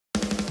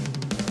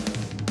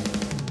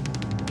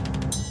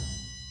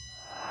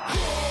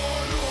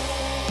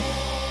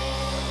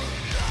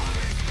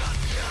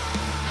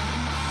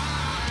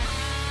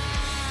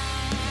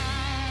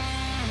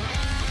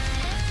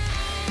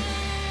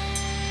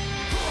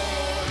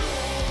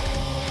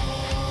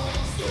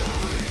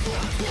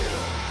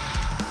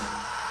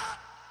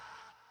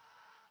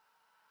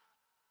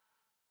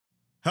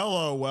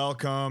Hello,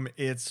 welcome.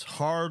 It's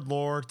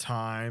Hardlore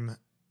time.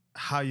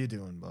 How you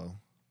doing, Bo?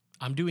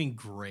 I'm doing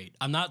great.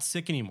 I'm not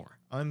sick anymore.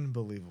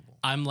 Unbelievable.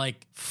 I'm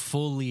like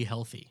fully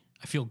healthy.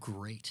 I feel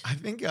great. I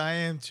think I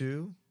am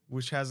too,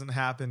 which hasn't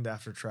happened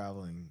after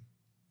traveling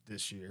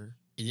this year.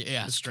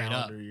 Yeah, this straight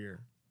up. year.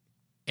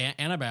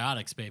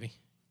 Antibiotics, baby.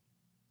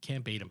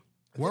 Can't beat them.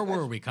 Where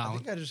were we, Colin? I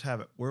think I just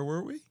have it. Where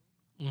were we?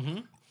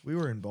 Mm-hmm. We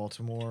were in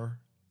Baltimore,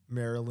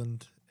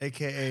 Maryland,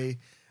 a.k.a.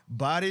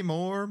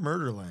 Bodymore,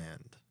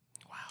 Murderland.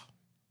 Wow.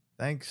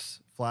 Thanks,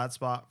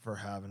 Flatspot, for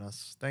having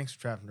us. Thanks,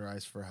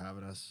 Triumphant for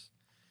having us.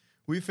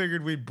 We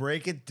figured we'd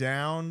break it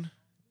down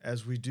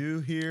as we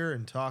do here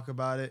and talk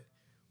about it,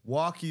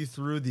 walk you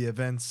through the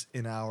events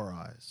in our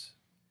eyes.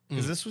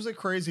 Because this was a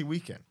crazy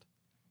weekend.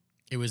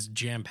 It was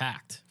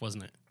jam-packed,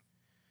 wasn't it?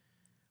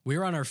 We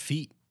were on our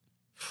feet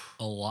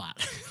a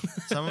lot.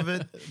 Some of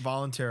it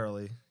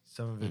voluntarily,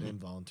 some of it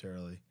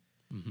involuntarily.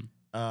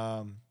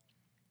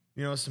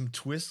 Mm-hmm. Some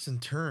twists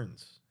and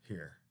turns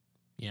here.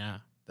 Yeah.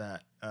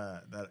 That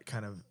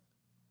kind of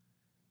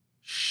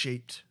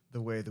shaped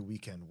the way the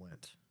weekend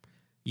went.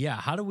 Yeah.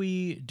 How do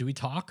we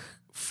talk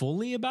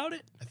fully about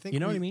it? I think you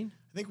know what I mean?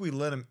 I think we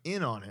let them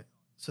in on it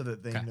so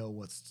that they know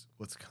what's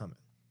coming.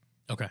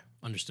 Okay,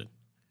 understood.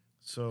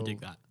 So I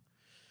dig that.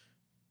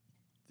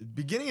 The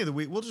beginning of the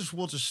week, we'll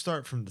just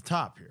start from the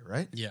top here,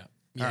 right? Yeah.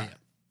 All right.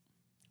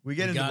 We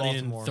get into got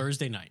Baltimore in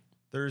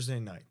Thursday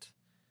night.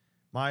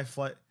 My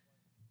flight.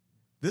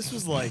 This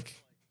was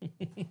like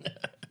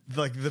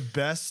the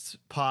best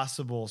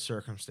possible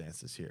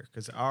circumstances here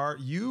because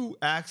you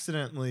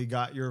accidentally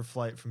got your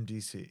flight from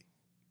DC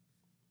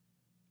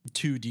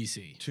to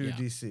DC.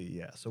 DC,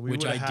 yeah. So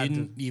which I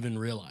didn't even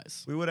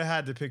realize. We would have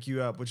had to pick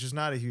you up, which is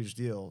not a huge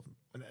deal,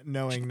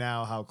 knowing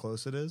now how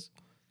close it is.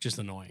 Just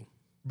annoying.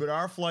 But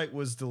our flight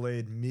was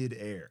delayed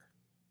mid-air.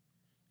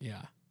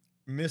 Yeah.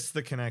 Missed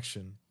the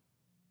connection.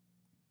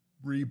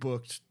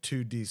 Rebooked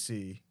to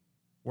DC,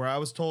 where I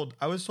was told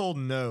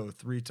no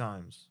 3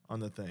 times on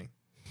the thing.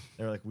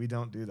 They were like, we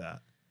don't do that.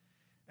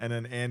 And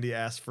then Andy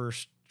asked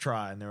first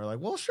try, and they were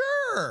like, well,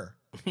 sure.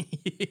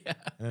 Yeah.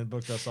 And then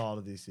booked us all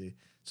to DC.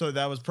 So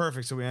that was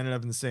perfect. So we ended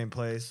up in the same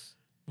place.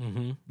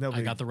 Mm-hmm.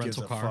 Nobody I got the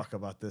rental gives a car. fuck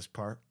about this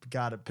part.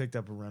 Picked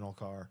up a rental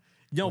car.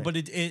 No, but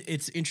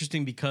it's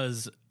interesting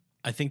because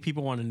I think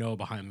people want to know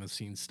behind the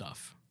scenes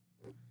stuff.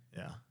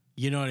 Yeah.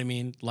 You know what I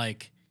mean?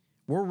 Like,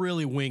 we're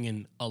really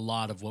winging a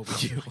lot of what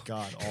we do. Oh my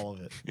God, all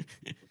of it.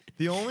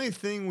 The only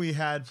thing we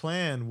had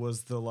planned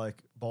was the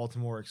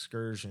Baltimore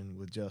excursion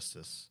with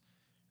Justice.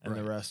 And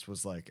the rest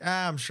was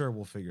I'm sure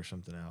we'll figure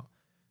something out.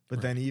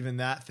 But then even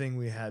that thing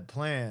we had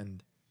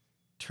planned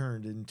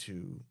turned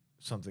into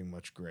something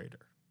much greater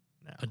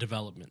now. A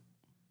development.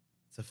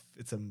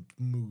 It's a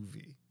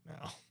movie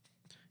now.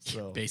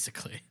 So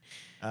basically.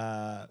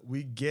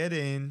 We get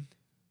in.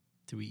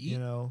 Do we eat?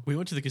 We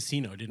went to the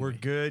casino, didn't we? We're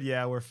good.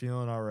 Yeah, we're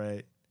feeling all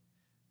right.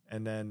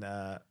 And then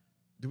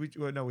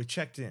we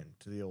checked in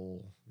to the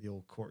old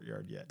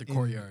courtyard yet. The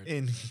courtyard.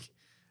 In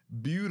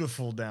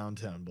beautiful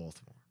downtown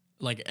Baltimore.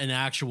 Like an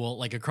actual,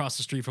 like across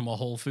the street from a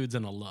Whole Foods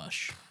and a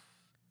Lush.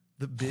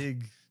 The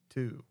big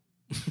two.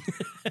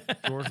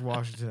 George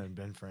Washington and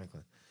Ben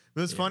Franklin.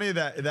 But it's funny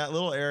that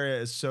little area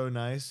is so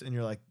nice, and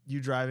you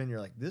drive in,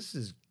 you're like, this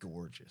is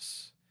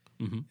gorgeous.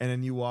 Mm-hmm. And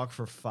then you walk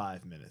for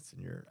 5 minutes,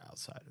 and you're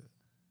outside of it.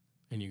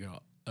 And you go,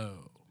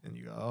 oh. And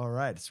you go, all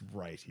right, it's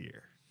right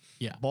here.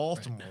 Yeah.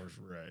 Baltimore's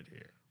right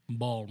here.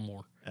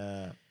 Baltimore.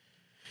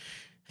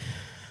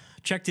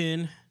 Checked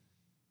in.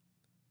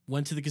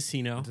 Went to the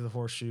casino. Went to the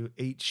Horseshoe.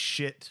 Ate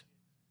shit.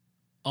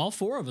 All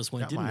 4 of us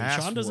went, didn't we?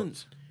 Sean doesn't.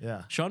 Whooped.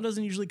 Yeah. Sean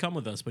doesn't usually come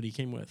with us, but he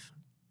came with.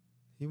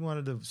 He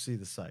wanted to see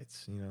the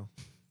sights,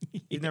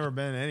 He'd never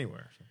been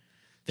anywhere.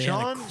 So.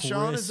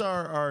 Sean is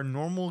our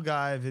normal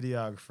guy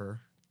videographer.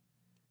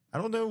 I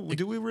don't know.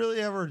 Do we really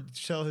ever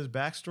tell his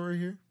backstory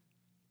here?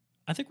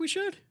 I think we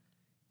should.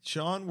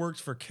 Sean worked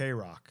for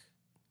K-Rock.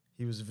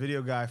 He was a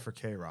video guy for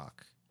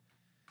K-Rock.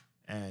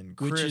 And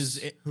Chris,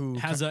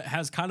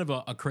 has kind of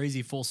a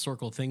crazy full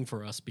circle thing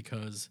for us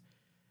because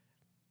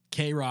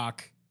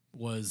K-Rock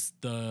was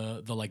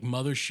the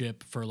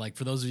mothership for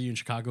those of you in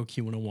Chicago,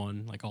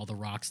 Q101, all the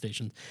rock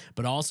stations,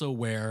 but also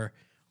where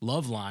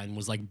Loveline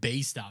was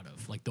based out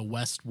of, the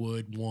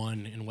Westwood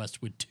 1 and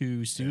Westwood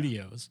 2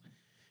 studios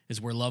is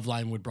where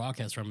Loveline would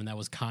broadcast from, and that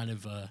was kind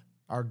of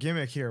our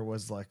gimmick here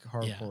was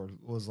hardcore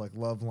was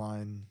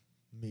Loveline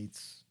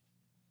meets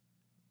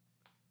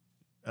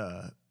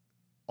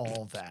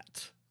all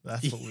that.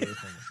 That's what we were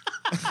thinking.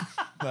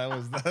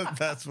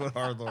 That's what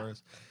Hardlore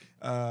is.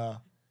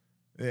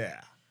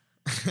 Yeah.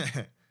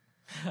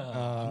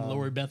 I'm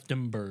Lori Beth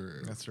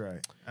Denberg. That's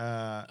right.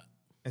 And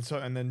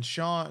then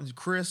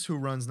Chris, who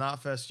runs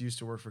Knotfest, used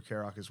to work for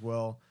K-Rock as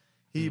well.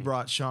 He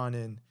brought Sean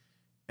in,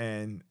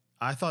 and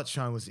I thought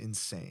Sean was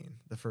insane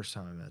the first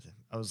time I met him.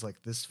 I was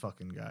like, this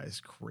fucking guy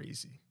is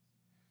crazy.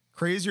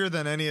 Crazier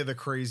than any of the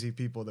crazy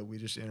people that we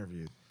just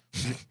interviewed.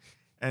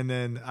 And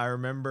then I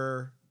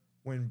remember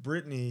when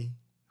Brittany,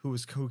 who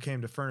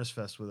came to Furnace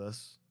Fest with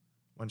us,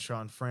 when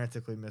Sean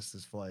frantically missed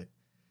his flight,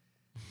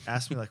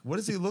 asked me, like, what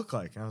does he look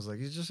like? And I was like,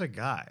 he's just a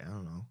guy. I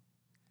don't know.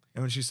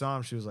 And when she saw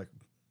him, she was like,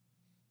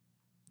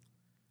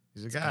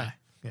 he's a guy.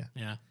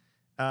 Yeah.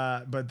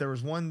 But there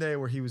was one day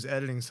where he was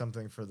editing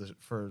something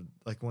for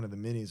like one of the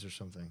minis or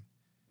something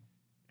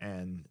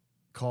and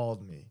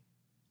called me.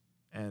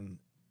 And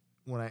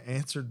when I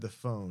answered the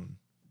phone,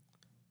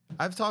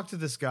 I've talked to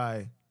this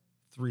guy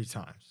 3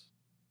 times,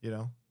 you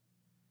know?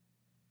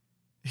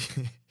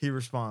 He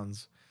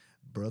responds,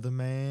 brother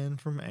man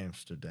from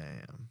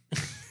Amsterdam.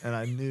 And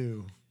I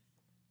knew.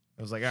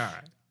 I was like, all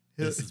right.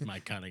 This is my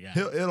kind of guy.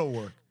 It'll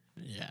work.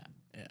 Yeah.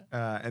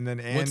 And then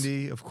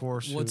Andy, of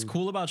course. What's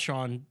cool about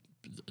Sean,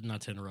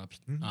 not to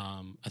interrupt,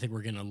 I think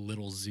we're getting a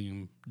little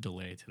Zoom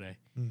delay today,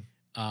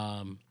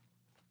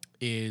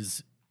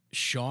 is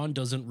Sean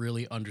doesn't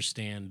really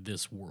understand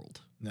this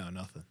world. No,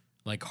 nothing.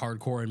 Like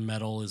hardcore and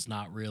metal is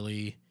not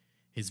really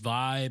his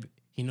vibe.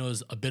 He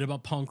knows a bit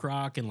about punk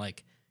rock and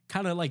like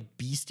kind of like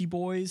Beastie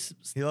Boys.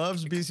 He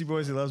loves Beastie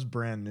Boys. He loves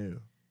Brand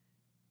New.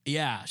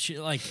 Yeah.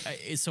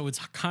 So it's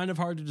kind of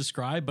hard to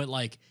describe, but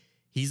like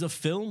he's a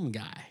film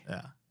guy.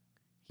 Yeah.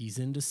 He's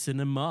into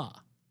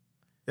cinema.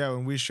 Yeah,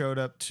 when we showed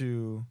up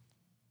to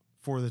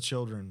For the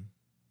Children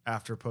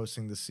after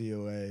posting the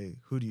COA,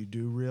 Who Do You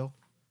Do Real?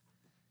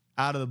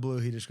 Out of the blue,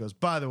 he just goes,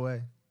 by the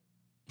way,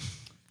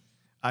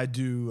 I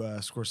do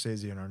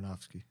Scorsese and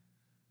Aronofsky.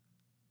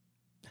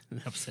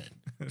 That was it.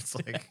 It's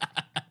like...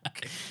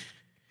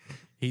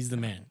 He's the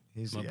man.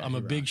 I'm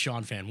a big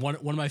Sean fan. One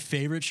of my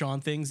favorite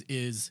Sean things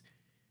is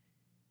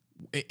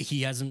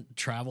he hasn't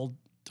traveled.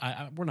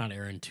 We're not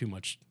airing too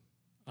much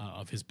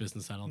of his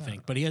business, I don't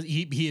think. But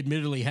he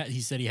admittedly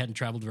he said he hadn't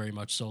traveled very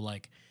much. So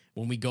like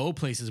when we go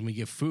places and we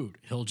get food,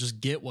 he'll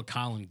just get what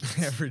Colin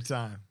gets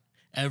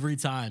every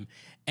time.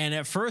 And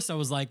at first I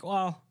was like,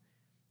 well,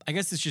 I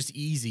guess it's just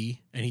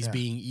easy, and he's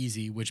being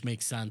easy, which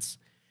makes sense.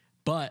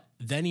 But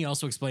then he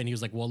also explained, he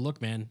was like, well,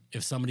 look, man,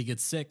 if somebody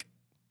gets sick,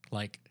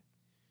 like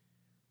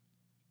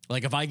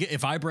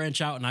if I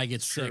branch out and I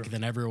get sick,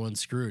 then everyone's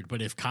screwed.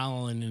 But if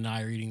Colin and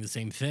I are eating the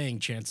same thing,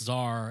 chances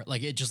are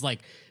like it just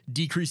like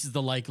decreases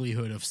the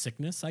likelihood of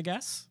sickness, I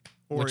guess,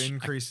 or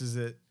increases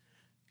it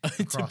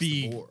to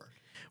be, the board.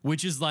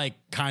 Which is like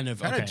kind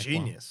of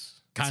genius.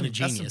 Kind of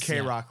genius. That's some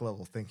K-Rock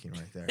level thinking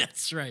right there.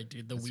 That's right,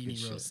 dude. The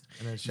weenie roast.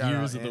 And then shout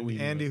out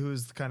Andy,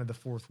 who's kind of the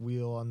fourth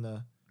wheel on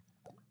the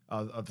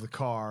of the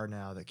car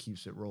now that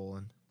keeps it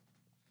rolling.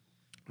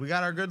 We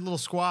got our good little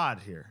squad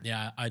here.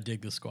 Yeah, I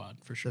dig the squad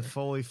for sure. The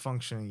fully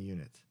functioning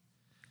unit.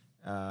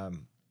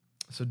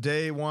 So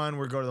day 1,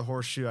 we go to the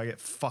Horseshoe. I get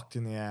fucked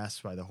in the ass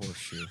by the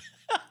Horseshoe.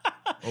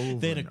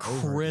 They had a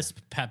crisp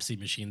Pepsi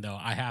machine, though.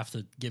 I have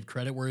to give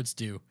credit where it's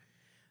due.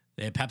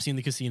 They had Pepsi in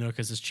the casino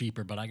because it's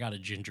cheaper, but I got a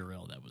ginger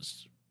ale that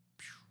was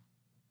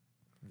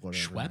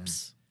whatever.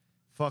 Schweppes. Man.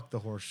 Fuck the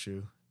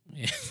Horseshoe.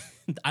 Yeah.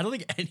 I don't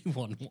think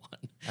anyone won.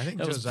 I think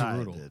that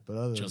Josiah did, but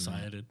other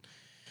Josiah did.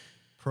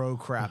 Pro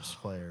craps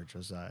player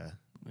Josiah.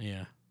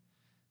 Yeah,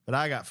 but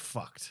I got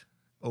fucked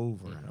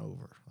over and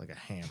over like a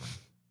hammer.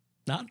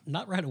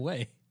 Not right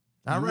away.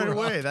 Not right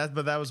away.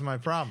 But that was my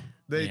problem.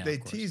 They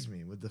teased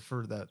me with the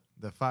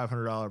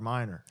 $500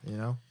 minor, you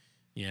know.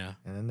 Yeah,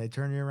 and then they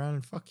turn you around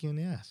and fuck you in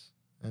the ass,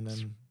 and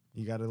then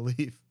you got to leave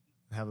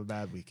and have a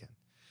bad weekend.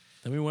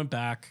 Then we went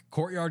back.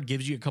 Courtyard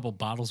gives you a couple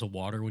bottles of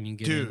water when you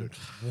get in. Dude,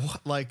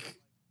 what? Like,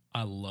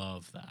 I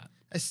love that.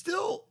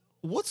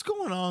 What's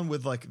going on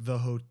with like the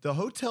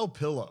hotel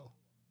pillow?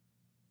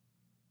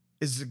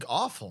 Is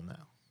awful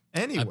now.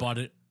 Anyway,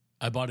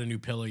 I bought a new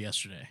pillow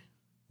yesterday.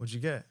 What'd you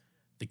get?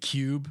 The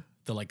cube,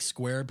 the like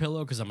square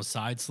pillow, because I'm a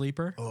side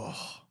sleeper.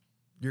 Oh,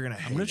 you're gonna.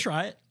 I'm gonna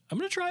try it.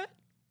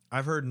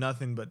 I've heard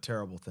nothing but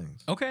terrible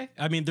things. Okay,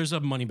 I mean, there's a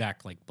money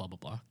back like blah blah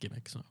blah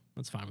gimmick, so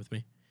that's fine with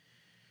me.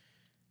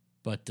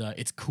 But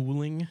it's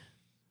cooling.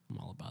 I'm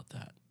all about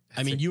that.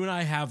 I mean, you and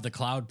I have the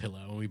cloud pillow,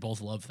 and we both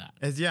love that.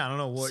 I don't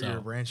know what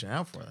you're branching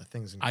out for. That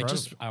thing's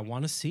incredible. I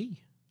want to see.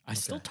 I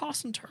still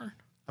toss and turn.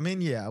 I mean,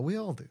 yeah, we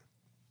all do.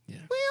 Yeah,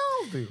 we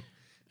all do.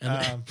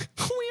 And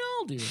we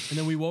all do. And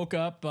then we woke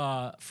up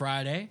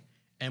Friday,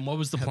 and what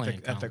was the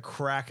plan? At the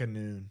crack of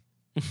noon.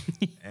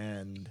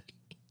 And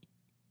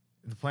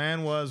the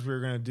plan was we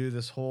were going to do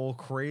this whole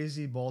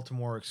crazy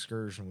Baltimore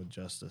excursion with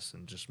Justice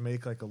and just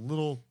make like a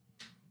little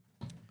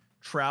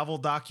travel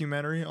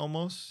documentary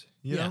almost,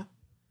 you know?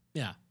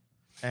 Yeah.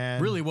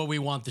 And really what we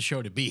want the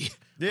show to be.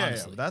 Yeah,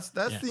 that's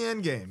the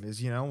end game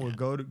is, we'll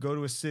go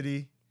to a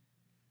city,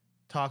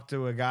 talk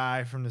to a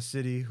guy from the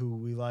city who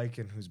we like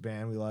and whose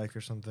band we like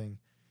or something,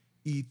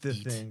 eat the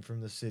thing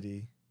from the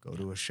city, go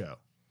to a show.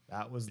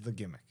 That was the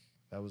gimmick.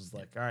 That was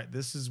like, all right,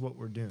 this is what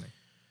we're doing.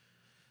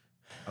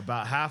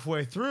 About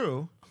halfway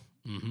through,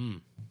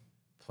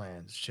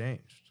 plans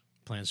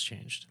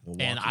changed.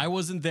 And I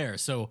wasn't there.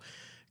 So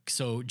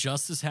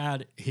Justice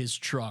had his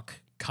truck.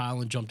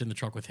 Colin jumped in the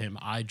truck with him.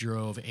 I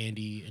drove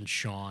Andy and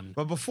Sean.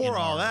 But before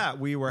all that,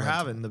 we were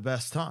having the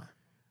best time.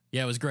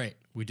 Yeah, it was great.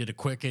 We did a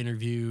quick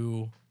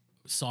interview,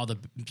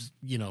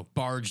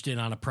 barged in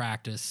on a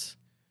practice.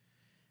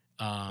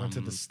 Went to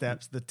the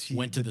steps, the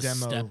demo,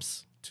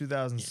 steps.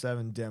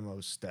 2007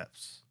 demo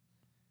steps.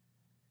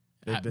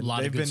 They've been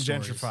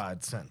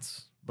gentrified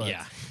since. But,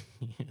 yeah.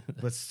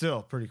 but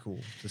still pretty cool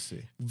to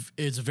see.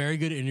 It's a very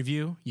good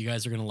interview. You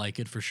guys are going to like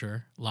it for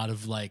sure. A lot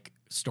of like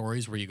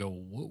stories where you go,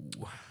 whoa.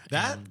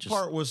 That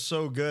part was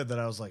so good that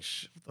I was like,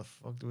 what the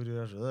fuck do we do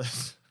after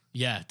this?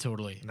 Yeah,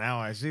 totally. Now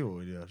I see what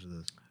we do after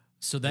this.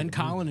 So then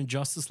Colin and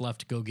Justice left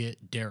to go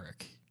get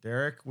Derek.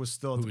 Derek was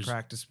still at the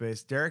practice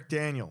space. Derek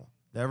Daniel,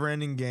 Never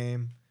Ending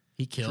Game.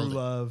 He killed True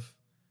Love.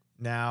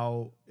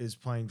 Now is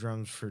playing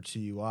drums for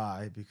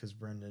TUI because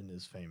Brendan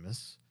is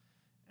famous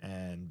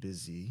and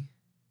busy.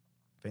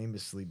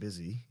 Famously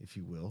busy, if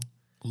you will.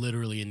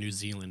 Literally in New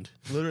Zealand.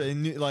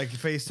 Literally, like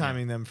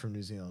FaceTiming them from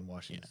New Zealand,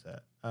 watching the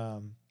set.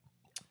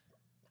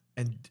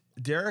 And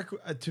Derek,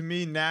 to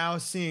me, now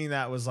seeing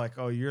that was like,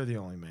 oh, you're the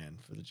only man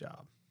for the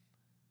job.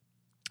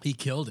 He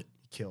killed it.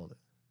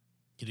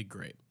 He did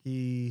great.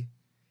 He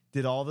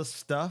did all the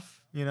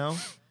stuff, you know,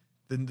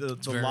 the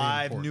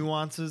live important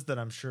nuances that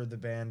I'm sure the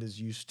band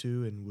is used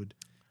to and would,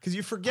 because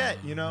you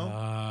forget, you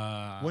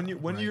know, when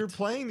you're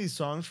playing these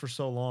songs for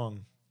so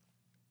long,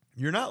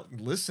 you're not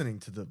listening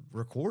to the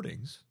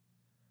recordings.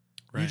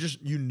 Right.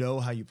 You know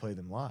how you play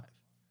them live.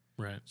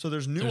 Right. So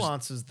there's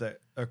nuances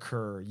that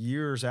occur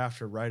years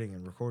after writing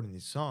and recording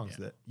these songs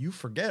that you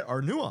forget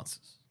are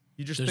nuances.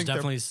 You just there's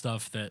definitely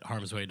stuff that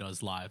Harm's Way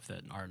does live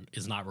that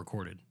is not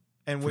recorded.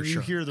 And when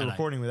you hear the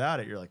recording without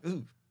it, you're like,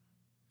 ooh.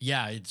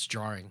 Yeah, it's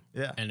jarring.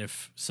 Yeah. And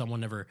if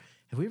someone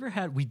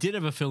we did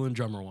have a fill-in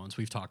drummer once.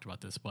 We've talked about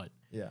this, but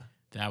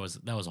that was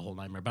a whole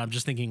nightmare. But I'm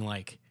just thinking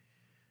like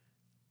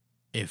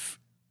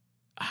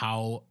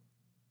how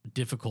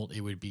difficult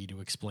it would be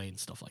to explain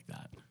stuff like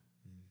that.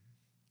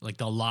 Like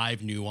the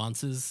live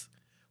nuances.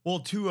 Well,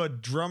 to a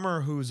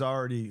drummer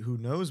who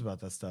knows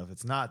about that stuff,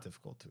 it's not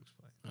difficult to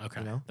explain.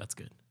 Okay. You know? That's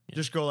good. Yeah.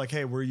 Just go like,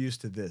 hey, we're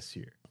used to this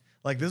here.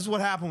 Like, this is what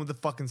happened with the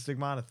fucking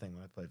Stigmata thing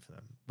when I played for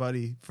them.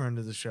 Buddy, friend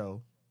of the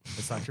show.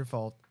 It's not your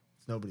fault.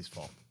 It's nobody's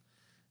fault.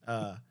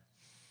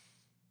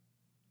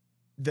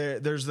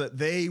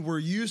 They were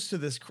used to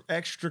this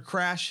extra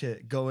crash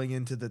hit going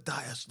into the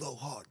die a slow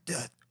hard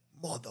death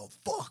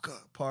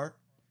motherfucker part,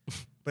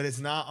 but it's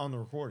not on the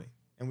recording,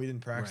 and we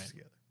didn't practice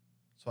together.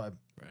 So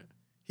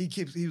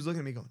he was looking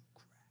at me going,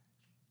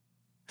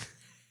 crash.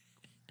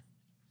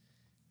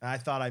 And I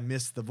thought I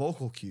missed the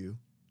vocal cue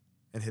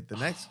and hit the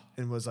next,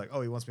 and was like,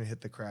 oh, he wants me to hit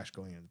the crash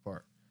going into the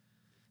part.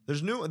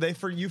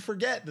 You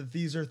forget that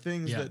these are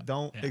things that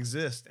don't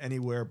exist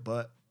anywhere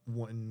but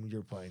when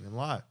you're playing them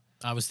live.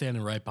 I was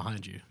standing right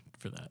behind you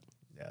for that.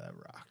 Yeah, that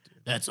rocked, dude.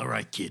 That's all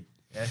right, kid.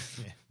 Yeah.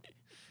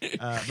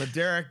 But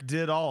Derek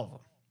did all of them.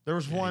 There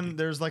was one.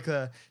 There's like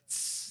a.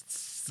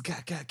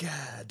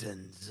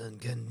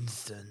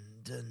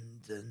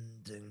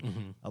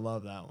 I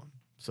love that one.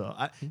 So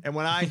and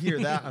when I hear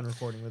that on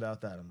recording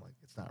without that, I'm like,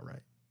 it's not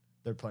right.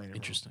 They're playing it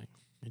Interesting.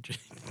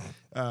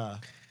 wrong.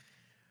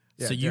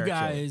 So you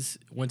guys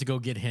went to go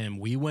get him.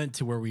 We went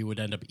to where we would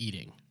end up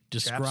eating.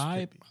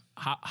 Describe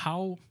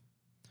how,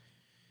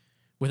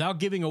 without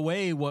giving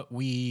away what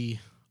we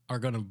are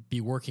going to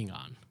be working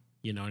on.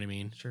 You know what I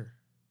mean? Sure.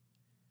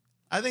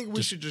 I think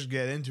we should just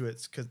get into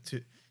it because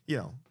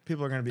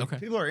people are going to be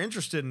people are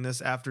interested in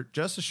this after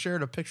Justice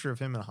shared a picture of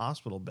him in a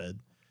hospital bed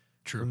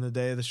from the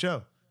day of the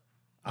show.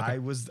 I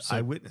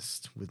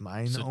witnessed with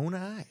my own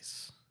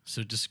eyes.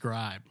 So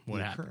describe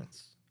what happened.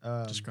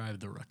 Describe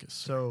the ruckus.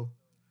 So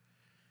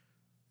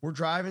we're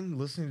driving,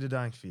 listening to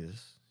Dying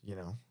Fetus,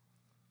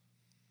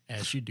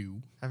 as you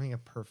do, having a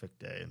perfect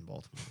day in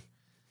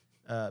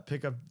Baltimore.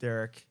 Pick up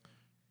Derek.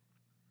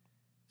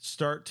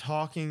 Start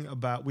talking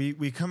about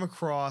we come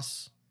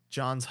across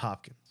Johns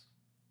Hopkins,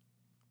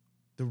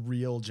 the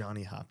real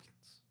Johnny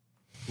Hopkins,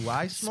 who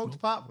I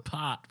smoked pot with.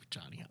 Pot with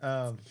Johnny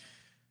Hopkins.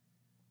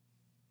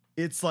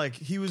 It's like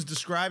he was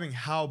describing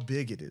how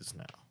big it is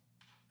now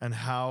and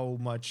how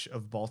much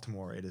of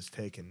Baltimore it has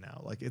taken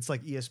now. Like it's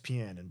like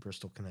ESPN in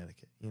Bristol,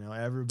 Connecticut.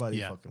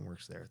 Everybody fucking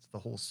works there. It's the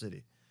whole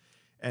city.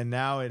 And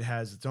now it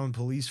has its own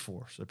police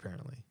force,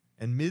 apparently.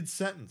 And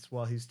mid-sentence,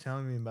 while he's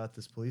telling me about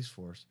this police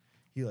force,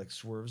 he like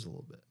swerves a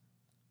little bit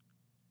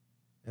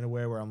in a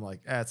way where I'm like,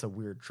 it's a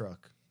weird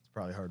truck. It's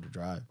probably hard to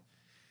drive.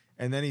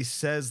 And then he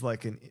says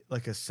like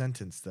a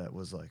sentence that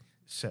was like,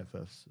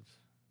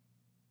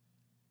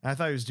 I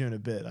thought he was doing a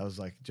bit. I was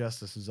like,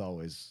 Justice is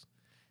always,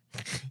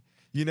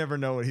 you never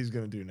know what he's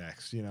going to do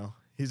next.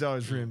 He's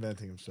always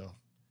reinventing himself.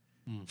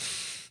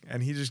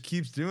 And he just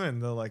keeps doing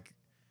the like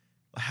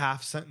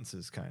half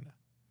sentences kind of.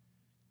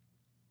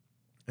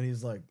 And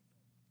he's like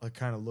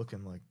kind of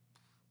looking like,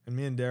 and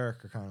me and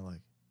Derek are kind of like,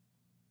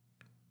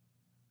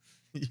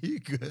 you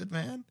good,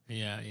 man?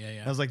 Yeah.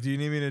 I was like, do you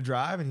need me to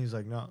drive? And he's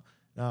like, no,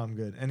 I'm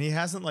good. And he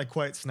hasn't like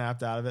quite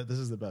snapped out of it. This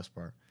is the best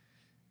part.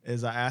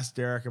 Is I asked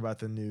Derek about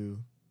the new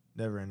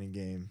Never Ending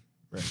Game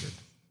record.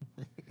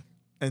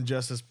 And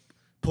Justice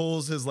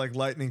pulls his like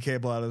lightning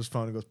cable out of his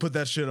phone and goes, put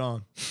that shit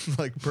on.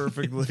 Like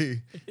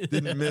perfectly.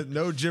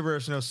 No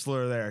gibberish, no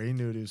slur there. He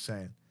knew what he was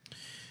saying.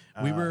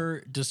 We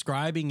were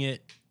describing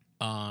it.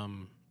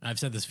 I've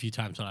said this a few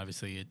times, but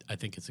obviously I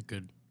think it's a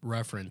good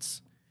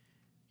reference.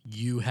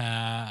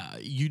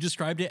 you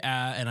described it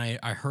as, and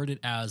I heard it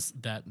as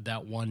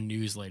that one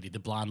news lady, the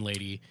blonde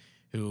lady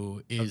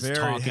who is a very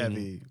talking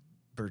heavy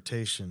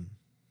birtation.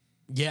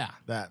 Yeah,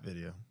 that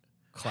video,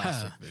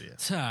 classic video,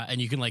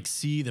 and you can like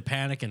see the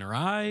panic in her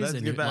eyes,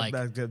 and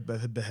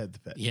the head.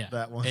 Yeah,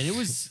 that one. And it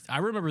was. I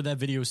remember that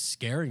video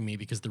scaring me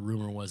because the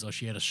rumor was,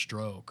 she had a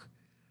stroke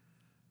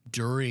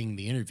during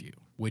the interview,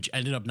 which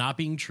ended up not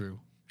being true.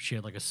 She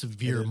had like a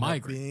severe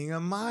migraine. Being a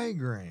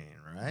migraine,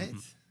 right?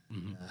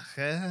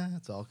 Mm-hmm.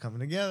 It's all coming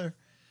together.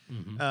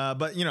 Mm-hmm.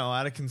 But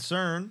out of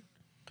concern,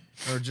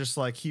 or just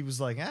like he was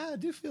like, I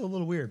do feel a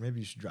little weird. Maybe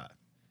you should drive.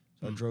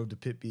 So I drove to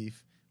Pit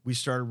Beef. We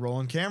started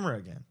rolling camera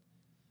again.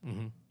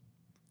 Mm-hmm.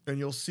 And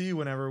you'll see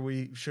whenever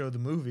we show the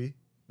movie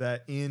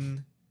that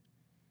in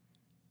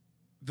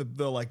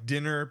the like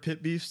dinner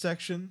Pit Beef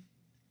section,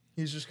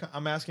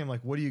 I'm asking him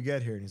like, what do you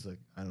get here? And he's like,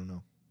 I don't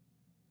know.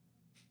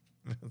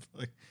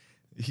 Like,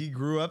 he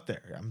grew up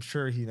there. I'm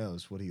sure he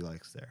knows what he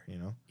likes there,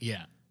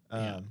 Yeah.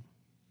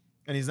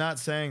 And he's not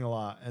saying a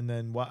lot. And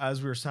then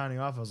as we were signing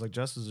off, I was like,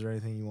 Justice, is there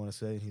anything you want to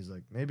say? And he's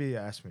like, maybe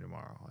ask me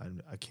tomorrow.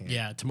 I can't.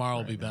 Yeah, tomorrow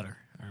will be better.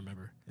 I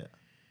remember. Yeah.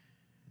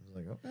 I was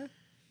like, okay.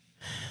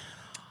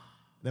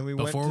 Then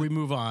Before we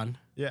move on.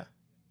 Yeah.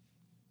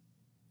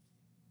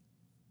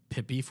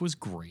 Pit Beef was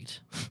great.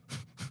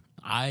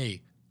 I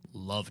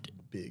loved it.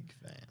 Big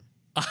fan.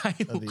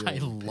 I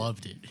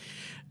loved it.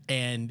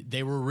 And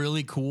they were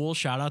really cool.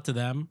 Shout out to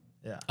them.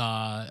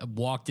 Yeah.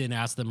 Walked in,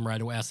 asked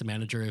the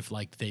manager if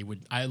like they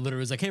would. I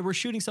literally was like, hey, we're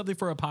shooting something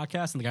for a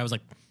podcast. And the guy was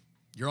like,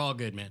 you're all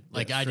good, man.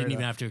 Like, I didn't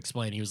even have to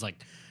explain. He was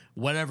like,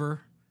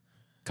 whatever.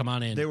 Come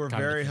on in. They were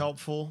very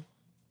helpful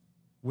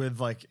with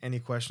like any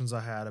questions I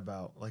had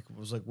about like, it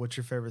was like, what's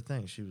your favorite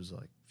thing? She was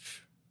like,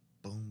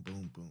 boom,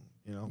 boom, boom.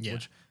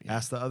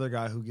 Asked the other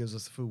guy who gives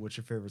us the food, what's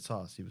your favorite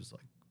sauce? He was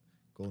like,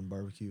 Golden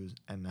Barbecue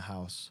and the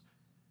house.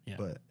 Yeah.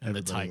 But and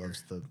everybody the tiger.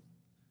 loves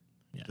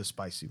the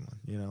spicy one,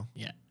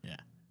 Yeah, yeah.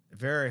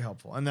 Very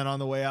helpful. And then on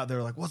the way out, they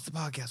were like, what's the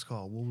podcast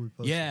called? We'll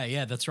repost it.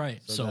 Yeah, that's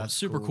right. So that's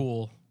super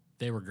cool.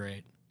 They were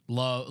great.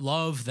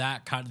 Love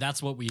that kind.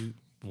 That's what we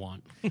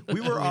want.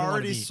 We were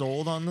already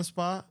sold on the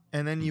spot.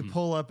 And then you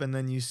pull up and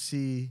then you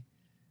see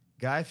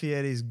Guy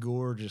Fieri's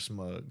gorgeous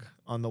mug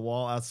on the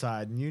wall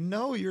outside. And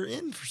you're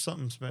in for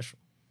something special.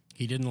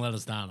 He didn't let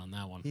us down on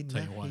that one.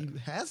 Tell you what. He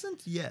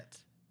hasn't yet.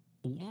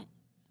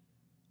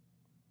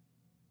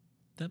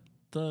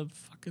 The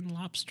fucking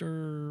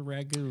lobster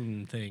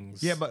ragoon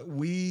things. Yeah, but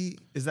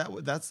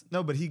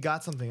but he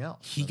got something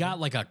else. He got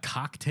like a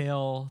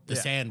cocktail,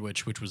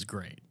 sandwich, which was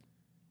great.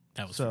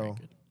 That was very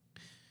good.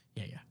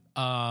 Yeah.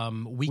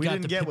 We got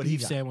didn't the get pit what he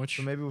beef got. sandwich.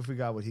 So maybe if we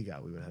got what he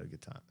got, we would have had a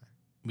good time there.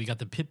 We got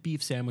the pit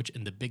beef sandwich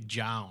and the Big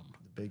John.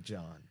 The Big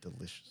John,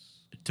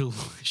 delicious.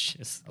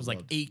 Delicious. It was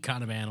like 8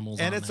 kind of animals.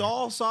 And it's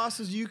all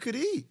sauces you could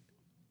eat.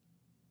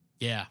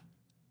 Yeah.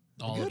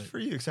 All good for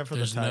you, except for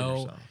the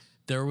tiger sauce.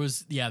 There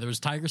was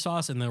tiger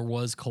sauce and there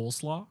was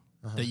coleslaw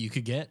that you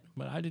could get,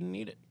 but I didn't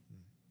need it.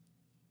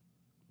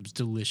 It was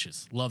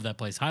delicious. Love that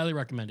place. Highly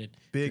recommended.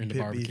 Big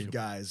Pit Beef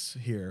guys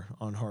here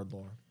on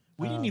Hardlore.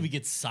 We didn't even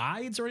get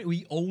sides or anything.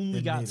 We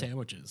only got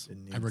sandwiches.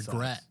 I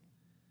regret.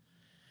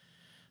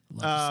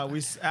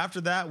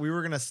 After that we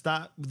were gonna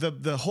stop.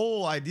 The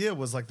whole idea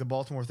was like the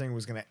Baltimore thing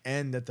was gonna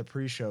end at the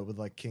pre-show with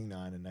like King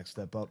 9 and Next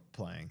Step Up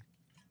playing,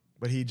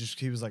 but he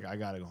was like, I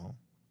gotta go home.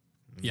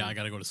 Yeah, I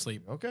gotta go to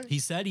sleep. Okay. He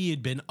said he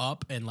had been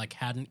up and like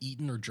hadn't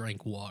eaten or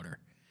drank water,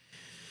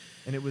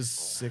 and it was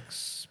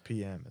 6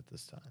 p.m. at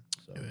this time.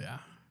 So yeah,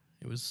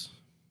 it was.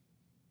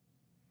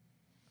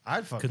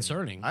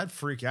 Concerning. I'd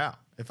freak out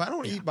if I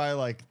don't eat by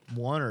like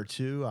 1 or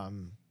 2.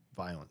 I'm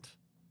violent,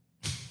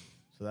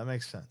 so that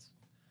makes sense.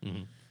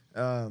 Mm-hmm.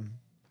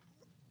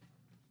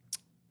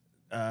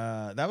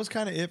 That was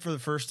kind of it for the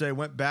first day.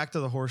 Went back to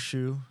the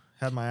Horseshoe.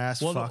 Had my ass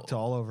fucked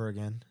all over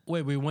again.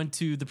 Wait, we went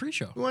to the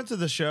pre-show. We went to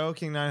the show.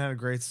 King 9 had a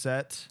great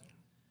set.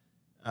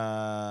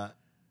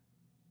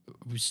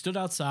 We stood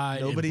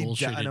outside. Nobody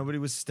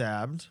was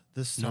stabbed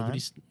this time.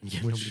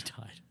 Nobody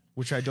died.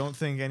 Which I don't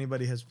think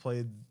anybody has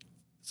played.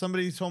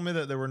 Somebody told me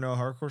that there were no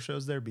hardcore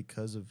shows there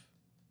because of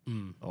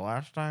the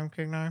last time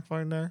King 9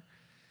 played there.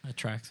 That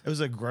tracks. It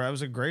was a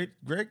great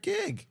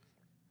gig.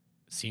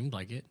 Seemed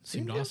like it.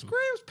 Seemed awesome. It was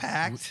great. It was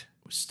packed.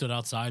 We stood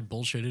outside,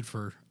 bullshitted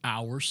for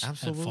hours.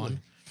 Absolutely. Had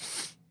fun.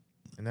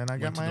 And then I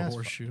got my ass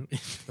horseshoe.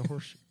 The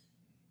horseshoe.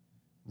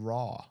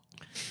 Raw.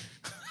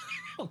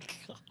 Oh,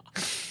 God.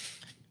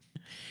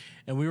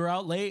 And we were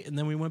out late, and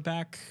then we went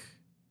back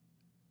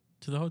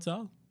to the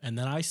hotel. And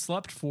then I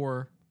slept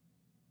for...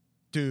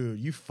 Dude,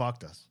 you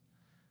fucked us.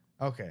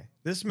 Okay.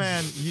 This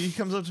man, he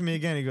comes up to me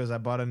again. He goes, I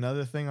bought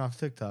another thing off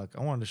TikTok.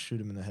 I wanted to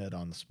shoot him in the head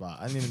on the spot.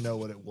 I didn't even know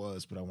what it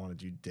was, but I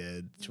wanted you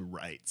dead to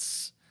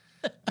rights.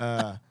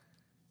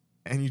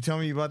 And you tell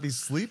me you bought these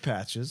sleep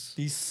patches.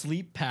 These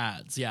sleep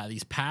pads. Yeah,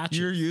 these patches.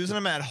 You're using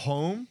them at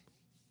home?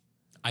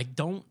 I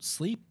don't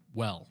sleep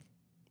well,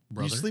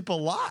 brother. You sleep a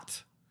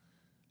lot.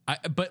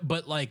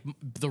 But like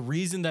the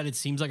reason that it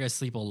seems like I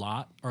sleep a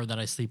lot or that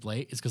I sleep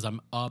late is because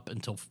I'm up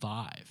until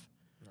 5.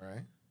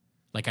 Right.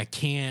 Like I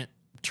can't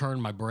turn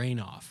my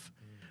brain off.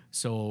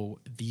 So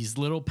these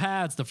little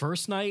pads, the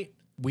first night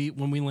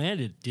when we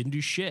landed, didn't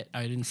do shit.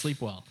 I didn't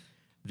sleep well.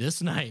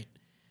 This night,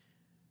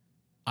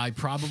 I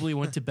probably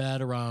went to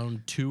bed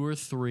around 2 or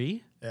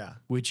 3. Yeah.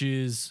 Which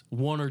is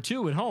 1 or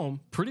 2 at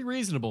home. Pretty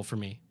reasonable for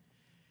me.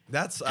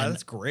 That's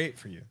great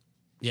for you.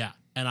 Yeah.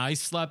 And I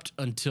slept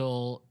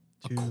until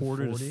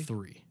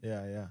 2:45.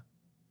 Yeah.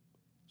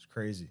 It's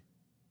crazy.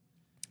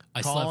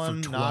 I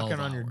Colin slept for 12 knocking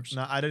hours. on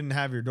your. I didn't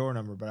have your door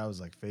number, but I was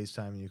like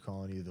FaceTiming you,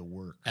 calling you the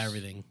works.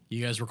 Everything.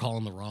 You guys were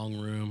calling the wrong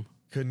room.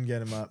 Couldn't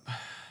get him up.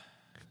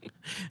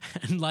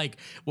 And like,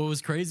 what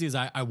was crazy is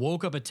I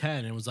woke up at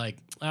 10 and was like,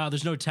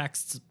 there's no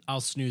texts.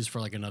 I'll snooze for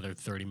like another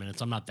 30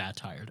 minutes. I'm not that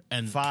tired.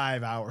 And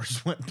 5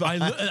 hours went by.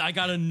 I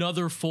got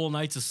another full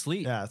night's of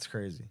sleep. Yeah, it's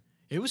crazy.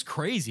 It was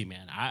crazy,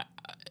 man.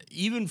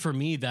 Even for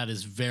me, that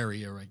is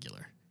very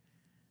irregular.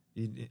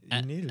 You needed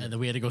it. And then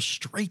we had to go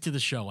straight to the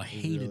show. I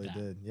hated really that.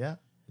 Did. Yeah,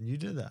 and you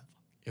did that.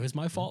 It was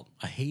my fault.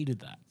 I hated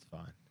that. It's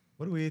fine.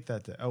 What did we eat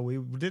that day? Oh, we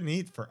didn't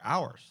eat for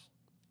hours.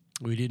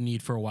 We didn't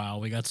eat for a while.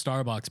 We got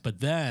Starbucks, but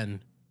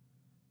then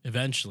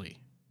eventually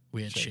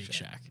we had Shake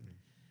Shack.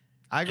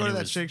 I go to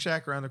that Shake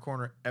Shack around the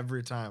corner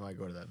every time I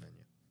go to that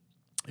venue.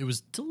 It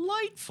was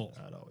delightful.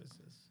 That always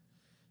is.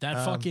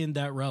 That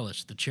that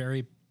relish, the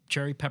cherry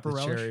pepper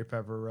relish. Cherry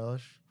pepper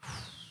relish.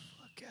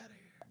 Look at it.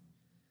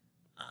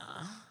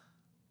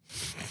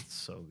 It's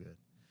so good.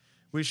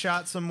 We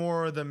shot some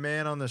more of the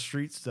Man on the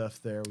Street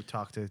stuff there. We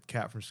talked to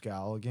Cat from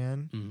Scowl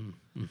again.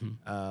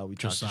 We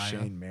talked to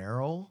Shane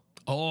Merrill.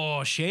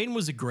 Oh, Shane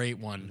was a great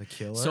one. The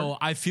Killer. So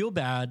I feel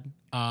bad.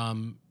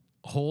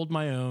 Hold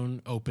My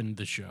Own opened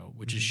the show,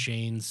 which is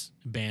Shane's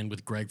band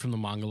with Greg from the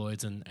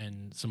Mongoloids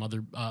and some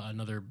other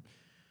another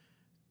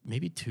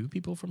maybe 2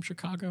 people from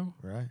Chicago.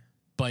 Right.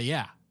 But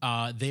yeah,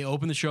 they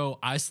opened the show.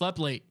 I slept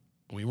late.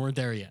 We weren't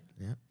there yet.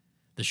 Yeah.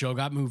 The show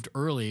got moved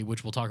early,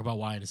 which we'll talk about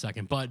why in a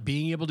second. But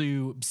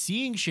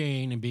seeing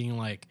Shane and being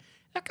like,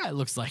 that guy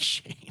looks like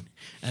Shane.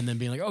 And then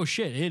being like, oh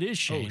shit, it is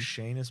Shane. Oh,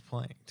 Shane is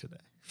playing today.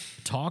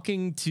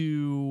 Talking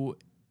to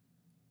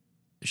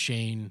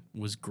Shane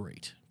was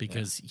great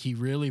because he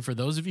really, for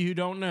those of you who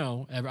don't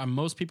know,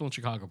 most people in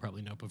Chicago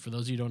probably know, but for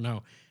those of you who don't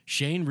know,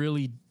 Shane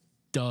really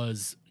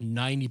does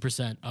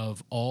 90%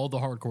 of all the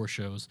hardcore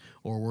shows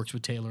or works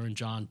with Taylor and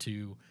John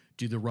to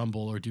do the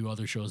Rumble or do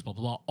other shows, blah,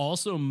 blah, blah.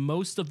 Also,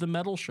 most of the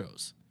metal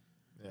shows.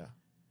 Yeah.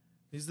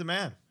 He's the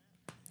man.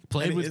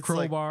 Played with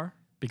Crowbar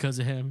because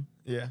of him.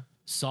 Yeah.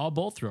 Saw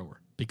Bolt Thrower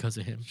because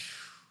of him.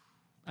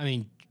 I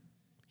mean,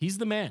 he's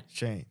the man.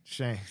 Shane.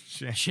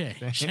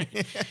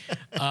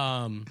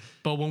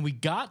 But when we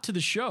got to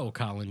the show,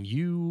 Colin,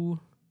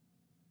 you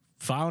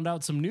found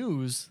out some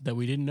news that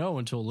we didn't know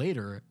until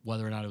later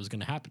whether or not it was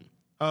going to happen.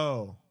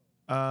 Oh.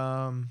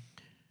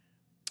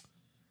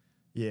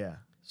 Yeah.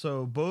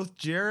 So both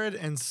Jared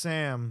and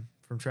Sam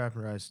from Trap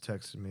and Rise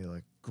texted me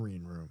like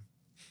green room,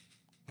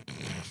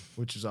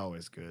 which is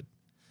always good.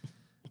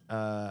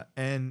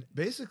 And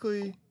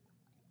basically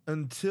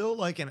until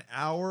like an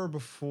hour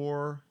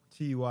before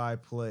TUI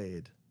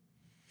played,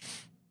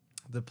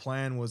 the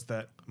plan was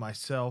that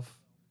myself,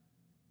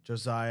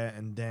 Josiah,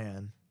 and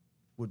Dan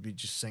would be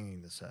just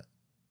singing the set.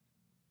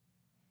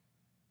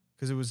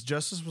 Because it was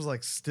Justice was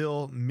like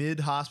still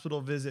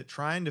mid-hospital visit,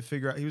 trying to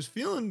figure out. He was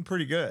feeling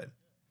pretty good,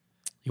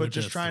 but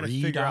just trying to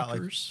figure out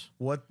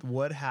like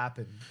what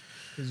happened.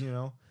 Because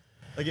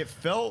like it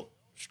felt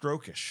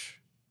stroke-ish,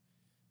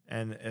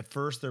 and at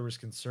first there was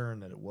concern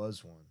that it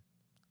was one.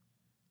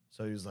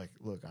 So he was like,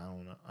 "Look, I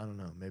don't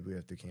know. Maybe we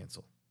have to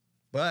cancel."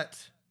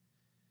 But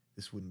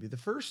this wouldn't be the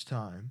first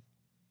time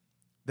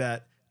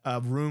that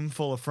a room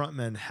full of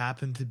frontmen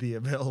happened to be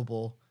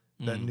available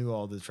that knew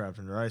all the Trapped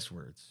Under Ice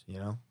words.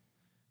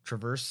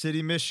 Traverse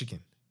City, Michigan,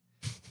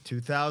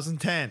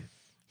 2010.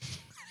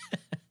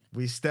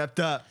 We stepped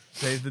up,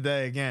 saved the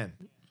day again.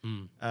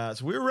 So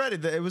we were ready.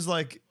 It was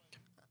like,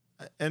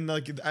 and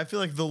like I feel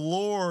like the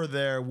lore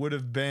there would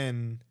have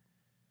been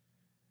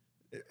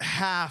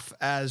half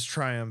as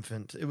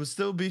triumphant. It would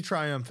still be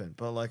triumphant,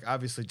 but like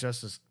obviously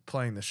Justice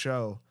playing the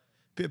show.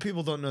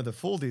 People don't know the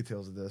full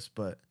details of this,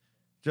 but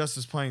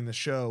Justice playing the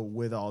show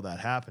with all that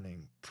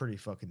happening, pretty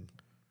fucking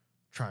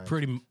triumphant.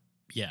 Pretty,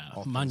 yeah,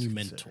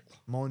 monumental.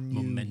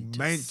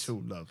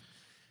 Monumental love.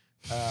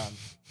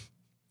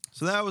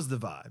 So that was the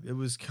vibe. It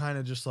was kind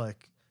of just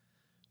like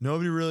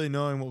nobody really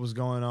knowing what was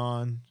going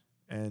on,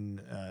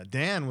 and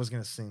Dan was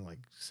gonna sing like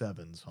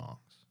 7 songs.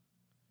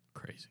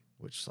 Crazy.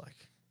 Which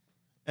like,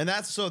 and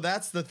that's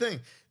the thing.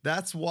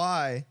 That's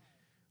why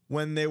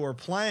when they were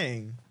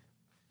playing,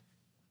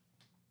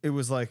 it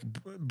was like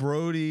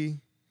Brody,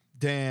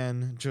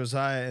 Dan,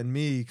 Josiah, and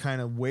me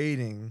kind of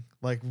waiting,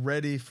 like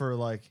ready for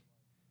like,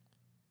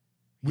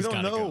 we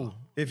don't know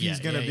if he's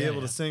going to be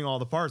able to sing all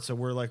the parts. So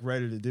we're like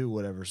ready to do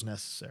whatever's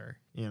necessary.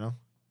 There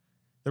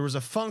was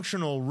a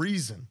functional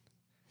reason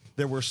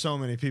there were so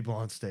many people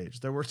on stage.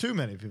 There were too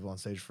many people on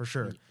stage for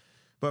sure.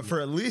 But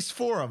for at least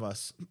 4 of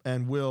us,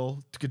 and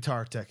Will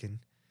guitar teching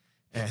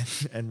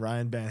and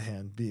Ryan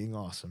Banhan being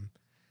awesome,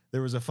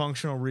 there was a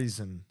functional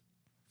reason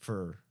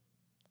for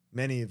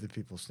many of the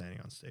people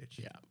standing on stage.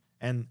 Yeah.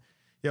 And,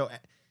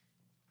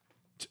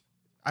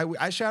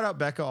 I shout out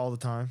Becca all the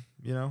time,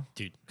 you know,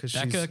 Dude, because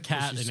Becca,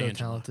 Kat, she's and so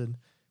Angela. talented.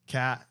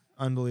 Kat,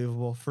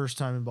 unbelievable. First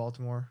time in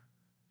Baltimore.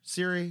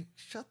 Siri,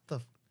 shut the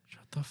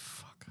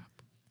fuck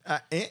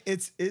up.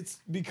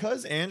 it's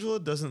because Angela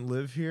doesn't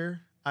live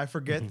here. I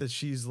forget that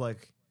she's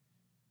like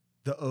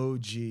the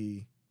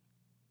OG,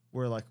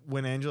 where like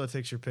when Angela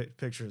takes your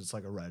pictures, it's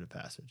like a rite of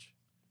passage.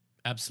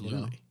 Absolutely.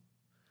 You know?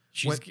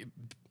 She's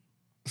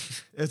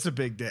It's a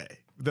big day.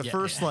 The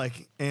first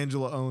like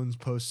Angela Owens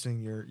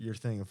posting your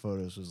thing of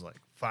photos was like,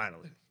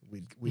 finally,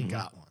 we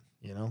got one,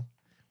 you know?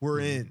 We're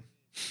in.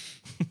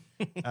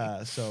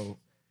 So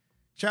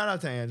shout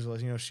out to Angela.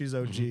 You know, she's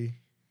OG.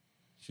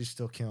 She's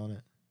still killing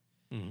it.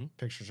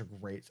 Pictures are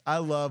great. I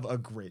love a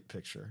great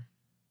picture.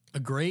 A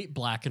great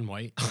black and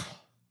white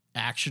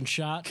action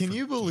shot. Can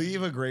you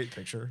believe a great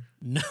picture?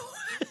 No.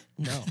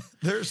 No.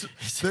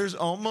 There's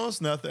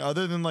almost nothing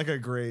other than like a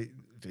great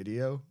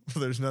video.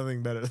 There's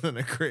nothing better than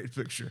a great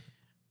picture.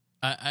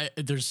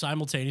 There's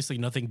simultaneously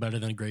nothing better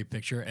than a great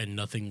picture and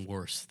nothing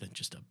worse than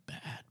just a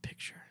bad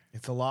picture.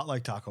 It's a lot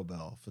like Taco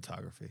Bell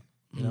photography,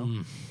 you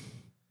know?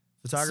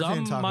 Photography Some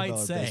and Taco might Bell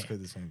are say. basically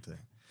the same thing.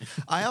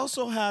 I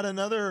also had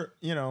another,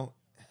 you know,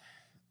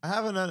 I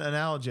have an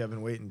analogy I've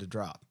been waiting to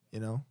drop, you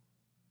know?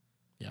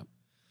 Yep.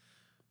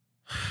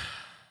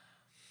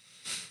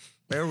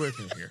 Bear with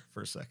me here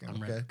for a second,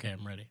 I'm ready. Okay,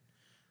 I'm ready.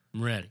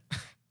 I'm ready.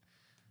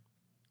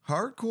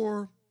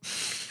 Hardcore.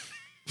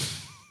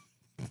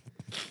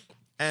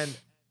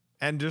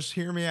 and just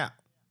hear me out.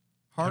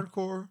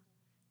 Hardcore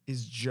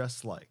is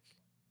just like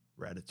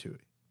Ratatouille.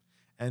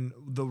 And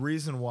the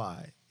reason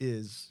why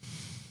is,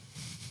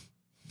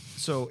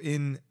 so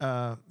in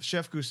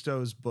Chef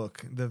Cousteau's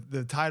book,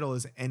 the title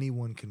is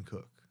Anyone Can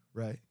Cook,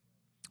 right?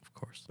 Of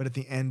course. But at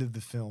the end of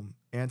the film,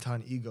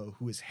 Anton Ego,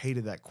 who has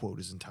hated that quote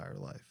his entire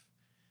life,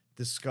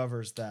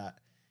 discovers that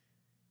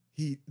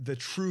the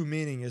true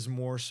meaning is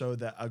more so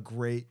that a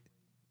great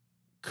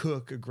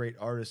cook, a great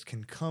artist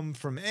can come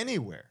from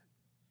anywhere,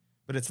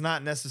 but it's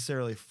not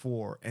necessarily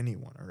for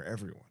anyone or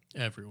everyone.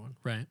 Everyone,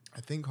 right?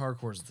 I think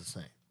hardcore is the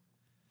same.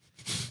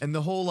 And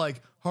the whole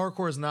like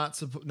hardcore is not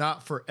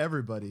for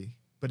everybody,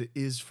 but it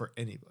is for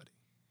anybody,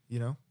 you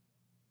know?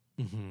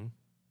 Mm-hmm.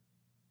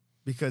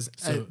 Because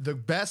the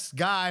best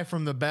guy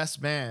from the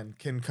best band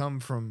can come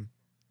from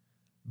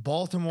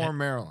Baltimore,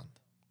 Maryland,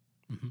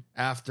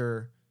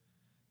 after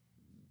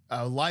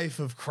a life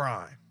of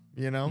crime,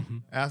 you know,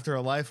 after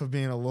a life of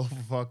being a little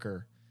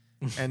fucker,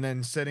 and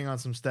then sitting on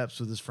some steps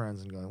with his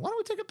friends and going, why don't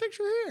we take a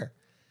picture here?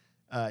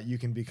 You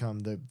can become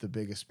the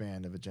biggest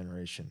band of a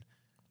generation.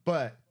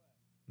 But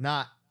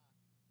not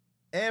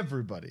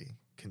everybody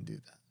can do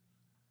that.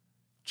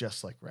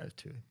 Just like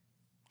Ratatouille.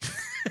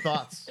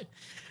 Thoughts?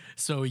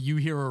 So you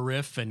hear a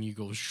riff and you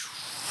go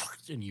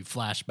and you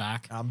flash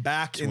back. I'm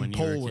back in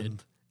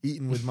Poland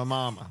eating with my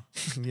mama.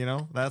 You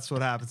know, that's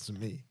what happens to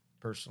me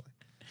personally.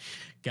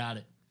 Got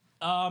it.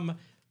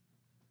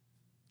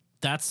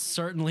 That's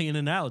certainly an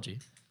analogy.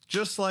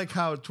 Just like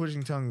how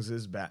Twitching Tongues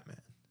is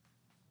Batman.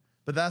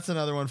 But that's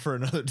another one for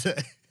another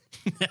day.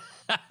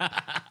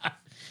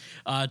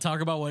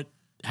 Talk about what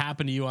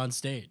happened to you on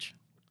stage.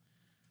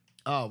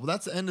 Oh, well,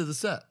 that's the end of the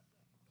set.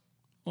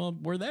 Well,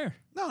 we're there.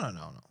 No.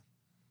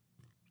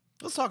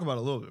 Let's talk about it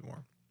a little bit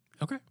more.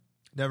 Okay.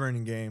 Never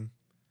Ending Game.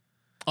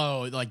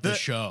 Oh, like the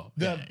show.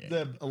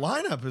 The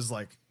lineup is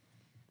like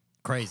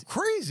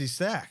crazy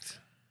stacked.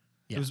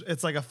 Yeah.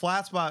 It's like a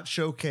Flatspot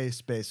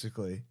showcase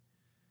basically,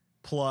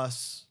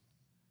 plus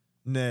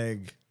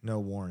Neg, No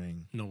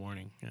Warning. No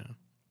Warning. Yeah.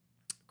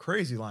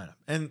 Crazy lineup,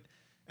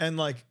 and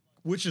like,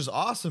 which is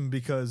awesome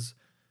because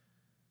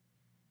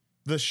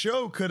the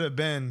show could have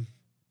been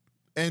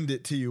End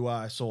It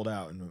TUI sold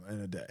out in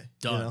a day.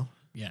 Done. You know?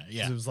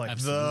 Yeah. It was like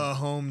absolutely. the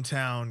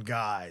hometown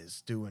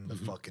guys doing the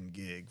fucking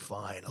gig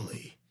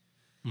finally.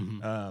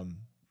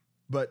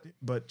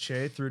 But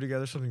Che threw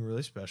together something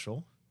really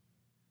special.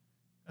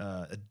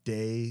 A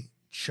day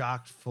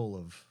chocked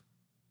full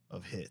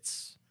of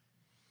hits,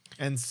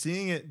 and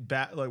seeing it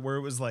back, like where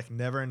it was like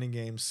Never Ending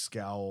Game,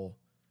 Scowl,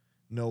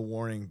 No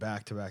Warning,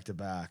 back to back to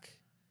back.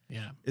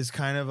 Yeah, is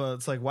kind of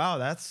it's like, wow,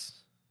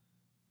 that's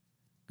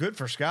good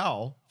for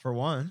Scowl for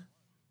one.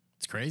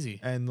 It's crazy,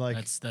 and like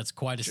that's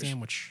quite a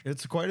sandwich.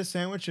 It's quite a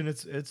sandwich, and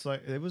it's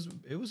like it was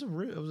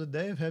a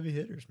day of heavy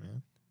hitters,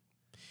 man.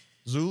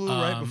 Zulu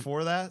right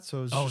before that,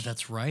 so it was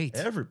that's right.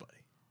 Everybody,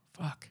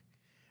 fuck.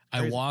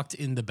 Crazy. I walked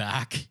in the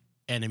back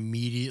and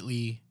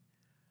immediately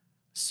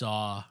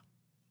saw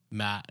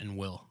Matt and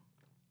Will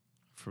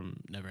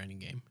from Never Ending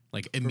Game,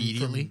 like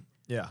immediately.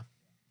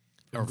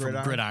 From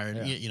Gridiron.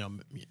 Yeah. You know,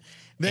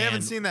 they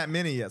haven't seen that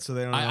mini yet, so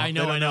they don't know. I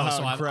know how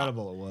so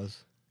incredible it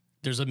was.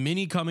 There's a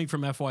mini coming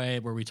from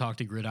FYA where we talk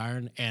to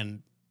Gridiron,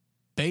 and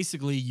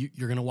basically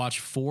you're going to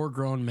watch 4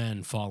 grown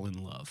men fall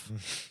in love.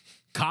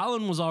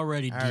 Colin was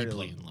already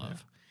deeply in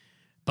love,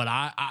 but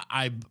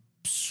I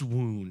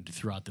swooned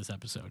throughout this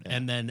episode.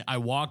 And then I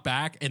walk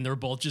back, and they're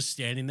both just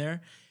standing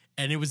there,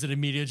 and it was an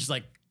immediate just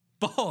like,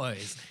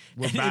 boys.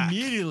 We're back.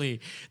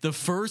 Immediately, the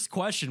first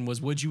question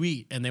was, what'd you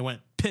eat? And they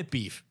went, pit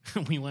beef.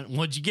 We went,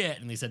 what'd you get?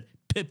 And they said,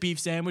 pit beef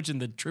sandwich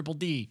and the triple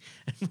D.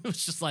 And it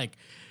was just like,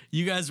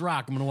 you guys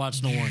rock. I'm gonna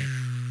watch No Warning.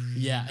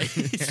 Yeah,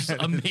 it's just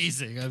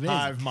amazing.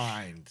 Hive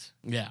mind.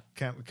 Yeah,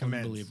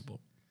 unbelievable.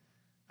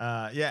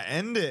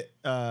 End it.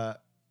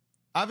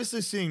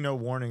 Obviously, seeing No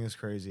Warning is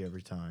crazy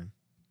every time.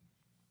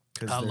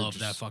 I love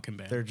that fucking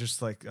band. They're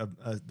just like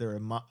they're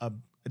a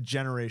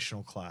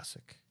generational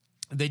classic.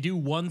 They do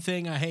one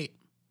thing I hate.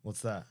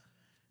 What's that?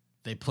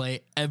 They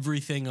play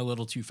everything a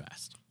little too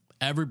fast.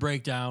 Every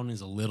breakdown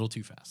is a little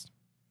too fast.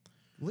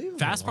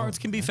 Fast parts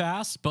can be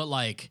fast, but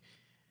like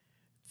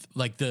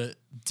the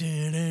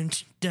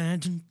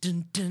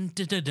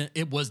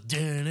it was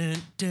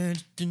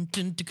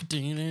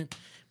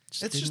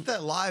it's just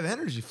that live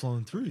energy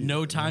flowing through you.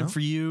 No Time for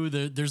You.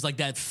 There's like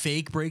that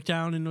fake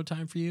breakdown in No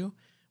Time for You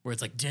where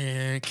it's like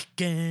it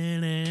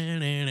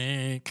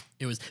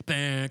was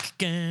I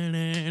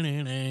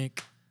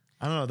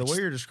don't know. The way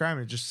you're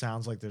describing it just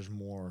sounds like there's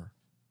more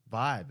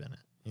vibe in it,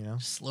 you know?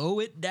 Slow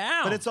it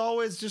down. But it's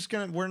always just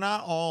we're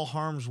not all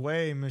harm's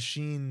way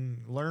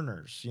machine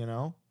learners, you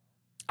know?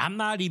 I'm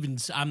not even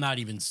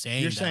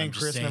saying you're that. saying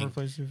Chris never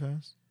plays too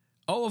fast?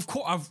 Oh, of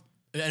course.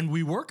 And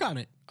we work on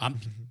it.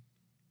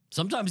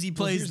 Sometimes he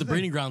plays the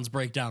Breeding Grounds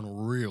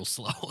breakdown real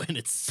slow, and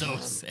it's so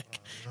sick.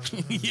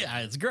 Yeah,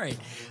 it's great.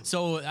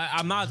 So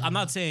I'm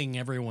not saying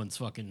everyone's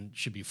fucking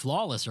should be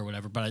flawless or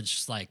whatever, but it's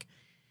just like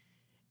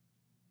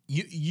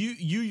you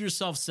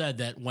yourself said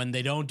that when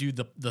they don't do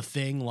the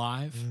thing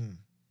live,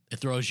 it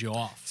throws you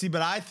off. See,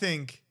 but I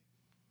think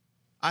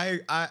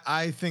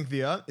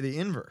the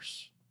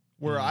inverse,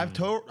 where I've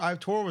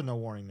toured with No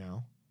Warning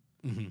now.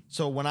 Mm-hmm.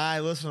 So when I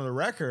listen to the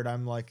record,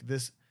 I'm like,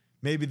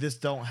 maybe this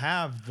don't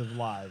have the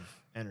live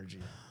energy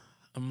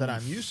that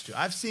I'm used to.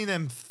 I've seen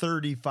them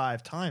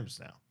 35 times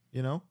now,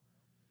 you know?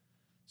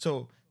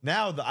 So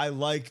now I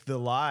like the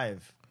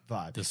live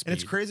vibe. And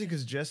it's crazy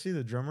because Jesse,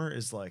 the drummer,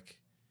 is like,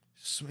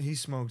 he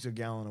smokes a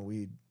gallon of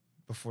weed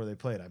before they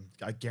played.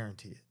 I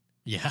guarantee it.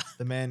 Yeah.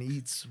 The man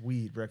eats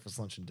weed, breakfast,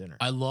 lunch, and dinner.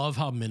 I love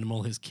how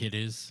minimal his kid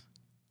is.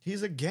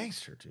 He's a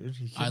gangster, dude.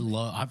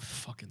 I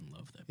fucking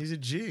love that. He's a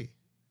G.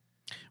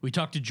 We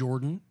talked to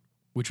Jordan,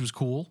 which was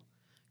cool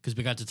because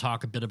we got to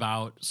talk a bit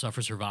about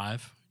Suffer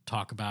Survive,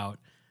 talk about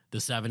the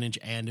 7-inch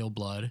and Ill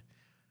Blood,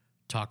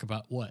 talk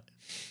about what?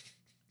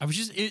 I was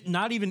just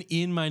not even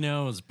in my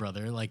nose,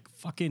 brother. Like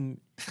fucking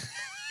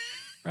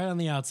right on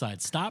the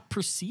outside. Stop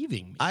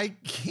perceiving me. I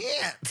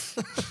can't.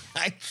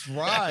 I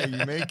try.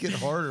 You make it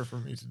harder for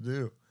me to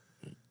do.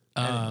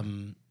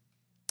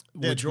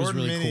 Which Jordan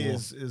was really Mini cool.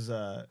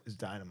 is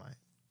dynamite.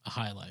 A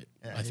highlight,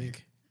 yeah, I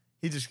think.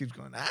 He just keeps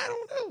going, I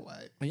don't know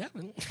why. Yeah.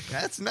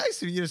 That's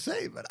nice of you to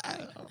say, but I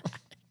don't know.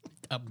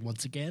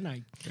 Once again,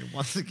 I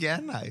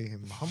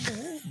am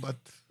humble, but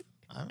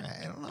I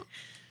don't know.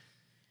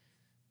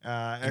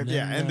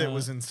 End It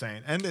was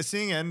insane.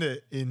 Seeing End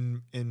It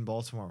in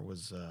Baltimore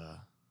was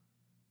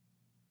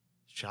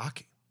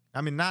shocking.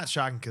 I mean, not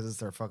shocking because it's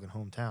their fucking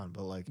hometown,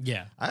 but like,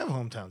 I have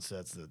hometown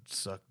sets that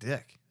suck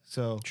dick.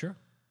 So sure,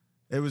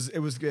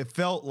 it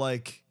felt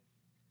like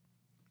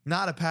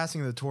not a passing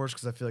of the torch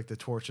because I feel like the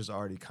torch has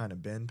already kind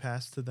of been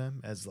passed to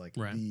them as like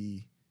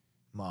the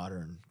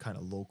modern kind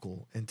of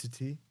local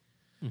entity.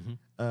 Mm-hmm.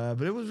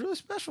 But it was really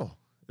special.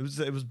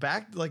 It was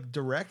back like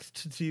direct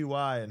to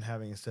TUI, and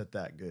having a set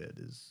that good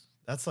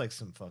that's like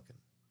some fucking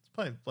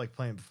like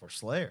playing before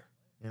Slayer,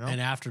 you know. And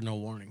after No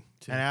Warning,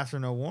 too.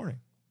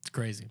 It's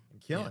crazy.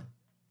 And killing.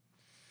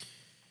 Yeah.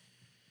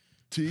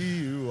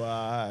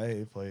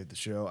 TUI played the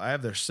show. I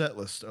have their set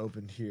list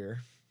opened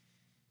here.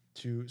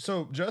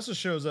 So Justice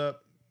shows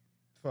up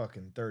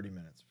fucking 30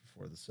 minutes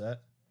before the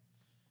set,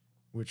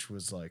 which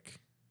was like,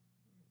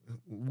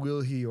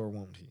 will he or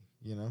won't he?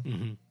 You know.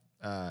 Mm-hmm.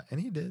 And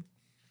he did.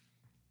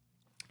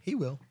 He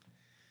will.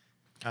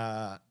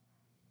 And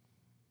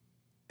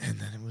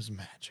then it was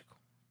magical.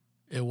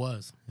 It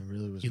was. It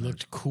really was. He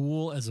looked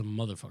cool as a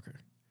motherfucker.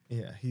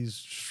 Yeah, he's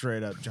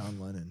straight up John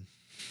Lennon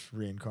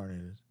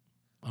reincarnated.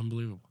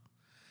 Unbelievable.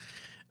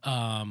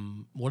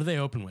 What do they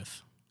open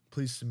with?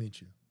 Pleased to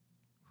Meet You.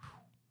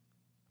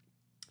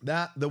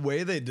 The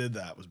way they did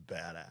that was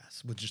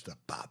badass with just a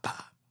ba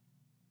ba.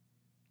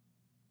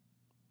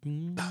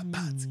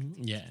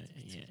 Yeah.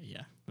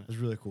 It was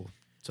really cool.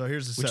 So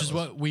here's the set which is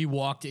list. what we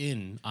walked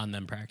in on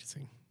them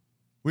practicing.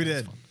 We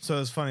did. Fun. So it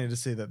was funny to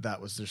see that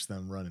was just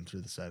them running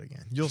through the set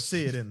again. You'll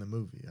see it in the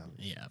movie.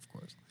 Yeah, of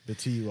course. The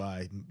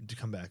TUI to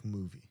come back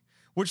movie,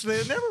 which they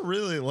had never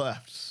really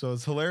left. So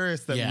it's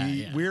hilarious that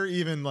we're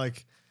even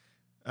like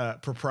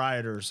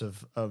proprietors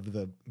of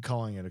the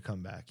calling it a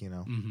comeback, you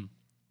know. Mm-hmm.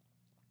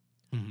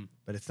 Mm-hmm.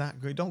 But it's not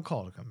great. Don't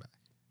call it a comeback.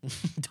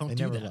 They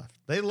never left.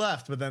 They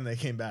left, but then they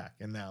came back,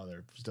 and now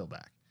they're still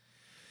back.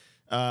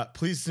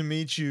 Pleased to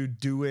Meet You.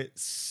 Do It.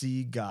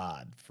 See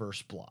God.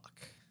 First block.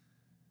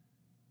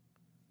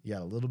 You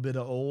got a little bit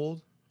of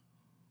old,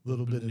 a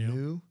little bit of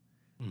new,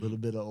 a little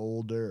bit of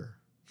older.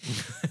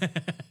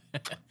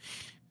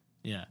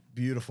 Yeah.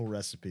 Beautiful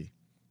recipe.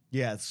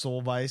 Yeah, it's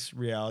Soul Vice,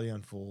 Reality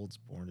Unfolds,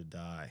 Born to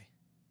Die.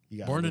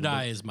 Born to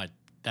Die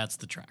that's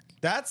the track.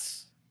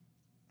 It's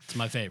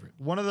my favorite.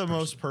 One of the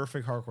most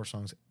perfect hardcore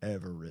songs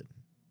ever written.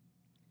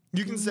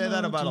 You can say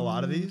that about a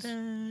lot of these.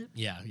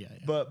 Yeah.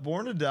 But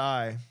Born to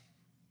Die,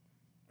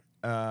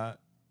 we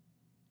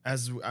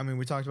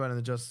talked about it in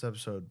the Justice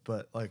episode,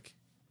 but like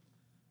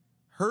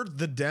heard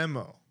the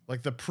demo,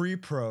 like the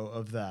pre-pro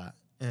of that,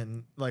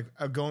 and like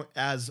going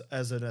as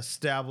an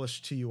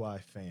established TUI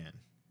fan,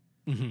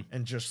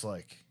 and just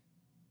like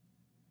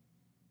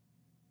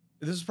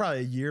this is probably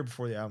a year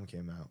before the album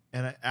came out,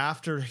 and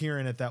after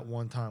hearing it that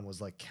one time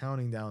was like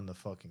counting down the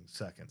fucking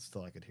seconds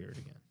till I could hear it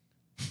again.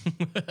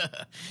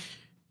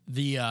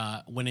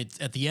 When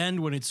it's at the end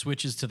when it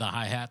switches to the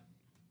hi-hat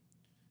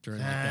during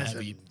like the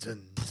heavy,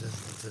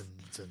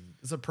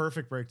 it's a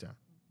perfect breakdown.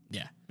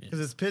 Yeah,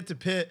 because it's pit to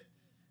pit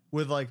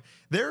with like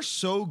they're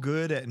so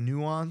good at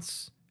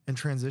nuance and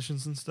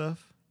transitions and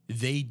stuff.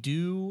 They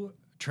do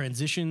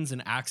transitions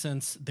and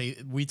accents.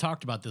 We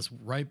talked about this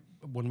right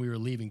when we were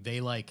leaving. They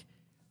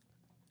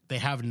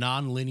have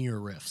non-linear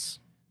riffs.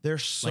 They're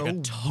so like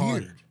a ton,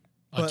 weird.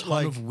 A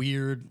ton of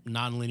weird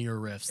non-linear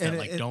riffs that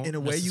like don't in a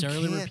way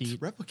necessarily you can't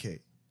replicate.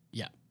 replicate.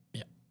 Yeah.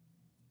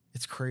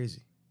 It's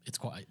crazy. It's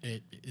quite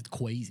it's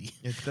crazy.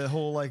 It's the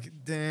whole like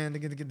and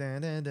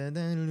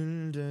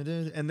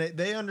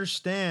they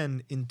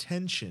understand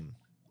intention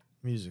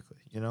musically,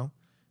 you know?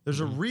 There's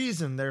a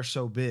reason they're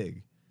so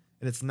big,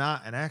 and it's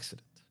not an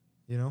accident,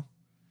 you know?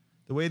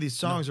 The way these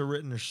songs are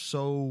written are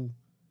so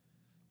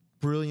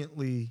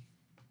brilliantly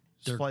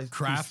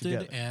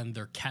crafted and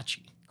they're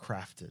catchy.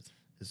 Crafted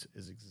is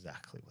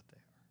exactly what they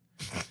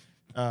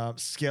are.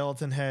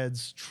 Skeleton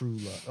Heads, True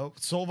Love. Oh,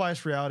 Soul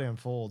Vice Reality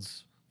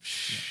Unfolds.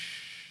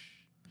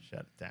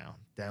 Shut it down.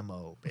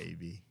 Demo,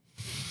 baby.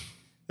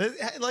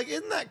 Like,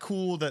 isn't that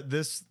cool that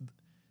this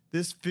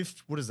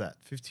what is that?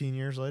 15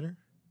 years later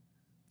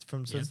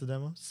since the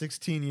demo?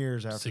 16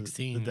 years after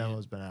the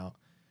demo's been out,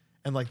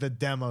 and like the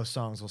demo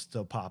songs will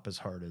still pop as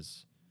hard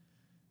as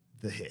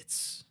the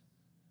hits.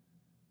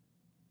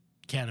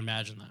 Can't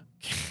imagine that.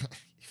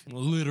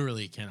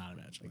 Literally cannot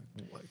imagine.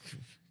 Like,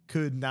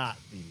 could not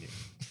be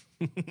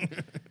new.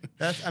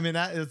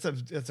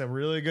 It's a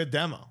really good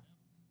demo.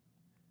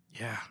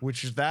 Yeah.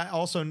 Which is that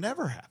also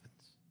never happens.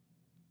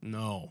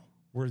 No.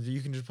 Where you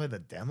can just play the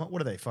demo.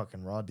 What are they,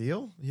 fucking Raw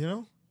Deal? You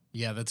know?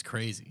 Yeah, that's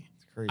crazy.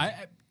 It's crazy.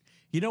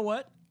 You know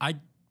what? I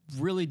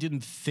really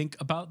didn't think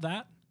about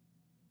that,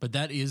 but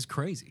that is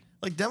crazy.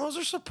 Like, demos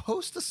are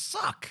supposed to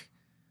suck.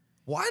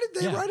 Why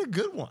did they write a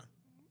good one?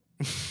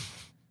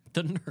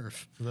 The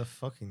nerve. The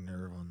fucking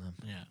nerve on them.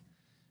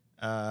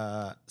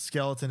 Yeah.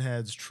 Skeleton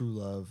Heads, True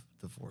Love,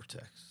 The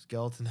Vortex.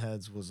 Skeleton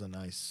Heads was a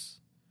nice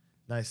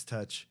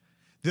touch.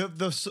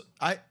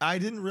 I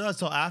didn't realize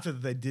till after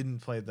that they didn't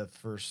play the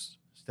first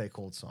Stay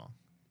Cold song.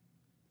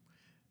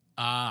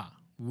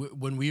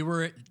 When we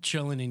were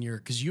chilling in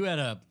because you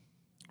had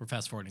we're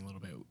fast forwarding a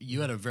little bit.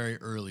 You had a very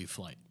early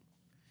flight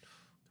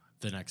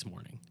the next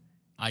morning.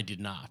 I did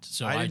not.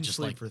 So I didn't just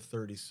sleep for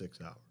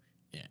 36 hours.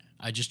 Yeah.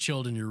 I just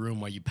chilled in your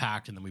room while you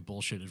packed, and then we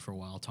bullshitted for a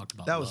while, talked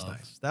about that love. was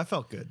nice. That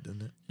felt good,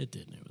 didn't it? It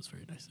did. It was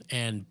very nice.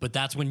 But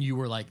that's when you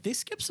were like, they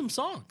skipped some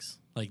songs.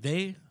 Like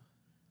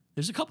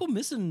there's a couple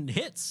missing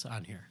hits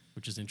on here,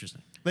 which is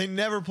interesting. They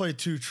never played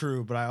Too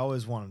True, but I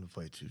always wanted to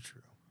play Too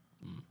True.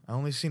 I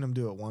only seen them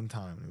do it one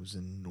time, and it was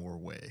in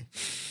Norway.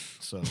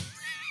 So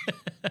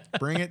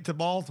bring it to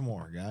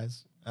Baltimore,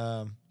 guys.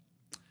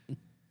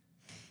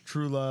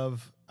 True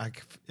Love, I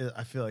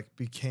feel like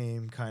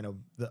became kind of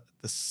the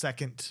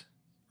second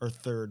or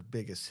third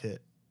biggest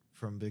hit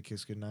from Big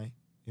Kiss Goodnight,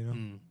 you know?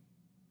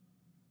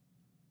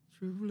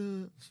 True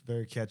Love. It's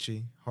very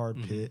catchy, hard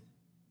pit.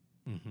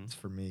 It's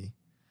for me.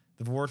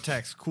 The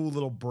Vortex, cool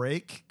little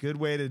break. Good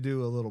way to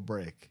do a little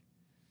break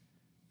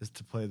is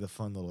to play the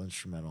fun little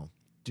instrumental.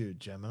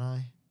 Dude, Gemini.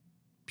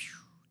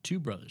 Two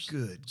brothers.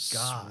 Good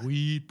God.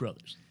 Sweet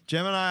brothers.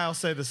 Gemini, I'll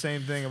say the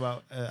same thing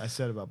about I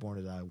said about Born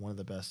to Die. One of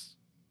the best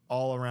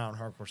all-around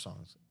hardcore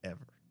songs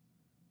ever.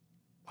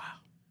 Wow.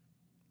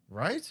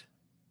 Right?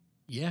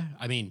 Yeah.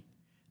 I mean,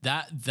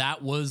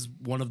 that was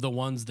one of the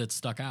ones that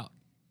stuck out.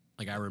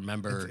 Like, I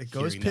remember it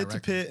goes pit to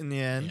pit in the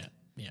end.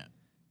 Yeah.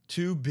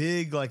 Two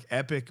big, like,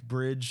 epic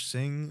bridge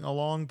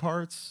sing-along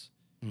parts.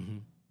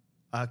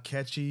 A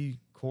catchy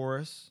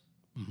chorus.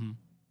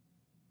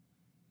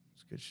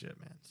 It's good shit,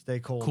 man. Stay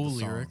Cold. Cool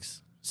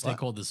lyrics. Stay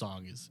Cold, the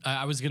song is.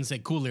 I was going to say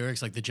cool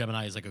lyrics, like the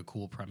Gemini is like a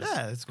cool premise.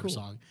 Yeah, it's for cool. A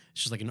song.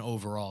 It's just like an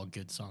overall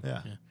good song.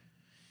 Yeah.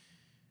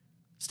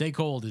 Stay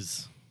Cold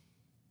is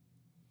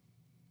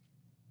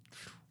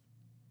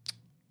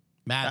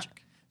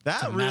magic.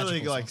 That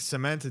really like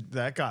cemented,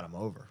 that got him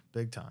over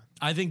big time.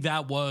 I think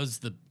that was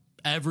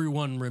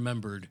everyone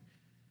remembered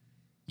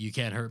You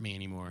Can't Hurt Me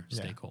Anymore,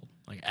 Stay Cold.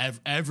 Like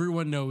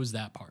everyone knows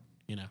that part,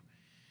 you know?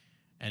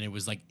 And it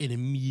was like an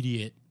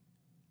immediate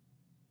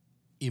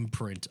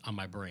imprint on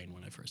my brain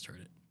when I first heard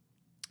it.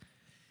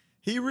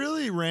 He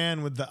really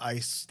ran with the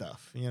ice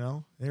stuff, you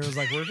know? He was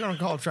like, we're going to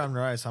call Triumphant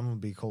Ice, I'm going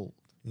to be cold,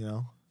 you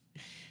know?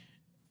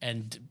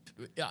 And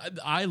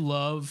I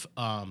love,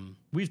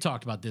 we've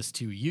talked about this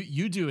too.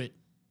 You do it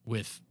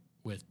with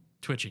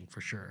twitching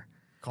for sure.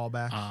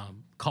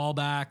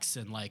 Callbacks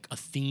And like a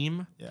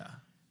theme. Yeah.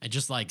 And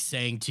just like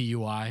saying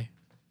TUI.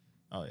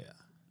 Oh, yeah.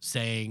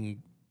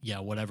 saying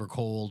whatever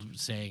cold,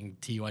 saying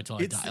TUI till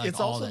I die. Like, It's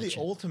also the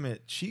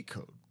ultimate cheat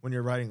code when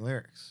you're writing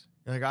lyrics.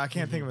 You're like, I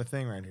can't think of a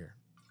thing right here.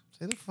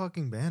 Say the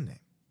fucking band name.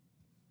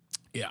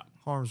 Yeah.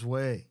 Harm's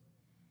Way.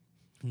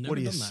 Never what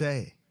do you done that.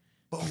 say?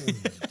 Boom.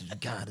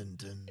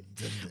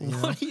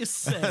 What do you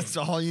say? That's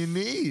all you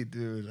need,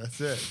 dude.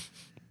 That's it.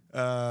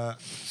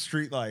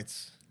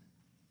 Streetlights.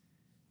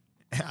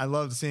 I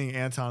loved seeing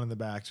Anton in the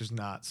back just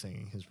not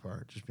singing his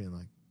part, just being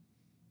like.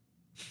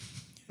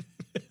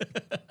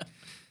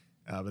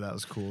 But that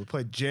was cool. We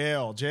played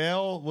Jail.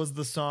 Jail was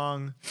the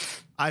song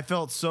I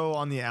felt so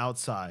on the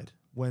outside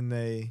when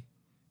they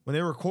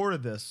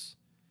recorded this,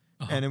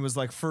 and it was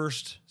like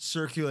first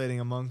circulating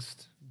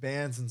amongst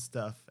bands and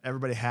stuff.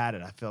 Everybody had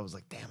it. I felt, I was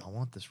like, damn, I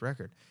want this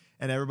record.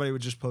 And everybody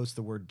would just post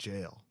the word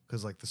jail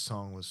because like the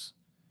song was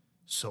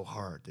so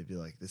hard. They'd be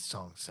like, this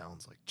song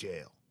sounds like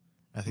jail.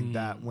 I think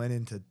that went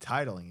into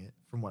titling it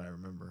from what I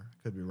remember.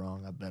 Could be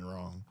wrong. I've been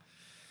wrong.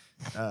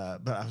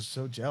 But I was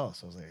so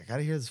jealous. I was like, I got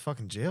to hear this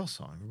fucking Jail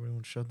song. Everybody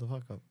would shut the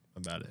fuck up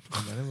about it.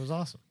 And then it was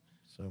awesome.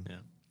 So yeah,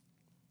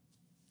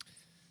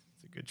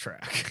 it's a good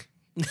track.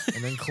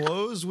 And then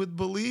close with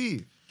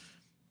Believe.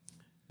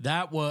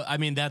 That was, I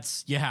mean,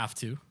 that's, you have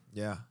to.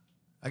 Yeah.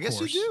 I guess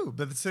you do.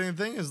 But the same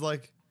thing is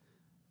like,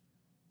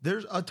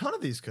 there's a ton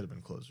of these could have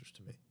been closers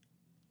to me.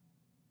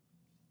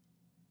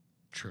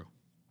 True.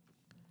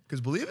 Because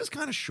Believe is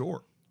kind of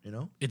short, you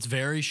know? It's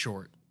very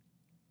short.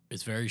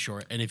 It's very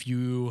short. And if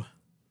you...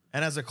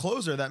 And as a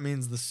closer, that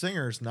means the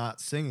singer's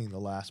not singing the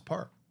last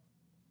part.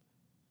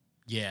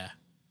 Yeah.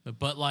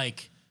 But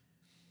like,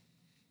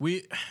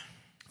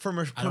 from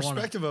a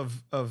perspective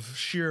of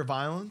sheer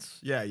violence,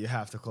 yeah, you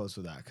have to close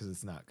with that because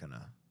it's not going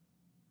to...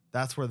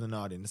 That's where the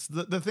naughtiness...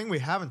 The thing we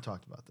haven't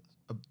talked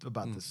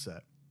about this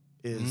set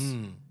is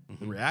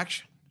the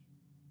reaction.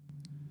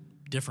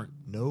 Different.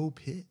 No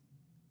pit.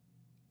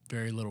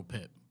 Very little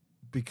pit.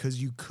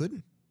 Because you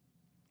couldn't.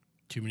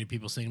 Too many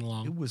people singing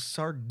along. It was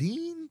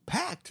sardine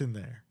packed in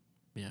there.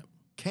 Yeah.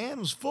 Can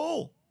was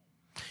full.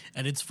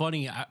 And it's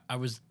funny, I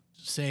was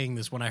saying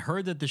this when I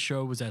heard that the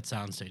show was at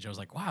Soundstage. I was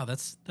like, wow,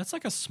 that's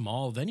like a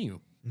small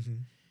venue. Mm-hmm.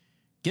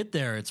 Get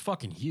there, it's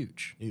fucking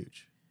huge.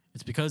 Huge.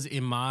 It's because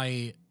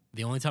the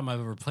only time I've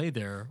ever played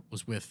there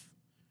was with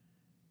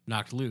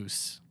Knocked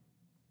Loose.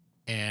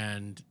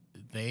 And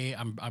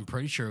I'm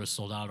pretty sure it was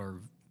sold out or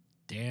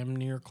damn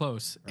near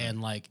close. Right.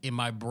 And like in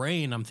my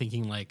brain, I'm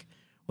thinking like,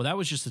 well, that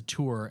was just a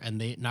tour and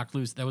they Knocked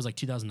Loose. That was like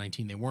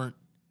 2019. They weren't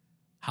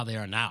how they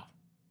are now.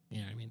 You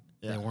know what I mean?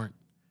 Yeah. They weren't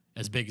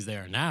as big as they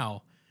are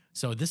now.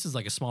 So this is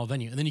like a small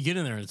venue. And then you get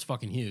in there and it's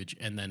fucking huge.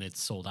 And then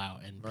it's sold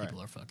out and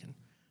people are fucking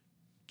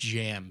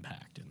jam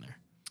packed in there.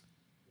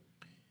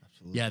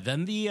 Absolutely. Yeah.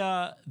 Then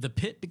the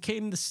pit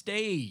became the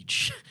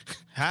stage.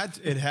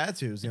 It had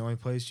to. It was the only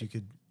place you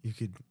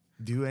could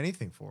do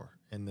anything for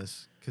in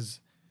this. Because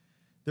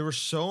there were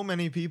so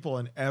many people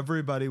and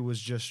everybody was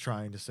just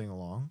trying to sing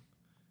along,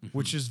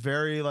 which is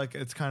very like,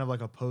 it's kind of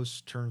like a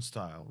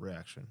post-Turnstile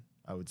reaction,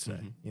 I would say,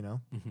 you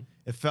know?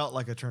 It felt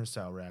like a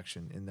Turnstile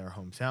reaction in their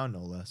hometown, no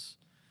less,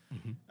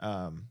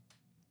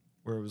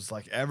 where it was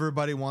like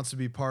everybody wants to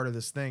be part of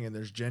this thing and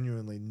there's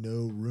genuinely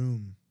no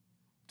room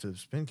to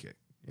spin kick,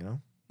 you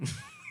know?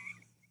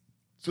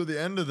 So the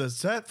end of the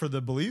set for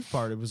the Believe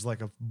part, it was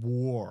like a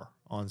war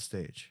on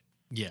stage.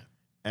 Yeah.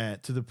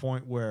 And to the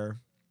point where,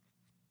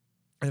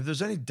 and if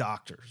there's any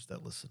doctors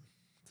that listen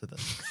to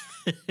this,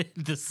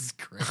 this is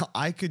great.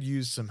 I could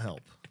use some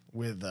help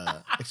with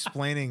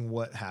explaining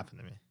what happened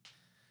to me.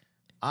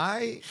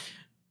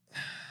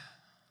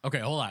 Okay,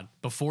 hold on.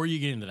 Before you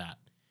get into that,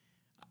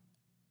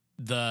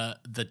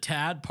 the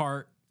Tad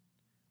part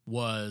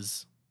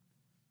was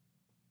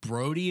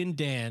Brody and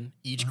Dan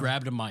each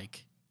grabbed a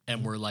mic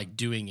and were like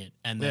doing it,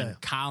 and then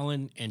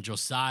Colin and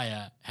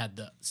Josiah had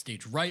the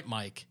stage right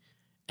mic,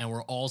 and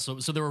were also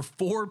so there were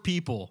 4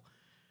 people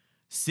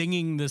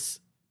singing this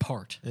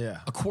part.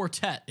 Yeah. A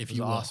quartet, if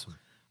you will. Awesome.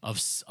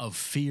 Of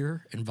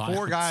fear and violence.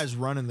 4 guys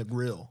running the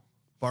grill,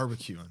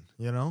 barbecuing,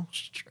 you know?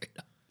 Straight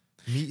up.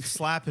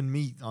 Slapping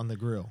meat on the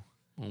grill.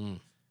 And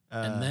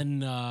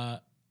then, all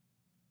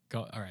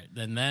right.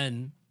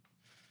 Then.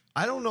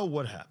 I don't know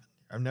what happened.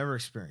 I've never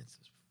experienced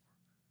this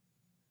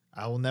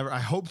before. I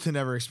hope to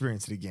never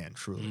experience it again,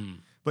 truly.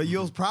 But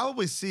you'll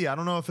probably see, I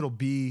don't know if it'll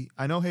be,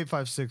 I know Hate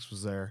 5-6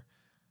 was there.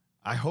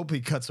 I hope he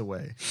cuts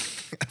away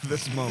at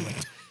this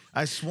moment.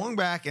 I swung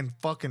back and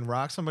fucking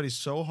rocked somebody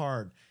so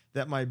hard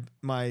that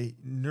my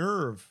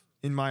nerve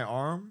in my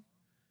arm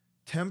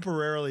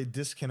temporarily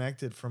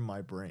disconnected from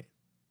my brain.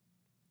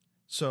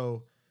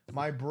 So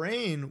my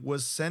brain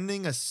was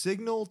sending a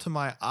signal to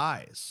my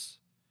eyes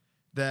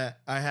that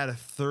I had a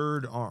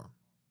third arm.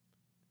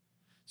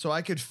 So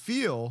I could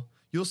feel,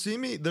 you'll see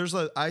me,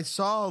 I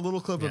saw a little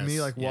clip of me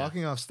like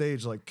walking off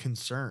stage like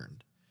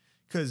concerned.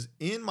 Because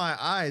in my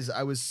eyes,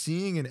 I was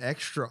seeing an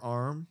extra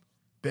arm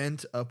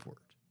bent upward.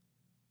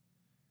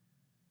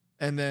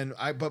 And then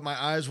but my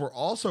eyes were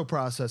also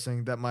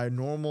processing that my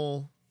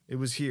normal, it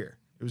was here.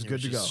 It was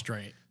good to go.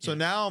 Straight. So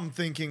now I'm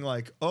thinking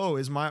like, oh,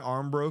 is my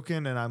arm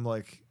broken? And I'm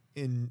like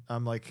in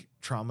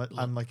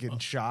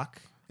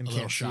shock and A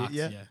little can't see it shocked.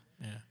 yet.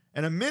 Yeah.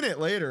 And a minute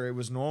later, it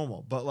was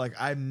normal. But like,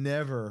 I've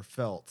never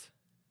felt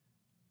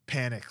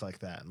panic like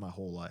that in my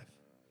whole life.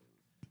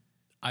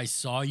 I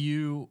saw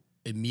you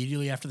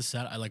immediately after the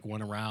set. I like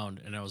went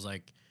around and I was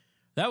like,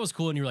 that was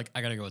cool. And you were like,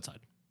 I gotta go outside.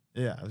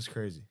 Yeah, it was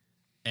crazy.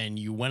 And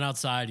you went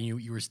outside and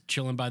you were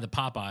chilling by the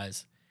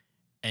Popeyes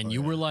and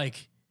you were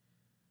like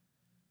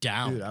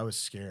down. Dude, I was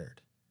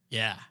scared.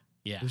 Yeah.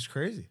 Yeah. It was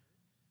crazy.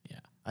 Yeah.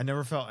 I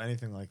never felt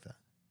anything like that.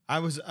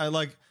 I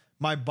like,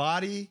 my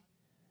body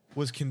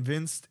was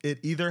convinced it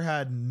either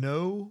had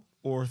no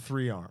or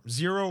 3 arms,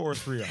 0 or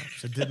 3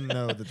 arms. It didn't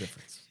know the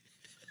difference.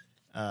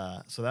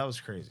 So that was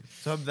crazy.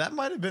 So that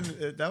might have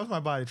been, that was my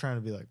body trying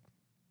to be like,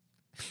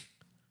 I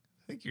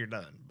think you're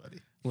done, buddy.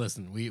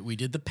 Listen, we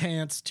did the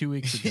pants 2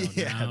 weeks ago.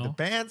 Yeah, now. the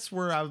pants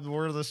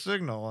were the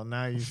signal, and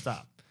now you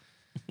stop.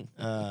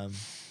 But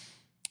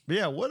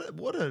yeah,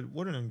 what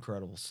an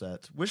incredible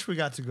set. Wish we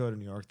got to go to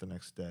New York the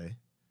next day.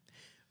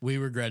 We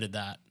regretted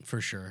that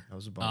for sure. That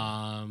was a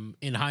bummer.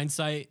 In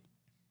hindsight,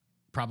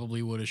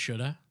 probably woulda,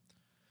 shoulda,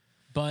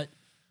 but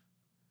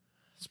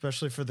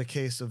Especially for the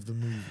case of the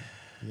movie,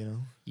 you know?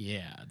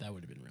 yeah, that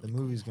would have been really The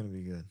movie's going to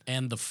be good.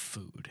 And the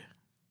food.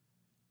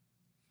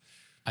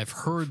 I've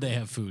heard they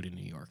have food in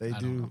New York. They I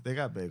do. don't know. They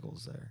got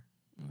bagels there.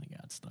 They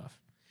got stuff.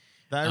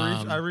 I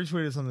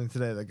retweeted something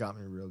today that got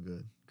me real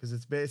good because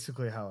it's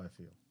basically how I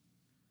feel.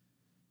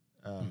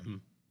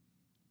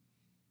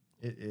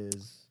 It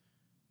is.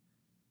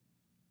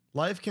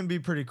 Life can be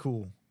pretty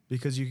cool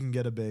because you can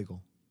get a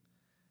bagel,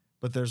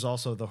 but there's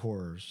also the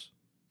horrors.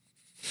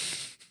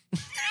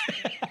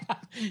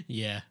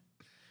 Yeah.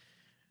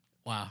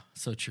 Wow.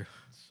 So true.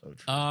 So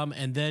true.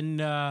 And then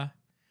let's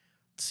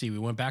see. We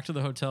went back to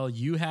the hotel.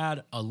 You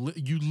had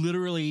you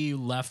literally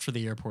left for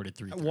the airport at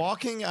 3:30.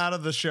 Walking out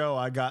of the show,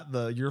 I got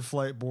your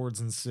flight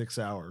boards in 6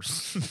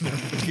 hours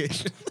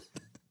notification.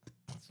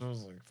 So I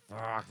was like,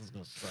 "Fuck, this is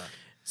gonna suck."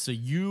 So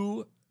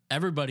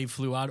everybody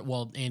flew out.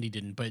 Well, Andy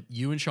didn't, but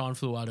you and Sean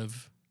flew out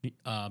of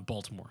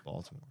Baltimore.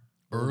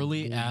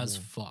 Early as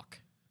fuck.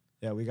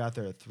 Yeah, we got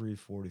there at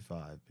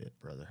 3:45,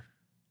 brother.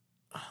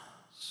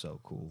 So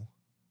cool.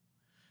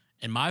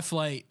 And my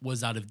flight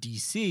was out of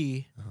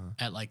DC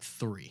at like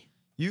 3.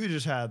 You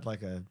just had I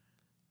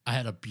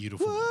had a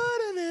beautiful morning.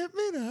 Wouldn't it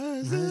be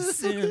nice?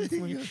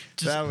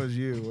 That was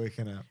you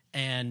waking up.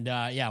 And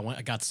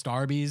I got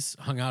Starbucks,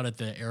 hung out at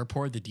the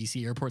airport. The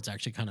DC airport's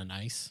actually kind of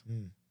nice.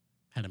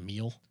 Had a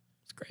meal.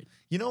 It's great.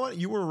 You know what?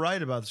 You were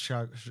right about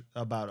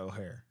about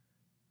O'Hare.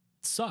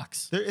 It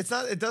sucks.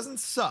 It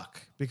doesn't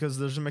suck because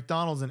there's a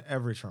McDonald's in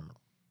every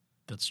terminal.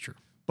 That's true.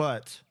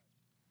 But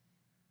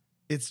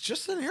it's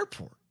just an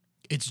airport.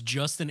 It's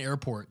just an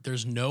airport.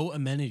 There's no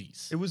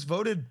amenities. It was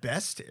voted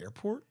best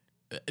airport?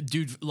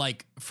 Dude,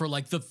 like for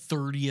like the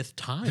 30th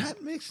time.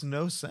 That makes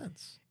no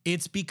sense.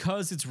 It's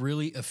because it's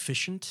really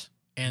efficient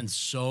and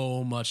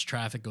so much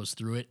traffic goes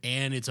through it,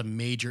 and it's a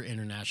major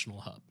international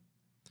hub.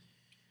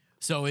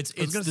 So it's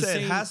I was going to the say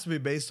same. it has to be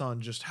based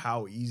on just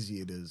how easy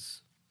it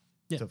is.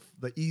 Yeah.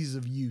 The ease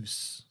of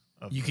use.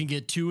 You can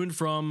get to and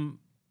from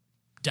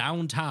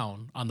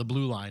downtown on the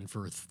Blue Line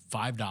for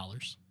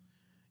 $5,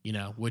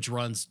 which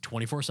runs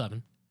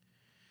 24/7.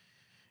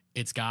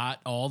 It's got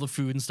all the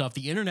food and stuff.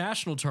 The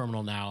international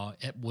terminal now,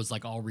 it was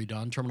like all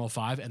redone, Terminal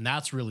 5, and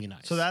that's really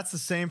nice. So that's the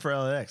same for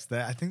LAX.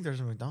 I think there's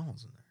a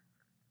McDonald's in there.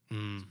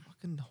 It's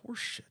fucking horse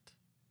shit.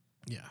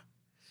 Yeah.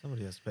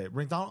 Somebody has to pay.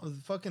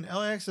 Fucking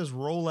LAX has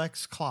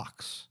Rolex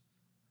clocks.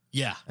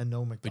 Yeah. And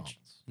no McDonald's.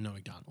 No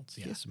McDonald's.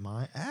 Yeah. Kiss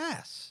my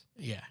ass.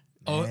 Yeah.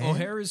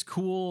 O'Hare is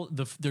cool.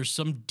 There's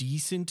some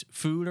decent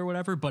food or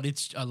whatever, but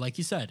it's like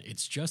you said,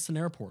 it's just an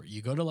airport.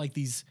 You go to like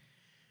these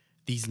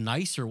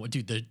nicer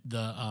dude.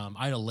 I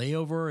had a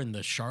layover in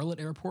the Charlotte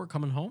airport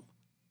coming home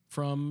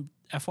from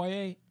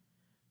FYA.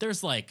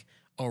 There's like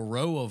a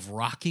row of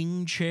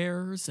rocking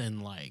chairs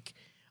and like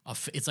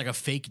it's like a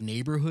fake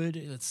neighborhood.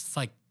 It's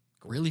like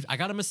really. I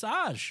got a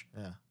massage.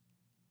 Yeah.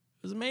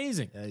 It was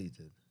amazing. Yeah, you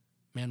did.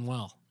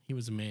 Manuel, he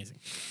was amazing.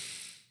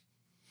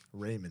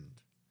 Raymond.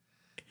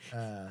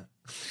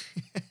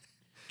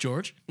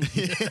 George.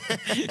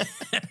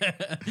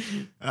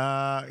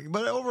 But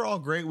overall,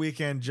 great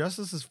weekend.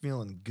 Justice is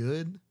feeling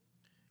good.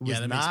 It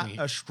was not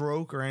a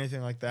stroke or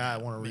anything like that.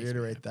 I want to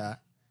reiterate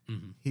that.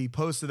 Mm-hmm. He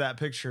posted that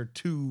picture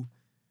to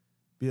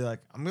be like,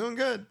 I'm doing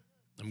good.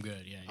 I'm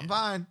good. Yeah. I'm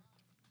fine.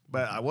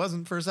 But I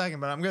wasn't for a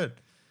second, but I'm good.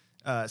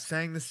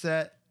 Sang the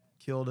set,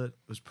 killed it.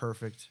 It was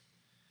perfect.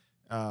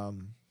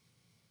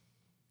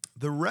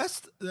 The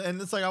rest,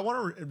 and it's like, I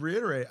want to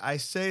reiterate, I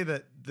say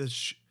that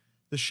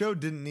the show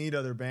didn't need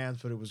other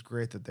bands, but it was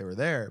great that they were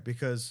there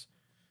because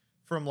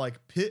from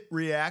like pit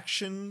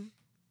reaction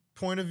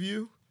point of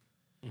view,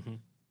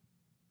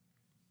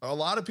 a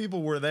lot of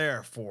people were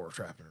there for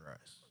Trappin'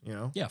 Rice,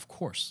 Yeah, of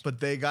course. But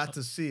they got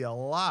to see a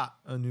lot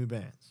of new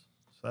bands.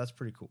 So that's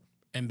pretty cool.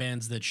 And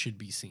bands that should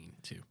be seen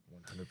too.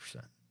 100%.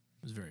 It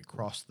was very cool.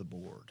 Across the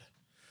board.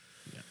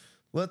 Yeah.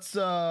 Let's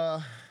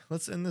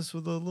end this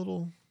with a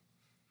little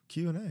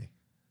Q&A.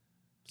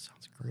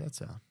 Sounds great. That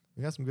sound.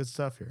 We got some good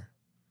stuff here.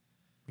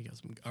 We got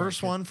some.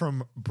 First one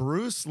from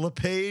Bruce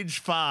LePage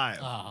 5.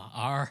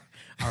 Our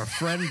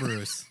friend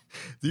Bruce.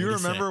 Do you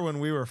remember when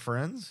we were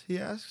friends? He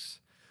asks.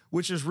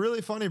 Which is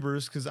really funny,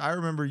 Bruce, because I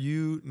remember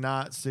you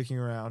not sticking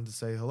around to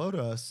say hello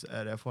to us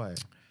at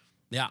FYA.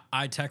 Yeah,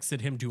 I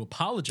texted him to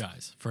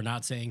apologize for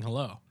not saying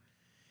hello.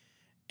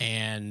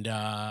 And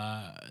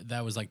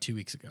that was like 2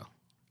 weeks ago.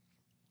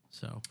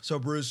 So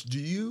Bruce, do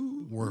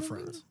you... We're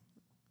friends.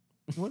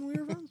 When we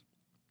were friends?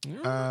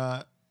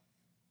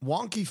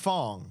 Wonky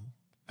Fong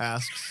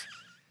asks,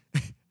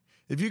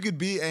 if you could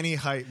be any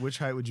height, which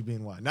height would you be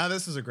and why? Now,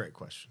 this is a great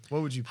question.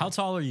 What would you pick? How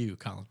tall are you,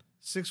 Colin?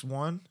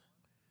 6'1".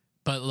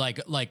 But like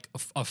a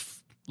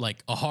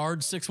hard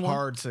 6'1"?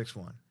 Hard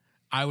 6'1".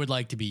 I would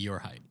like to be your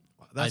height.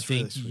 Wow, that's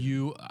really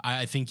sweet.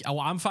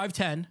 I'm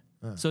 5'10",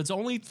 so it's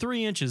only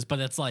 3 inches, but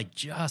it's like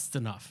just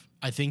enough.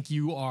 I think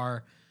you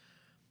are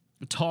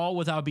tall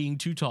without being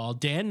too tall.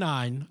 Dan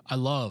 9, I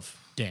love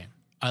Dan.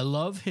 I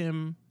love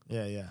him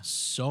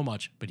so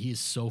much, but he is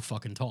so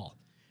fucking tall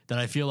that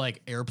I feel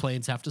like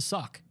airplanes have to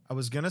suck. I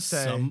was going to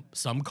say...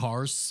 Some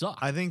cars suck.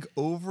 I think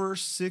over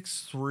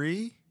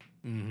 6'3",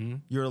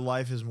 your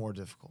life is more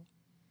difficult.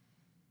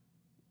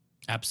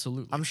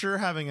 Absolutely. I'm sure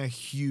having a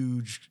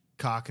huge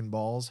cock and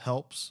balls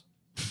helps.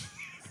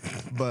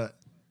 but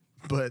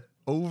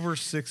over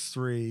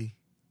 6'3",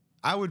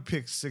 I would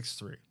pick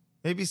 6'3".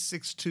 Maybe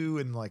 6'2"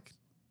 and like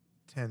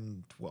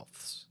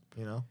 10/12ths,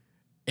 you know?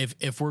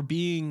 If we're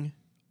being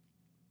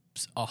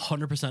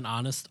 100%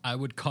 honest, I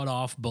would cut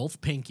off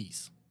both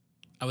pinkies.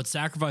 I would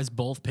sacrifice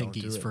both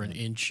pinkies for an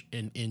inch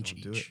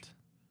each.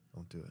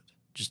 Don't do it.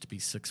 Just to be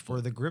 6 foot.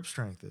 Where the grip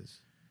strength is.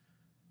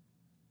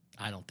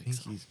 I don't think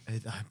pinkies,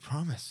 so. I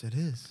promise it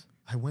is.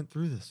 I went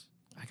through this.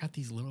 I got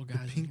these little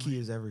guys. The pinky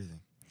is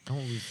everything. Don't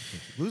lose the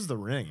pinky. Lose the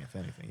ring, if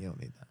anything. You don't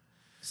need that.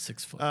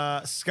 6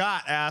 foot.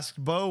 Scott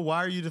asked, Bo,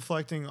 why are you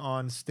deflecting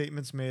on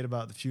statements made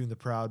about the Few and the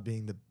Proud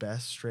being the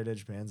best straight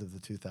edge bands of the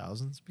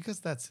 2000s? Because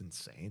that's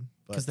insane.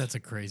 Because that's a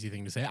crazy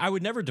thing to say. I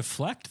would never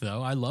deflect,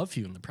 though. I love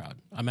Few and the Proud.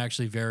 I'm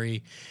actually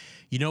very...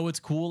 You know what's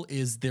cool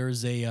is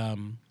there's a...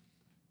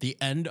 the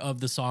end of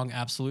the song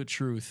Absolute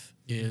Truth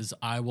is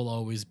I will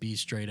always be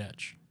straight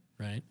edge,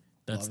 right?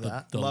 That's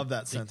Love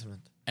that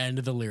sentiment. End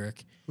of the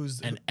lyric.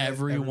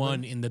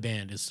 Everyone in the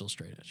band is still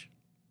straight edge.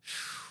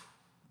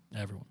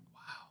 Everyone.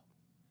 Wow.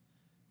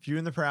 Few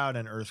and the Proud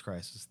and Earth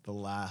Crisis, the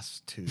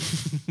last two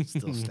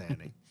still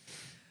standing.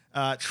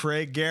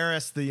 Trey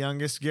Garris, the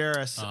youngest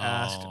Garris,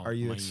 asked, are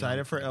you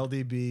excited for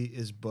LDB?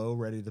 Is Bo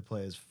ready to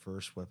play his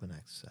first Weapon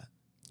X set?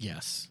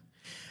 Yes.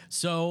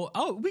 So,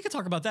 we could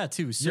talk about that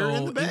too. So you're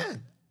in the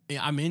band.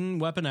 I'm in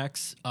Weapon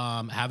X.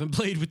 Haven't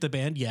played with the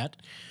band yet.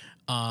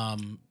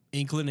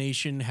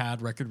 Inclination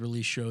had record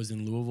release shows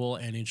in Louisville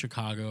and in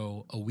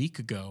Chicago a week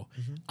ago.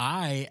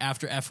 I,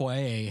 after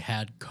FYA,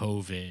 had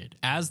COVID,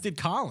 as did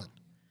Colin.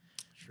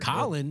 Sure.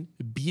 Colin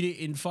beat it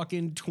in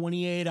fucking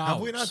 28 hours. Have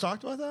we not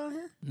talked about that on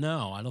here?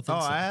 No, I don't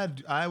think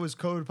so. I was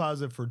COVID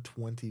positive for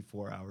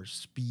 24 hours.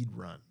 Speed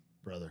run,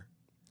 brother.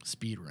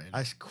 Speed run.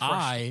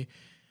 I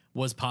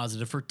was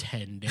positive for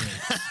 10 days.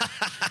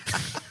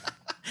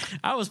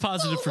 I was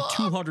positive for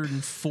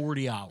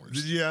 240 hours.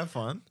 Did you have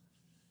fun?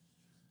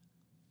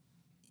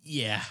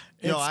 Yeah.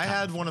 I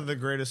had one of the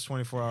greatest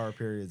 24-hour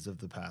periods of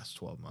the past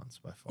 12 months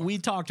by far. We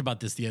talked about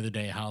this the other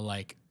day, how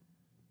like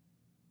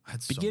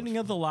beginning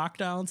of the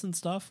lockdowns and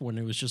stuff, when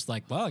it was just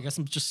like, well, I guess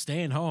I'm just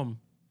staying home.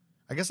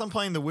 I guess I'm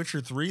playing The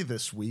Witcher 3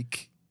 this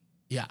week.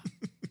 Yeah.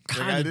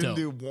 I didn't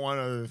do one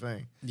other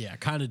thing. Yeah,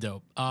 kind of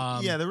dope.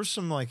 Yeah, there was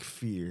some like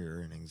fear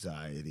and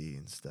anxiety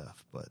and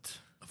stuff, but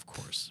of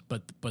course.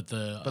 But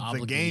the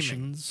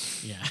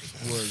obligations,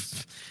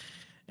 was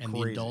and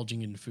crazy. the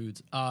indulging in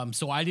foods.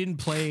 So I didn't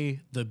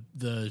play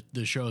the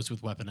shows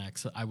with Weapon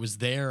X. I was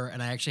there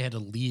and I actually had to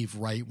leave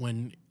right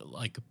when,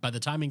 like, by the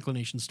time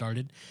Inclination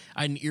started,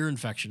 I had an ear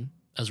infection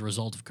as a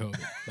result of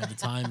COVID. By the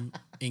time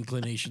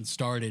Inclination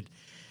started,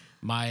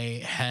 my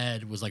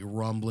head was like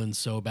rumbling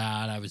so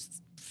bad. I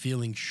was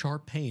feeling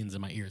sharp pains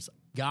in my ears.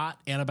 Got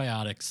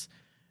antibiotics.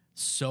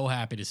 So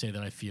happy to say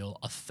that I feel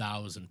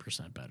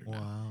 1,000% better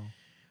now. Wow.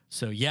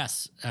 So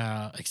yes,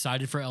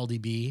 excited for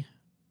LDB.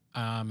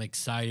 I'm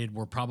excited.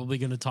 We're probably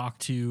going to talk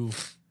to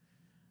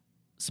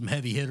some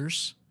heavy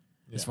hitters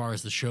as far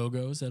as the show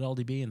goes at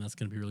LDB, and that's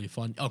going to be really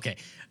fun. Okay,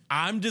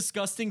 I'm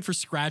disgusting for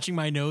scratching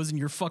my nose, and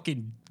you're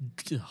fucking...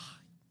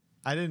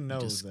 I didn't know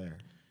it was there.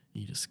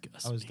 You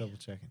disgust I was me. double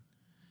checking.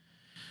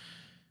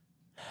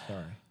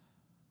 Sorry.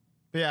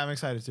 But yeah, I'm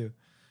excited too.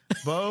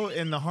 Bo,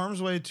 in the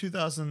Harm's Way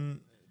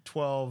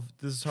 2012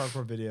 This Is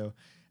Hardcore video,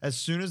 as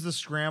soon as the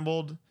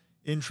scrambled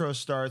intro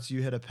starts,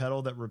 you hit a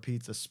pedal that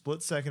repeats a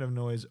split second of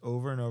noise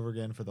over and over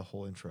again for the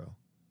whole intro.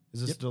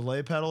 Is this a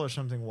delay pedal or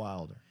something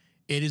wilder?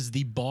 It is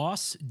the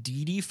Boss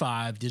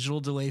DD5, Digital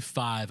Delay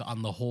 5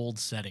 on the hold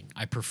setting.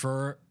 I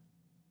prefer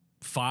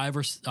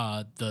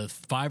the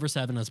 5 or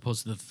 7 as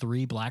opposed to the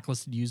 3.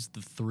 Blacklisted use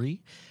the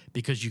 3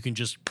 because you can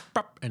just,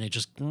 and it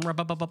just,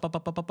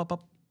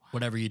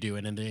 whatever you do.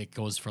 And then it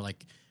goes for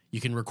like,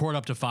 you can record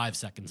up to 5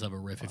 seconds of a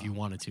riff if you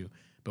wanted to.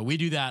 But we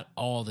do that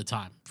all the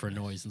time for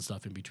noise and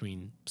stuff in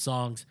between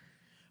songs.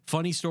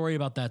 Funny story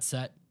about that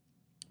set.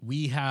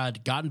 We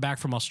had gotten back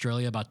from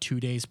Australia about 2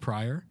 days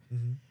prior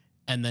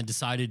and then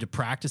decided to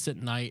practice at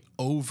night,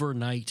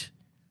 overnight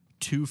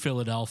to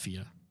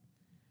Philadelphia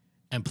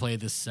and play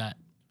this set.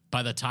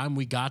 By the time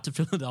we got to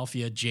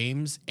Philadelphia,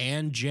 James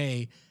and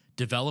Jay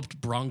developed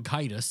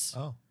bronchitis.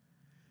 Oh.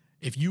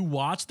 If you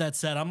watch that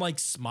set, I'm like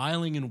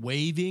smiling and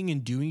waving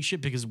and doing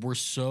shit because we're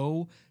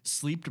so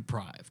sleep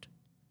deprived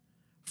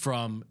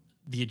from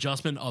the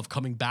adjustment of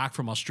coming back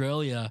from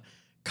Australia,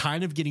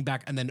 kind of getting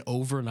back and then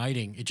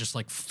overnighting. It just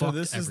like fucked So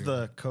this everyone. is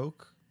the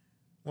Coke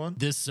one?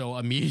 So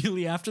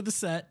immediately after the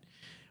set,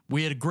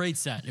 we had a great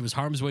set. It was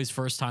Harm's Way's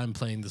first time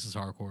playing This Is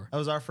Hardcore. That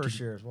was our first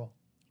year as well.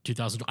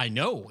 2000. I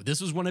know.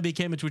 This was when I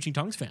became a Twitching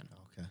Tongues fan.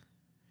 Okay.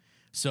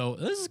 So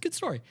this is a good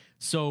story.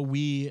 So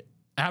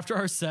after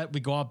our set, we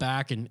go out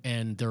back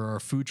and there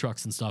are food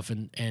trucks and stuff.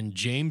 And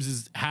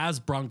James has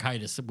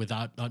bronchitis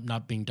without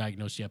not being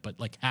diagnosed yet, but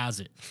like has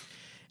it.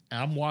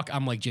 And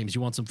I'm like, James,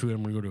 you want some food?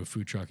 I'm going to go to a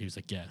food truck. He was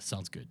like, yeah,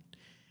 sounds good.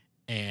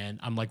 And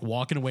I'm like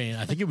walking away. And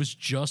I think it was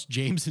just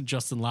James and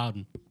Justin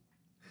Loudon.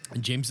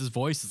 And James's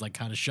voice is like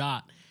kind of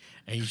shot.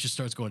 And he just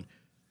starts going,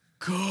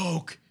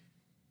 Coke,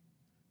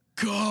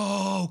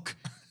 Bo,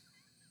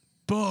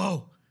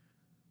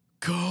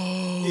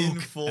 Coke. In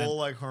full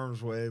like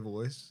Harm's Way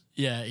voice.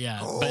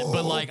 Yeah.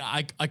 But like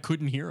I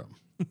couldn't hear him.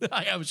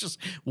 I was just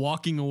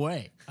walking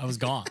away. I was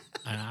gone.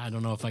 I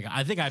don't know if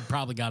I think I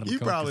probably got him a You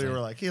Coke. probably were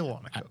like, he'll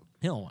want a Coke.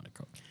 He'll want a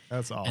Coke.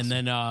 That's awesome. And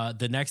then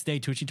the next day,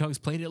 Twitchy Tongues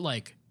played it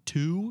like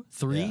 2,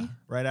 3. Yeah.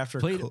 Right after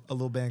Played a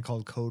little band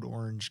called Code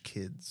Orange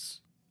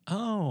Kids.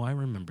 Oh, I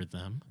remembered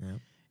them. Yeah.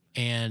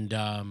 And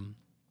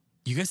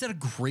you guys had a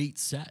great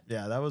set.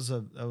 Yeah, that was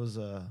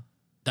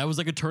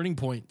like a turning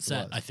point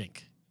set, I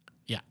think.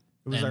 Yeah.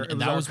 It was and our,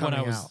 that was when I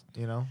coming was out,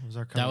 you know? It was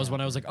our that was coming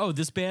when out I was like, oh,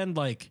 this band,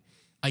 like,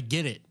 I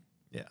get it.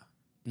 Yeah.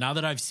 Now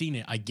that I've seen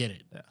it, I get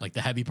it. Yeah. Like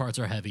the heavy parts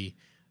are heavy,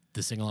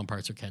 the sing-along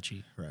parts are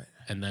catchy. Right.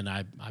 And then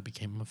I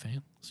became a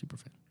fan, super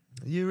fan.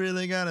 You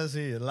really gotta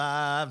see it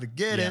live to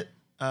get Yeah.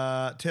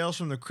 it. Tales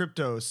from the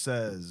Crypto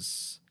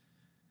says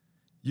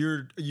you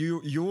are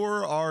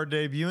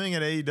debuting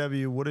at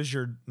AEW. What is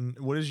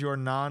your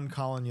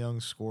non-Colin Young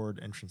scored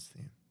entrance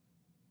theme?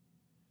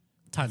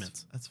 Time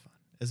Ends. That's fun.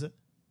 Is it?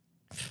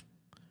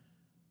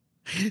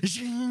 It's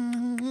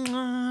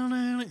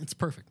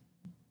perfect.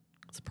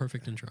 It's a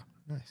perfect intro.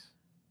 Nice.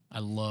 I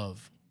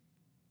love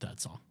that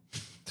song.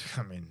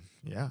 I mean,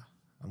 yeah,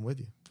 I'm with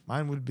you.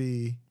 Mine would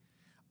be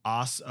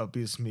Os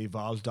Opus Me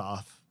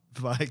Valdoth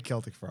by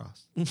Celtic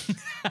Frost.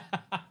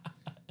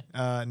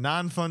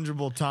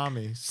 Non-fungible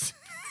Tommies.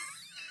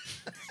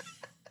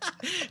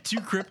 2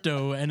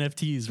 crypto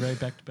NFTs right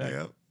back to back.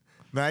 Yep.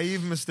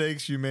 Naive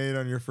mistakes you made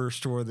on your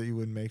first tour that you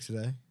wouldn't make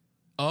today.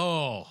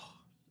 Oh,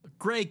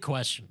 great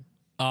question.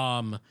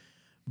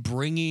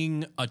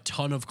 Bringing a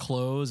ton of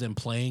clothes and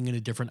playing in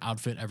a different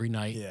outfit every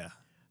night. Yeah.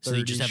 So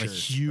you just have a 30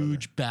 shirts,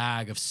 huge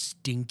bag of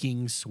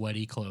stinking,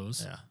 sweaty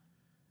clothes. Yeah.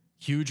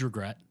 Huge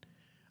regret.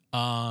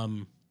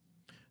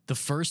 The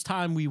first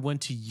time we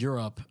went to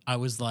Europe, I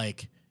was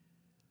like,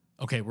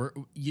 okay,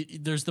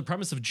 there's the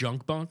premise of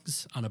junk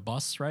bunks on a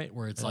bus, right?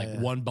 Where it's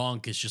one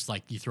bunk is just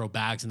like you throw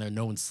bags in there,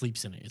 no one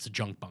sleeps in it. It's a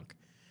junk bunk.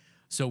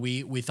 So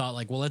we thought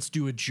like, well, let's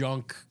do a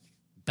junk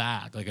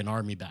bag, like an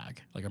army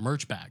bag, like a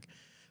merch bag.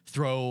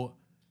 Throw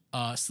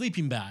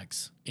sleeping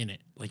bags in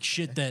it, like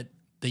shit that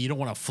you don't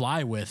want to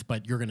fly with,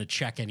 but you're going to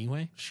check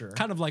anyway. Sure.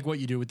 Kind of like what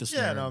you do with the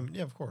Yeah, snare.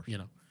 yeah, of course. You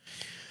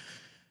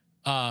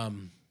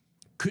know.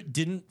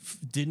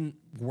 Didn't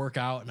work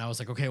out, and I was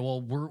like, okay,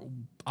 well,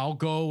 I'll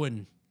go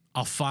and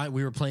I'll find.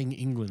 We were playing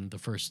England the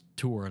first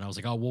tour, and I was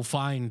like, oh,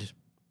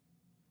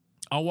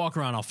 I'll walk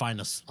around. I'll find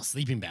a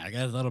sleeping bag.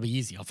 That'll be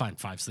easy. I'll find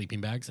 5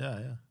 sleeping bags.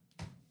 Yeah.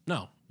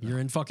 No, you're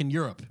in fucking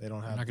Europe. They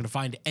don't have You're not them. going to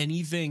find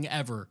anything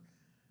ever.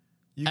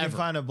 You can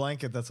find a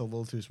blanket that's a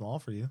little too small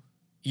for you.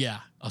 Yeah,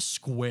 a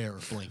square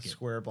blanket.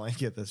 Square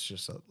blanket that's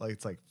just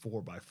it's like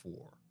 4x4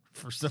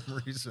 for some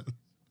reason.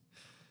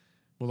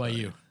 What about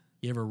you?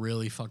 You ever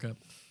really fuck up?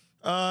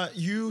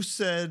 You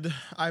said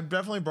I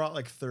definitely brought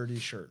like 30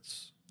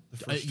 shirts. The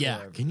first Yeah.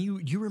 tour I ever Can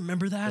you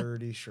remember did. that?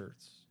 30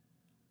 shirts.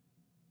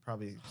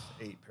 Probably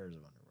 8 pairs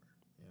of underwear.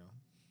 You know,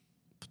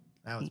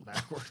 now it's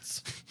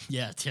backwards.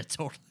 Yeah,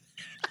 totally.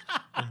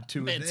 And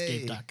 2 a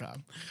day.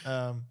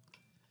 Manscaped.com.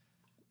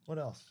 What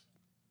else?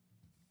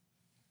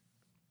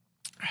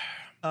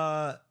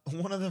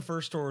 One of the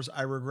first tours,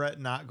 I regret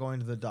not going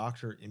to the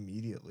doctor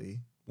immediately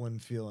when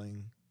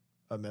feeling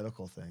a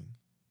medical thing.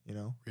 You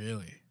know?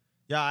 Really?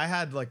 Yeah, I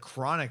had like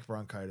chronic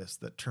bronchitis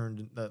that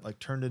turned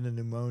into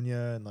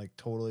pneumonia and like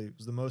totally it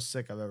was the most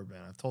sick I've ever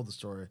been. I've told the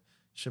story.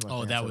 Shit, my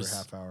pants that every was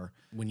half hour.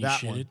 When you That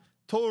shitted? one,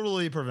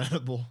 totally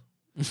preventable.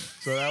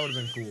 So that would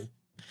have been cool.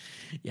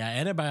 Yeah,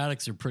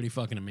 antibiotics are pretty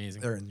fucking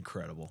amazing. They're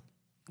incredible.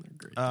 They're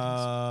great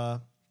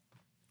things.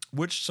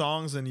 Which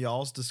songs in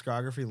y'all's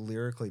discography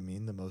lyrically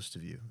mean the most to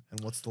you, and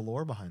what's the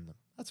lore behind them?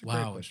 That's a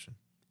great question.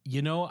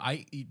 You know,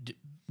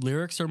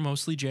 lyrics are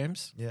mostly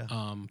James. Yeah.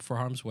 For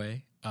Harm's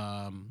Way.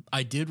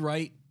 I did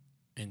write,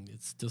 and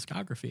it's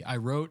discography. I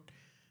wrote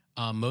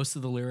Most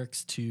of the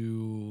lyrics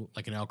to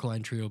like an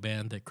Alkaline Trio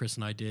band that Chris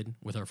and I did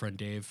with our friend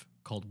Dave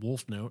called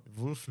Wolf Note.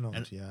 Wolf Note,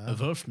 and, yeah.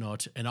 Wolf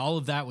Note. And all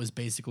of that was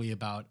basically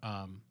about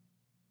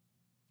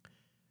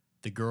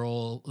the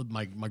girl,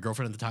 my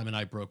girlfriend at the time and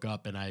I broke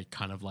up, and I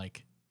kind of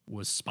like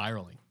was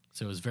spiraling.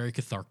 So it was very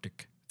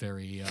cathartic,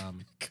 very...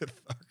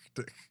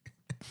 cathartic.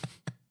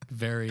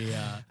 Very...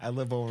 I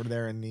live over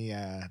there in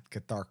the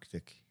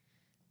cathartic.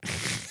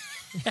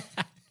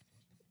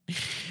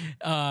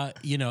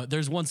 You know,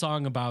 there's one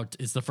song about,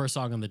 it's the first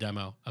song on the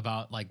demo,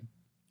 about like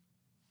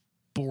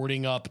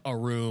boarding up a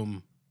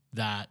room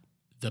that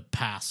the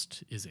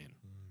past is in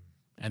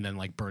and then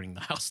like burning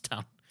the house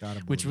down,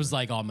 which was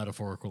like all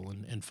metaphorical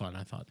and fun.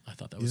 I thought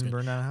that was good. You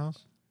burn down a house?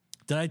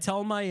 Did I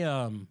tell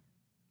my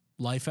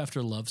life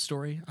after love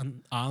story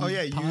on oh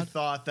yeah, pod? You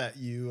thought that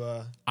you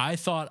I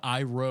thought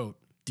I wrote,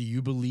 do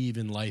you believe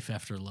in life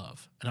after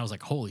love? And I was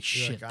like, holy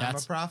shit, like, I'm a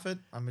prophet,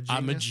 I'm a genius.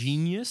 I'm a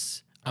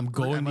genius. I'm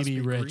going to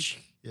be rich.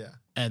 Greek. Yeah.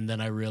 And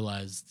then I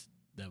realized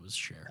that was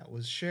Cher. That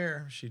was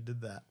Cher. She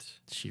did that.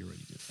 She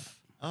already did that.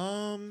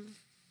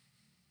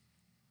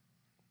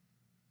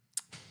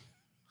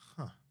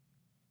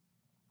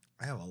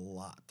 I have a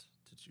lot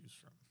to choose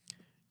from.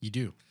 You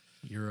do.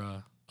 You're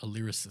a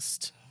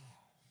lyricist.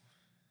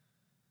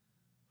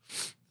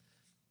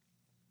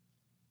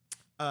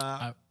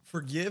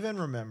 Forgive and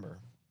Remember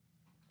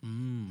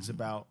is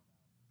about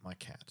my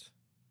cat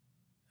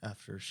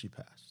after she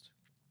passed,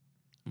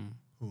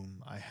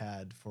 whom I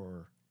had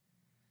for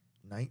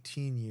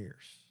 19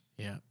 years.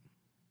 Yeah.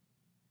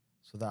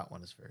 So that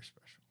one is very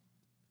special.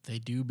 They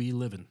do be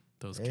living,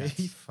 those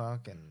cats.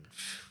 Fucking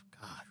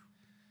God.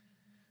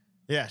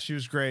 Yeah, she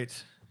was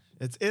great.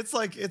 It's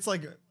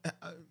like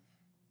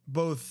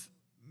both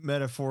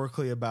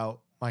metaphorically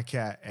about my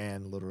cat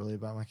and literally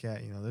about my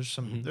cat. You know, there's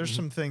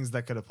some things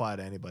that could apply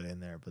to anybody in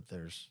there, but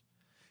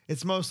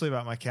it's mostly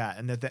about my cat.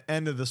 And at the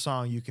end of the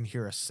song, you can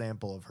hear a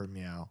sample of her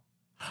meow,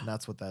 and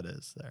that's what that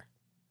is there.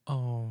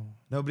 Oh,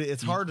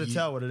 it's hard to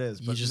tell what it is,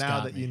 but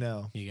now that you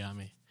know, you got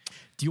me.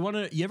 Do you want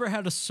to? You ever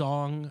had a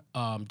song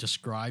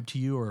described to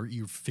you, or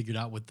you figured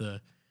out what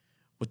the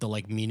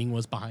like meaning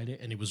was behind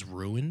it, and it was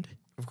ruined?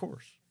 Of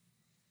course.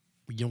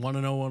 You want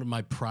to know one of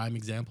my prime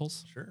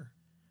examples? Sure.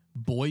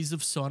 Boys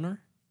of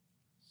Summer.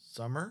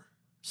 Summer?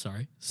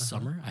 Sorry,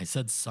 Summer. I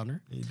said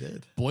Summer. You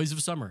did. Boys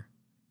of Summer.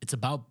 It's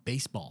about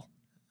baseball.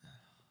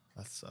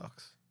 That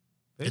sucks.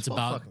 It's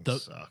about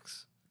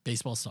sucks.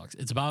 Baseball sucks.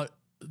 It's about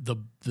the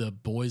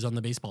boys on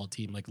the baseball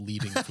team like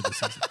leaving for the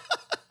season.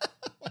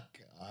 Oh my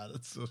God,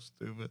 that's so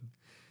stupid.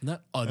 Isn't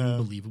that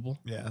unbelievable?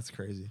 Yeah, that's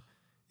crazy.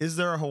 Is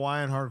there a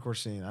Hawaiian hardcore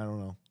scene? I don't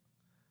know.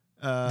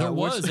 There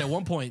was at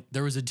one point.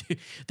 There was a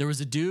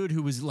dude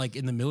who was like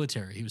in the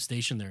military. He was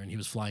stationed there and he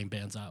was flying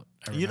bands out.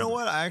 You know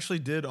what? I actually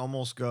did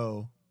almost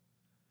go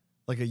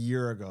like a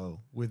year ago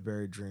with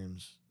Buried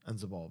Dreams and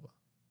Zabalba.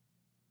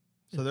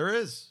 So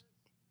there's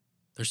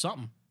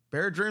something.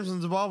 Buried Dreams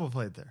and Zabalba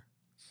played there.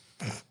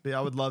 Yeah,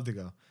 I would love to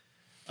go.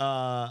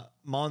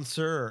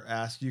 Monsieur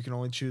asked, you can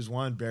only choose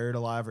one, Buried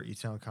Alive or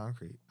E-Town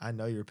Concrete. I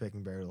know you're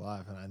picking Buried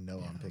Alive, and I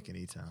know I'm picking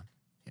E-Town.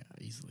 Yeah,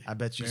 easily. I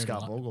bet you Buried Scott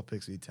Alive. Vogel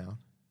picks E-Town.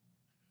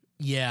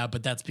 Yeah,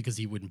 but that's because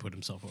he wouldn't put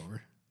himself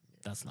over.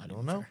 That's not. I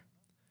don't know.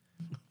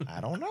 I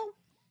don't know.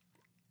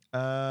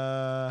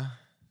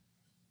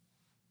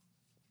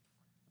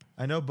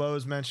 I know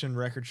Bo's mentioned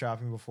record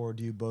shopping before.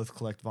 Do you both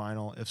collect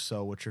vinyl? If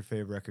so, what's your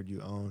favorite record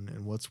you own,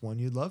 and what's one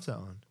you'd love to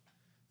own?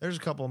 There's a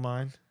couple of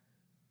mine.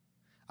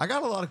 I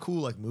got a lot of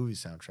cool like movie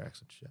soundtracks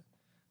and shit.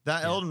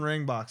 That Elden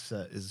Ring box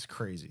set is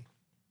crazy.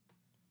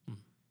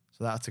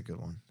 So that's a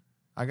good one.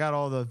 I got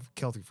all the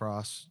Celtic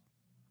Frost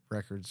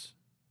records.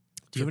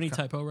 Do you have any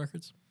Typo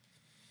records?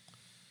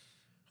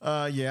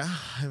 Yeah.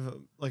 I have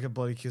a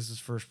Bloody Kisses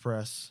first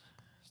press.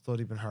 Slow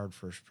Deep and Hard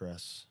first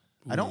press.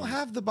 Ooh. I don't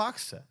have the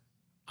box set.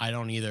 I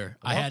don't either.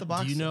 I had the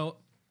box do you set. know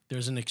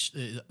there's an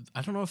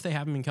I don't know if they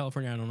have them in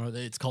California. I don't know.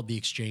 It's called The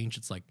Exchange.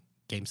 It's like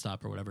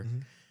GameStop or whatever.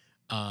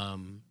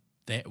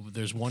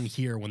 There's one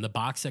here. When the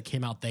box set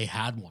came out, they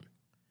had one.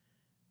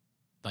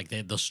 Like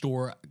the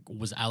store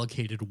was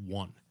allocated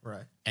one.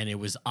 Right. And it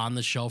was on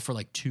the shelf for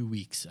like 2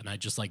 weeks, and I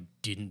just like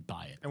didn't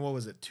buy it. And what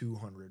was it,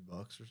 $200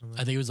 or something?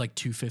 I think it was like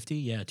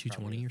 $250, yeah,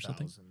 $220 or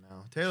something.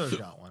 Now. Taylor's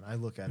got one. I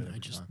look at it. I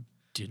just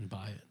didn't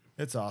buy it.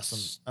 It's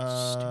awesome.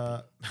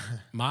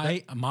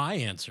 My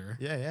answer.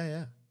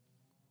 Yeah.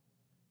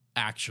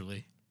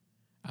 Actually,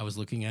 I was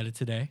looking at it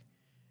today.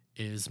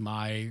 Is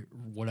my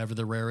whatever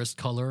the rarest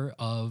color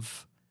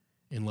of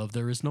In Love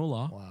There Is No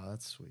Law. Wow,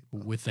 that's sweet.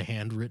 With the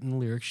handwritten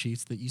lyric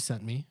sheets that you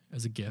sent me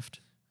as a gift.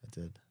 I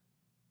did.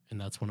 And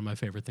that's one of my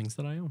favorite things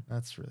that I own.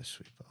 That's really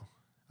sweet, Bo.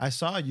 I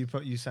saw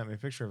you sent me a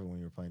picture of it when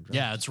you were playing drums.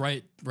 Yeah, it's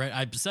right.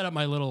 I set up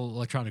my little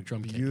electronic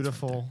drum kit.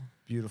 Beautiful,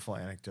 beautiful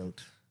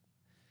anecdote.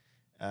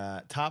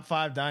 Top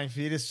 5 Dying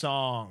Fetus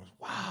songs.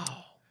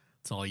 Wow.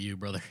 It's all you,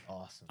 brother.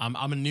 Awesome.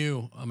 I'm a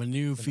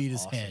new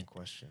fetus awesome head.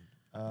 Question.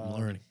 I'm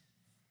learning.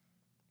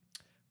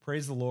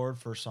 Praise the Lord,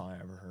 first song I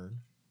ever heard.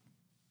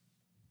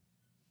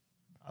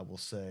 I will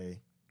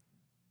say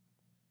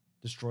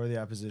Destroy the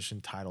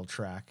Opposition title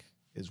track.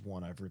 is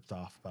one I've ripped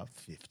off about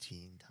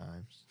 15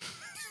 times.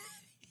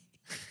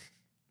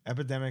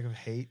 Epidemic of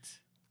Hate.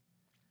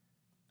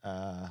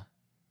 Oh,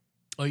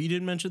 you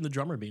didn't mention the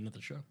drummer being at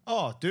the show.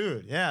 Oh,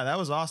 dude. Yeah, that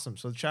was awesome.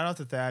 So shout out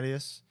to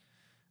Thaddeus,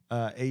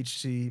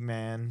 HC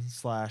man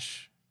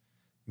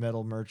 /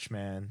 metal merch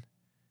man.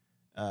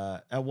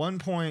 At one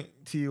point,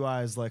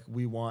 TUI is like,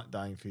 we want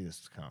Dying Fetus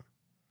to come.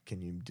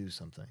 Can you do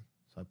something?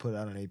 So I put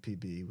out an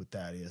APB with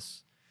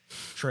Thaddeus.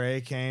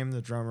 Trey came,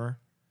 the drummer.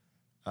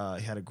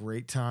 He had a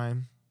great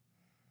time.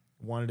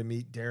 Wanted to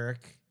meet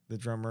Derek, the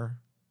drummer.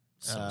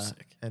 So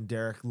sick. And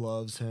Derek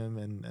loves him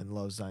and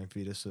loves Dying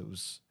Fetus. So it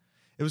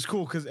was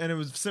cool and it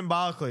was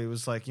symbolically, it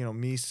was like,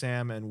 me,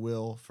 Sam, and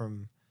Will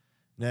from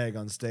Neg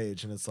on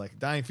stage. And it's like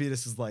Dying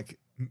Fetus is like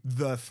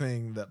the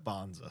thing that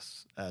bonds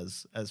us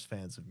as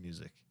fans of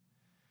music.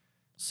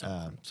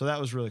 So that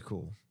was really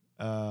cool.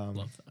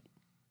 Love that.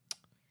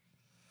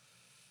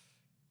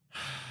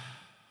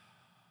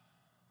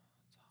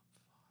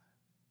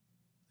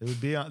 It would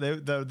be on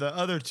the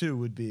other two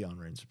would be on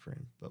Reign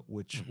Supreme, but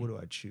what do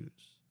I choose?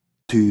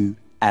 2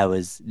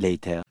 hours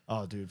later.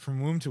 Oh, dude,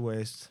 From Womb to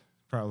Waist,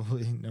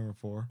 probably number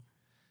 4.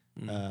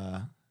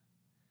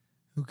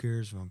 Who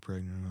cares if I'm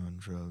pregnant or on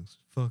drugs?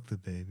 Fuck the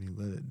baby,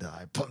 let it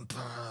die.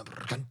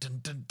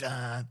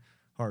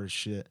 Hard as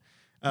shit.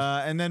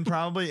 And then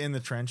probably In the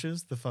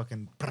Trenches, the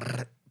fucking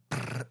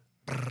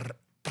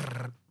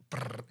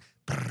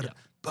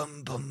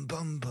bum bum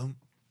bum bum.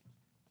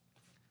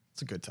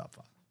 It's a good top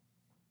 5.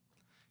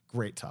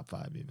 Great top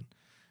 5 even.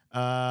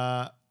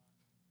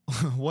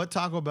 What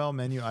Taco Bell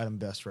menu item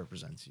best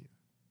represents you?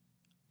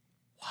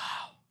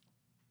 Wow.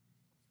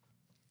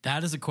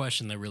 That is a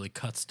question that really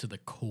cuts to the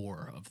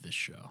core of this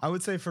show. I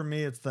would say for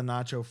me, it's the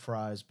nacho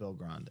fries Bill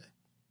Grande.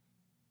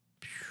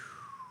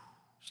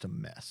 Just a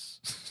mess.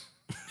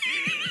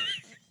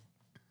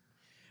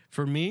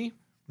 For me,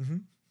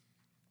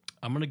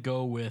 I'm going to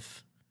go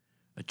with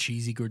a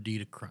cheesy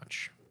gordita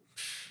crunch.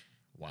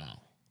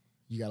 Wow.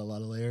 You got a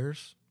lot of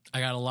layers? I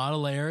got a lot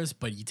of layers,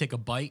 but you take a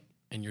bite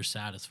and you're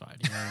satisfied.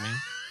 You know what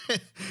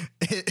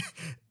I mean?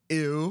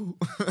 Ew.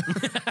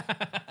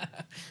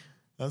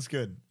 That's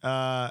good.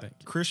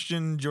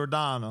 Christian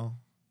Giordano.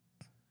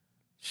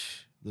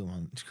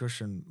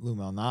 Christian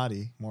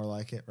Lumalnati, more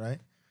like it, right?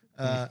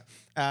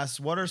 Asks,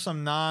 what are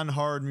some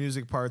non-hard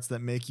music parts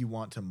that make you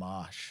want to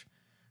mosh?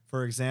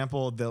 For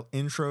example, the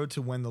intro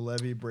to When the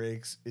Levee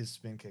Breaks is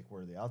spin kick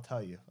worthy. I'll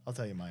tell you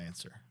my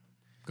answer.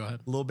 Go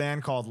ahead. A little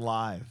band called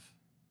Live.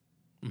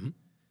 Mm-hmm.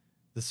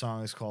 The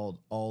song is called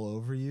All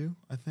Over You,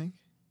 I think.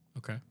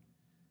 Okay.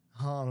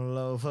 All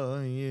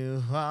over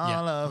you,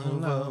 all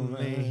over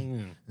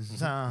me.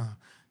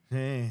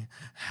 Bring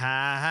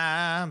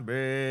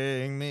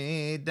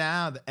me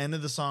down. The end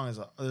of the song is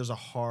there's a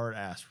hard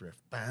ass riff.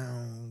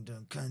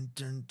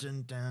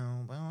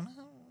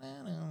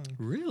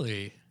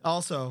 Really?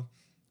 Also,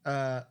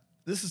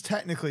 this is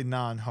technically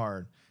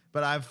non-hard,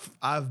 but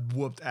I've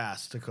whooped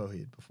ass to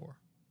Coheed before.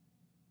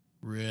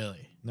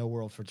 Really? No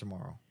World for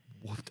Tomorrow.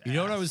 Whooped You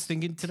know what I ass. was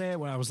thinking today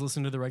when I was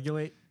listening to the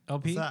Regulate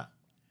LP? What's that?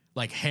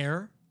 Like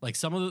Hair, like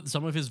some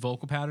of his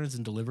vocal patterns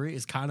and delivery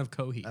is kind of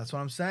Coheed. That's what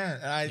I'm saying.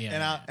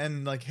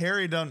 And like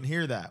Harry doesn't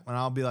hear that when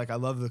I'll be like, I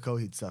love the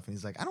Coheed stuff, and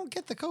he's like, I don't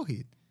get the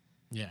Coheed.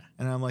 Yeah.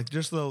 And I'm like,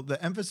 just the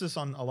emphasis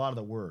on a lot of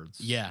the words.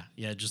 Yeah,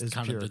 just is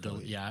kind pure of the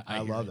Coheed. yeah.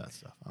 I hear love it. that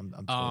stuff. I'm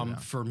totally down.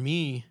 For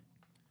me,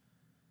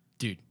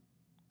 dude,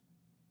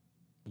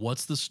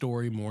 what's the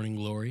story? Morning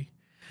Glory.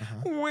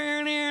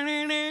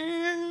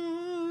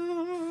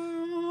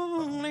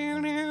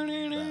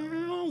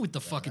 With the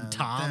fucking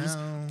toms.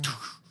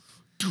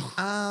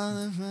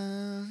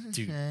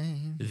 Dude,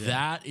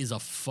 that is a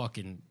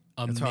fucking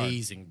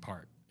amazing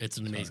part. It's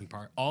an amazing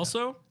part.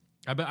 Also,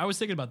 I was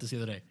thinking about this the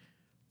other day.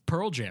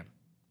 Pearl Jam,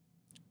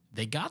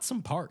 they got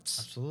some parts.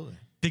 Absolutely.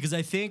 Because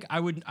I think I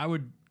would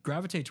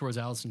gravitate towards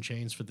Alice in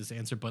Chains for this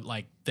answer, but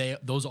like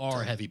those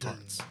are heavy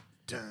parts.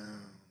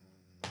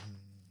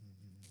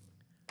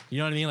 You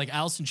know what I mean? Like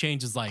Alice in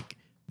Chains is like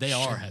they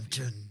are heavy.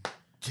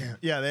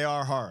 Yeah, they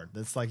are hard.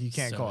 That's like you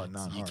can't So call it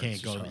non-hard.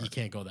 You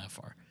can't go that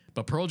far.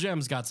 But Pearl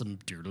Jam's got some.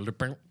 They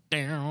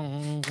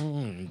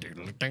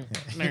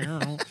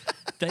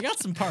got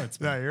some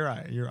parts. No, Man. you're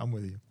right. I'm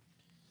with you.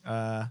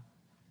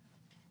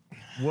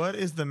 What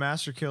is the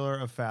master killer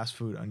of fast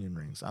food onion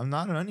rings? I'm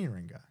not an onion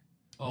ring guy.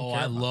 Oh,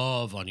 I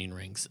love onion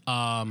rings.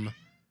 Hi,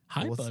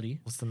 buddy.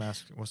 What's the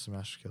master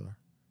killer?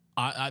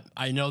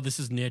 I know this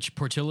is niche.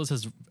 Portillo's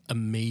has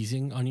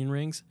amazing onion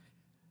rings.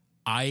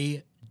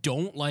 I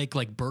don't like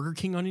Burger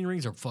King onion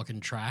rings are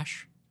fucking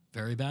trash.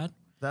 Very bad.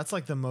 That's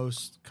like the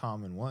most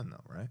common one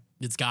though, right?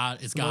 It's got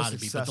to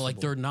be, but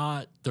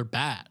they're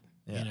bad.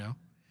 Yeah. You know.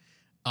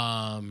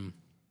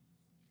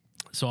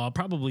 So I'll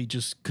probably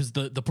just because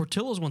the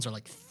Portillo's ones are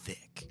like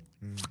thick.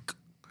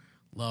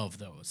 Love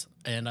those,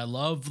 and I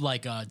love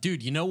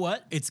dude. You know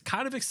what? It's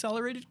kind of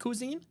accelerated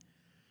cuisine.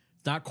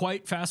 Not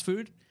quite fast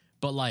food,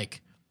 but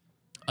like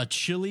a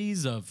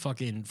Chili's of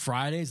fucking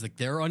Fridays, like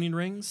their onion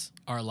rings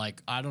are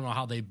like I don't know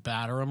how they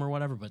batter them or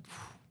whatever, but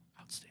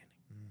outstanding.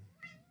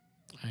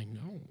 I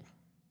know.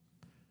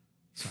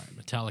 Sorry, I'm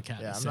Metallica.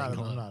 Yeah, saying I'm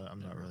hello.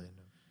 not really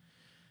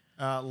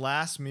into.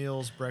 Last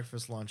meals,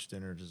 breakfast, lunch,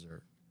 dinner,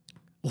 dessert.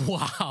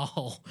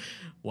 Wow.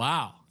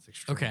 It's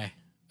extreme.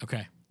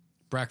 Okay.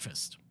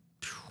 Breakfast.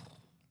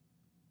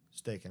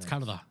 Steak and It's eggs.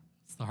 kind of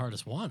the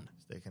hardest one.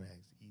 Steak and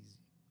eggs, easy.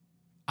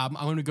 I'm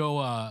going to go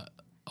a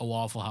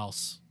Waffle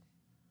House,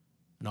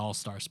 an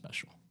all-star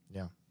special.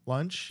 Yeah.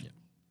 Lunch. Yeah.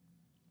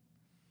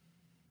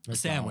 A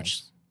McDonald's.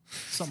 sandwich.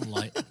 Something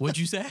light. What'd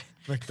you say?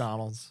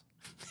 McDonald's.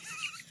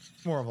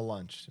 It's more of a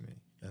lunch to me.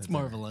 It's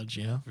more of a lunch,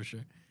 yeah, for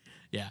sure.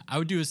 Yeah, I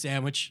would do a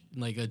sandwich,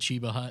 like a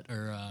Chiba Hut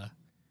or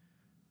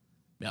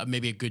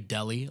maybe a good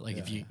deli. Like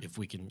if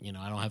we can,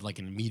 I don't have like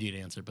an immediate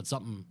answer, but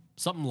something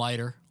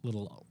lighter,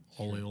 little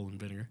oil and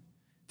vinegar.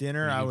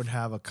 Dinner, I would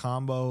have a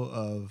combo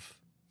of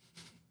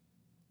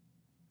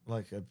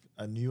like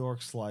a New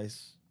York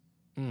slice,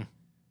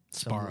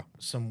 Sparrow,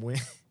 some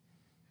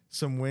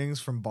wings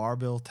from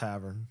Barbell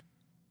Tavern,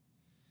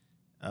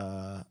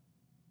 a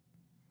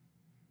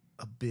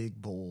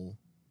big bowl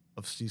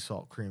of sea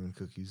salt cream and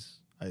cookies,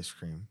 ice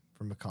cream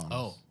from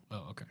McConnell's.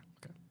 Oh, okay.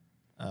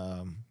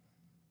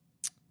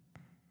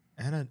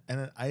 And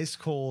an ice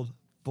cold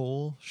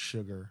full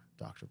sugar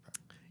Dr. Pepper.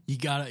 You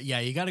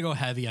gotta go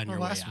heavy on your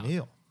way Last out.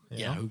 meal.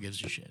 Yeah, who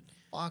gives a shit?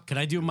 Fuck. Can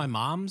I do my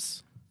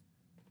mom's?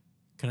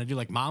 Can I do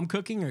like mom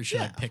cooking, or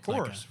should I pick of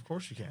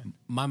course you can.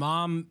 my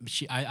mom?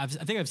 I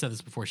think I've said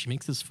this before. She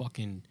makes this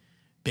fucking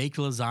baked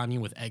lasagna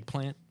with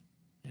eggplant.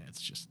 Yeah,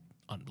 it's just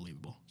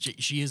unbelievable.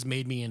 She has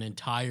made me an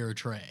entire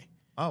tray,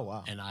 Oh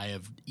wow. and I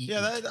have eaten.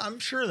 Yeah, it. I'm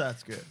sure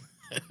that's good.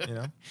 I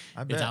bet.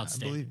 It's I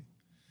outstanding. believe you.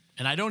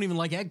 And I don't even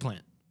like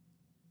eggplant.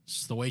 It's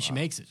just the way she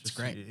makes it. It's Just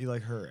great. You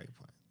like her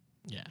eggplant.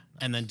 Yeah.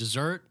 And then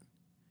dessert,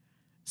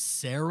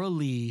 Sara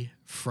Lee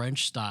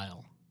French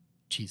style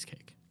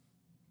cheesecake.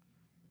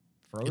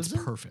 Frozen?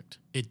 It's perfect.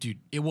 You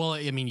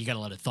got to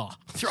let it thaw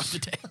throughout the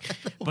day.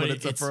 but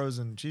it's a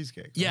frozen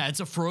cheesecake. Right? Yeah, it's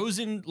a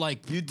frozen,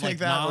 like. You'd take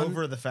that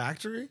over the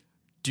factory?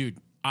 Dude,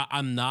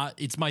 I'm not.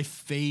 It's my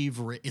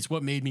favorite. It's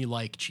what made me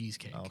like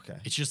cheesecake. Okay.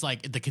 It's just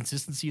like the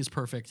consistency is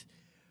perfect.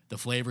 The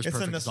flavor's It's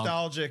perfect. a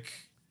nostalgic.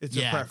 It's a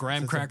yeah, preference.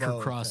 graham It's a cracker bow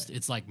crust. thing.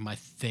 It's like my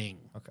thing.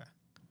 Okay.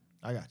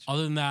 I got you.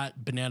 Other than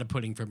that, banana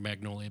pudding from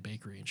Magnolia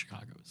Bakery in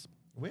Chicago is.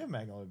 We have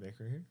Magnolia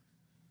Bakery here.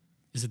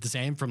 Is it the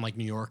same from like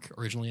New York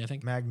originally, I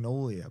think?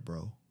 Magnolia,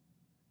 bro.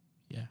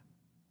 Yeah.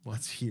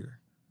 What's here?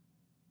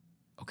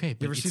 Okay,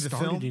 but You ever see the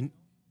film? in.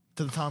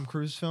 To the Tom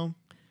Cruise film?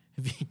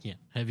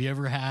 Have you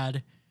ever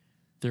had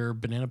their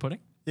banana pudding?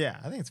 Yeah,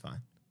 I think it's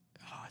fine.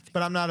 Oh, I think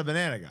But I'm not a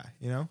banana guy,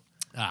 you know?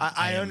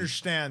 I am-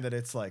 understand that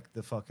it's like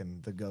the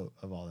goat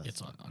of all that It's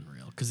stuff.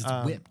 unreal because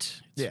it's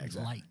whipped. It's yeah,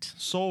 exactly. light.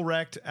 Soul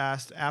Wrecked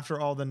asked, after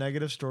all the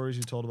negative stories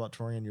you told about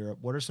touring in Europe,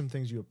 what are some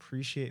things you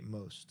appreciate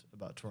most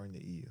about touring the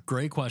EU?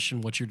 Great question.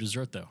 What's your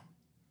dessert though?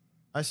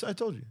 I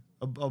told you.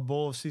 A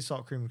bowl of sea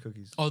salt cream and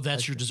cookies. Oh,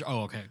 that's your dessert.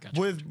 Oh, okay, gotcha.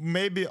 With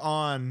maybe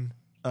on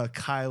a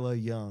Kyla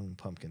Young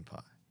pumpkin pie.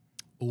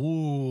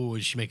 Ooh,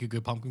 did she make a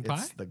good pumpkin pie?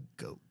 It's the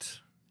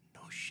goat.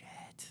 No shit.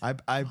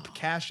 I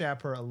cash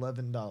app her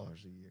 $11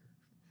 a year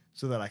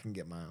so that I can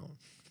get my own.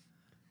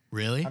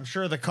 Really? I'm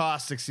sure the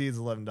cost exceeds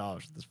 $11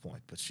 at this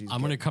point, but I'm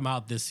going to come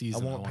out this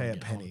season. I won't pay a I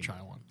wanna penny. Try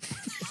one.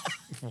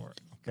 for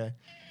it. Okay.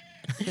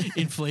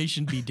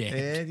 Inflation be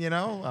damned. And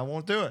I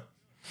won't do it.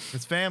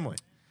 It's family.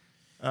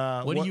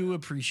 What do you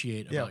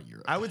appreciate about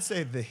Europe? I would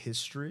say the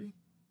history.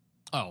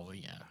 Oh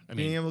yeah. I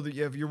Being mean, able to,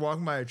 if you're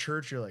walking by a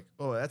church, you're like,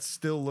 oh, that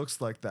still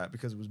looks like that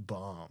because it was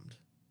bombed.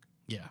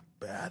 yeah.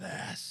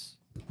 Badass.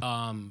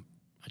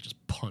 I just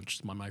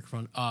punched my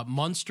microphone.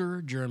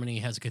 Munster, Germany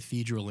has a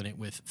cathedral in it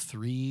with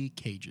 3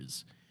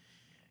 cages.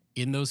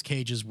 In those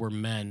cages were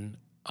men.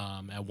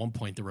 At one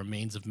point, the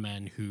remains of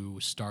men who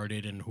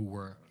started and who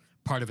were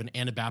part of an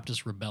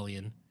Anabaptist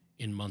rebellion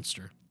in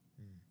Munster,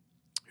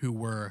 who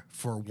were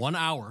for 1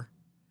 hour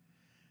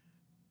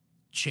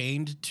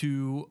chained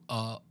to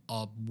a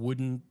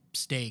wooden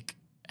stake,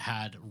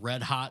 had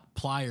red hot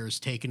pliers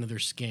taken to their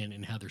skin,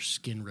 and had their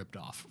skin ripped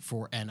off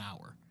for an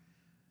hour.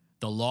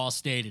 The law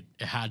stated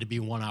it had to be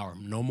 1 hour,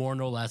 no more,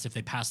 no less. If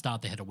they passed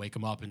out, they had to wake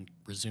them up and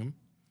resume.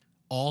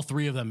 All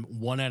 3 of them,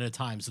 one at a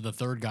time. So the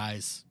third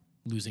guy's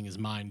losing his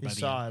mind He by the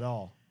saw end. it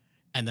all.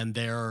 And then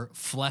their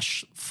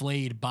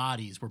flesh-flayed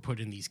bodies were put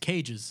in these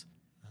cages.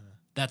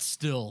 That's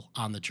still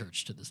on the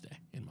church to this day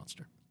in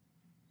Munster.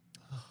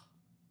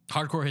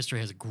 Hardcore History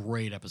has a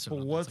great episode. But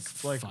on what's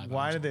this, like 5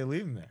 why hours did they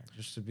leave him there?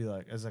 Just to be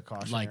like, as a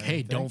caution. like,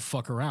 hey, don't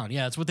fuck around.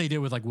 Yeah, that's what they did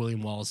with like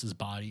William Wallace's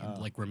body,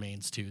 like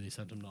remains too. They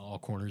sent him to all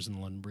corners in the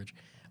London Bridge.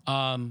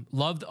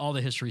 Loved all the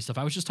history stuff.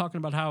 I was just talking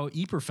about how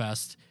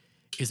Yperfest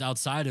is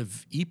outside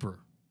of Ypres,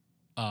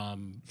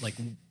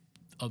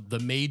 the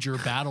major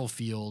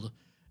battlefield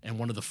and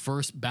one of the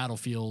first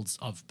battlefields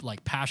of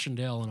like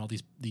Passchendaele and all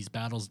these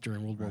battles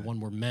during World War I,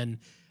 where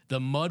the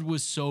mud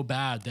was so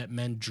bad that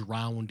men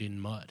drowned in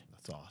mud.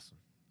 That's awesome.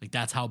 Like,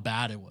 that's how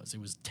bad it was.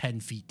 It was 10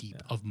 feet deep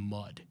of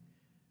mud. It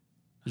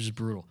was just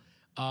brutal.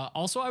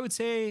 Also, I would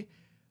say,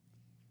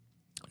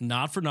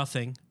 not for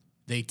nothing,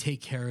 they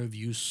take care of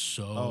you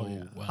so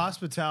well.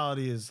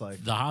 Hospitality is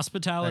like The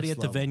hospitality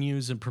Next at the level.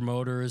 venues and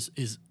promoters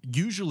is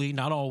usually,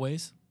 not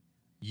always,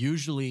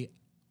 usually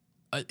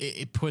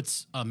it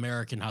puts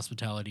American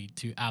hospitality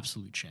to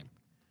absolute shame.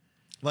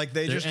 Like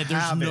they just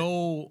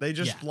they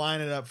just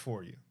line it up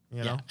for you,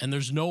 you know? And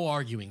there's no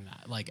arguing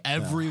that. Like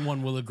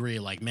everyone will agree,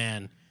 like,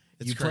 man,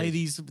 you play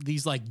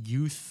these like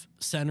youth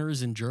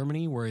centers in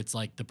Germany where it's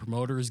like the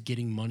promoter is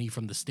getting money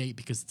from the state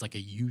because it's like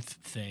a youth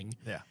thing.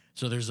 Yeah.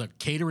 So there's a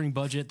catering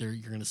budget. You're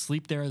going to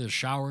sleep there. There's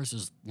showers.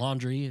 There's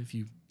laundry if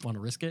you want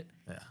to risk it.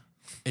 Yeah.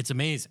 It's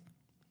amazing.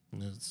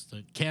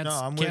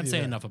 Can't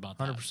say enough about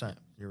that. 100%.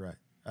 You're right.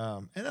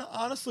 And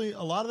honestly,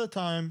 a lot of the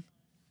time,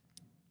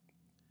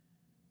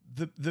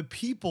 the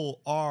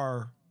people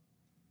are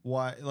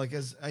why, like,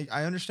 as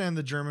I understand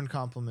the German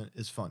compliment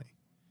is funny,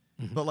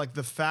 but like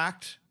the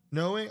fact,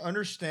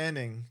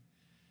 understanding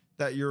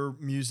that your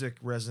music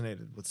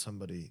resonated with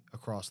somebody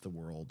across the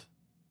world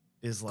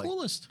is like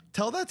coolest.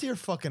 Tell that to your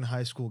fucking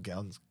high school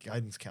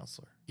guidance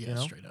counselor. Yeah, you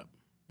know? Straight up.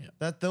 Yeah,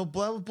 that they'll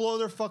blow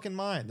their fucking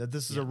mind that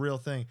this is a real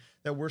thing,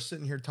 that we're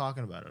sitting here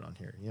talking about it on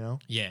here. You know?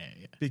 Yeah.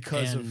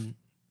 Because of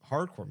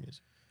hardcore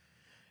music.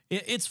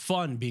 It's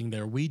fun being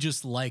there. We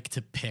just like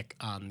to pick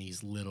on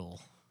these little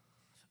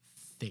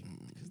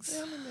things.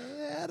 Yeah, I mean,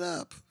 they add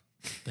up.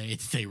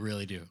 They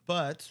really do.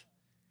 But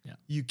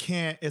you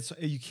can't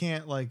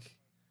like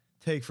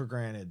take for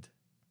granted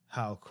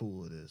how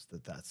cool it is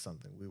that that's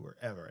something we were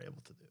ever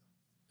able to do.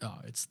 Oh,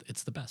 it's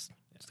the best.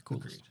 It's the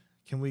coolest. Agreed.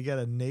 Can we get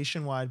a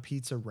nationwide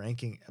pizza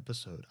ranking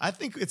episode? I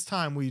think it's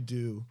time we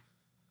do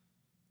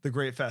the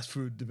Great Fast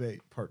Food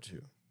Debate Part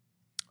 2.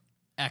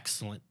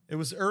 Excellent. It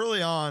was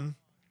early on.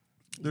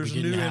 There's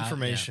new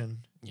information.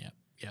 Yeah.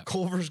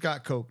 Culver's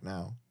got Coke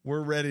now.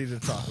 We're ready to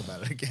talk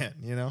about it again,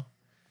 you know?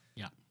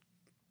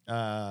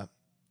 Yeah.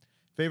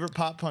 Favorite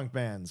pop punk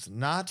bands?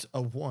 Not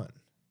a one.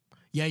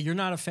 Yeah, you're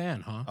not a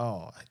fan, huh?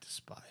 Oh, I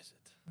despise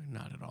it.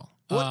 Not at all.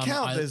 What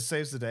count is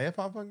Saves the Day a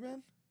pop punk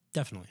band?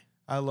 Definitely.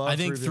 I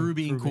think Through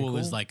Being Cool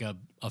is like a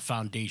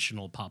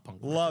foundational pop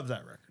punk record. Love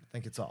that record. I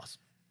think it's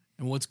awesome.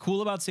 And what's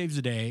cool about Saves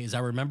the Day is I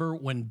remember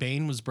when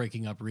Bane was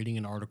breaking up, reading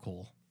an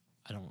article.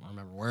 I don't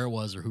remember where it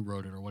was or who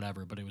wrote it or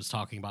whatever, but it was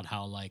talking about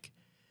how like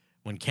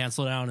when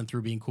Cancel Down and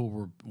Through Being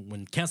Cool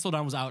when Cancel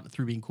Down was out and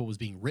Through Being Cool was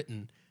being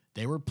written,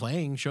 they were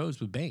playing shows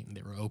with Bane.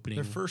 They were opening.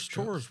 Their first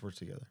tours were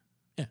together.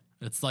 Yeah.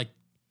 It's like,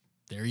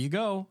 there you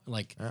go.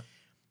 Like,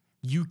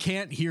 you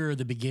can't hear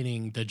the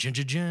beginning,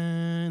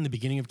 the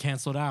beginning of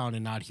Cancel Down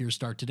and not hear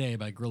Start Today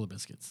by Gorilla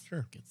Biscuits.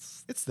 Sure.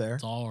 It's there.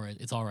 It's all right.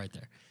 It's all right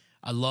there.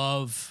 I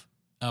love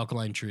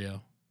Alkaline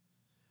Trio.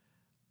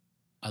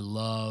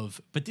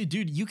 But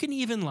dude, you can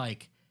even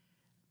like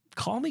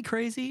Call Me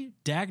Crazy,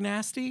 Dag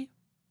Nasty,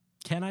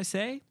 can I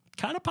say?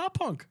 Kind of pop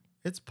punk.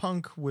 It's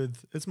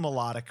it's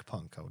melodic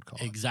punk, I would call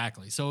it.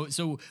 Exactly. So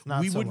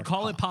we wouldn't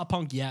call it pop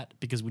punk yet,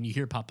 because when you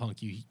hear pop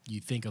punk,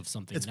 you think of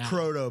something. It's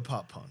proto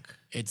pop punk.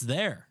 It's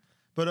there.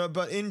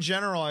 But in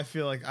general, I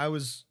feel like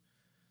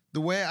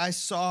the way I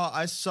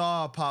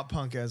saw pop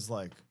punk as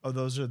like,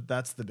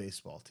 that's the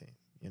baseball team,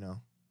 you know?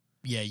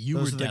 Yeah,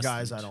 those are the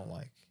guys I don't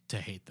like. To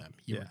hate them.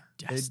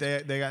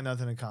 They got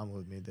nothing in common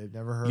with me. They've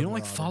never heard. You don't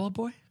like Fall Out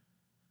Boy?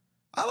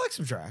 I like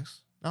some tracks.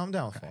 No, I'm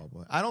down with Fall Out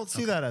Boy. I don't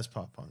see that as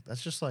pop punk.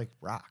 That's just like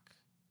rock.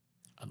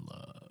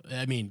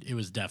 I mean, it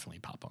was definitely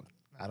pop punk.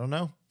 I don't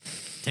know.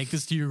 Take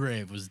This to Your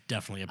Grave was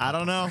definitely a pop punk. I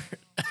don't know.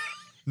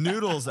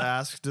 Noodles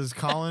asks, does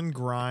Colin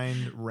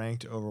grind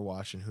ranked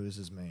Overwatch and who is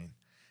his main?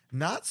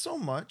 Not so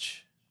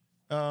much.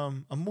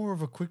 I'm more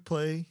of a quick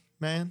play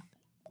man.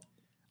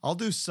 I'll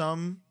do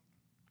some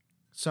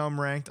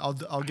ranked.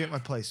 I'll get my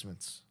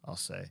placements, I'll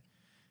say.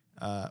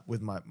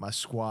 With my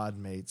squad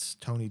mates,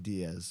 Tony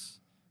Diaz,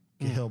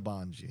 Gahil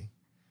Banji,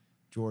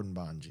 Jordan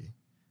Banji,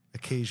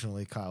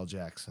 occasionally Kyle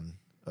Jackson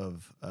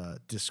of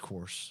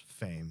Discourse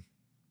fame.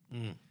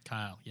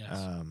 Kyle,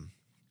 yes.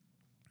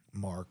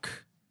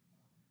 Mark,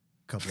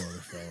 a couple other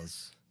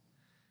fellas.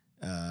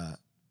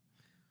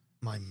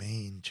 My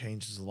main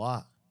changes a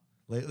lot.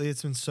 Lately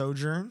it's been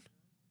Sojourn.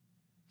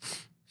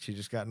 She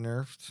just got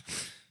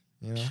nerfed,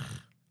 you know?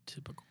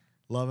 Typical.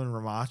 Loving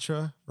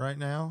Ramatra right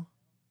now.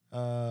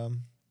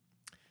 I'm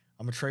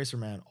a Tracer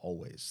man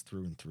always,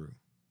 through and through.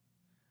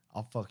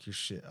 I'll fuck your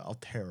shit. I'll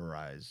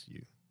terrorize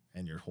you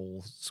and your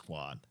whole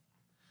squad.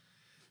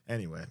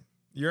 Anyway,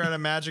 you're at a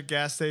Magic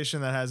gas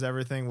station that has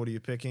everything. What are you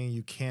picking?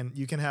 You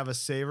can have a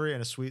savory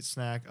and a sweet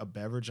snack, a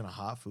beverage, and a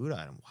hot food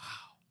item.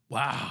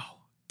 Wow.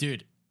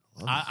 Dude,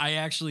 I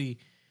actually,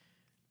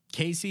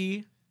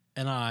 Casey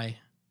and I,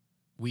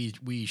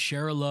 we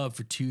share a love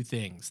for two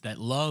things that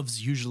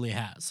Loves usually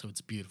has, so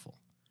it's beautiful.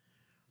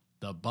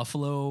 The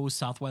Buffalo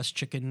Southwest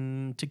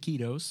chicken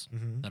taquitos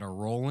that are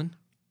rolling,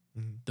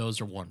 those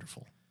are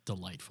wonderful,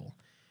 delightful.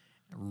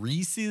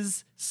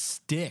 Reese's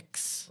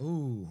Sticks.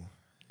 Ooh,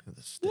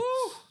 the sticks.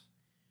 Woo!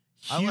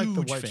 I like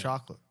the white fan.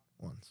 chocolate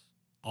ones.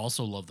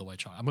 Also love the white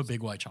chocolate. I'm a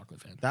big white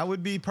chocolate fan. That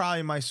would be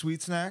probably my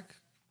sweet snack.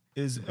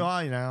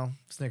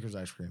 Snickers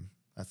ice cream.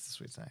 That's the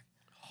sweet snack.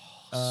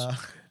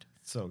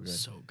 So good.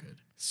 So good.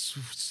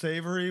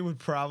 Savory would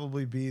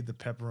probably be the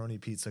pepperoni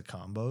pizza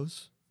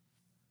combos.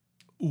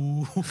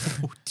 Ooh,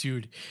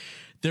 dude.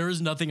 There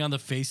is nothing on the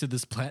face of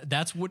this planet.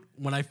 That's what,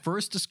 when I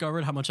first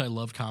discovered how much I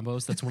love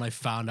combos, that's when I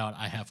found out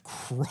I have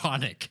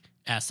chronic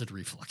acid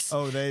reflux.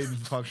 Oh, they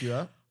fuck you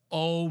up?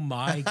 Oh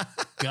my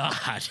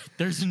God.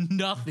 There's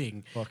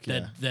nothing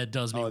that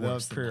does me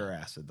worse than pure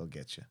that. acid, they'll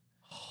get you.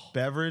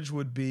 Beverage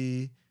would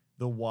be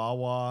the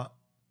Wawa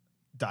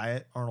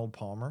Diet Arnold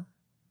Palmer.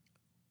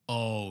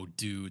 Oh,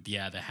 dude.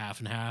 Yeah, the half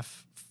and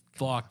half.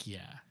 Fuck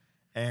yeah.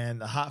 And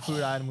the hot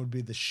food item would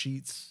be the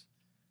Sheets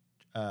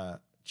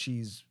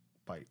cheese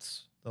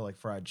bites. They're like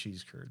fried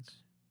cheese curds.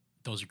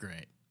 Those are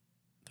great.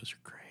 Those are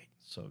great.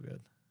 So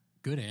good.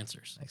 Good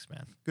answers. Thanks,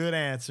 man. Good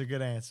answer.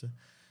 Good answer.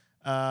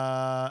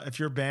 If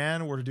your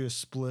band were to do a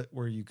split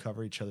where you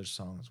cover each other's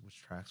songs, which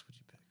tracks would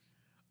you pick?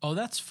 Oh,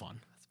 that's fun.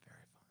 That's very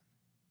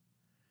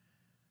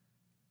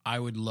I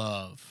would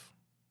love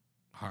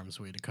Harm's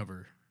Way to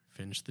cover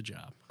Finish the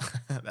Job.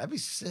 fun. That'd be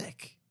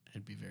sick.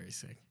 It'd be very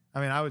sick.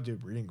 I mean, I would do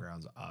Breeding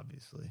Grounds,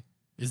 obviously.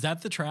 Is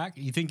that the track?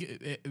 You think,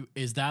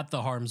 is that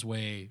the Harm's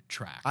Way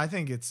track? I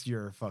think it's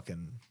your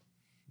fucking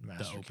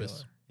master opus.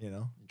 killer, you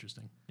know?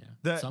 Interesting. Yeah.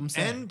 The Some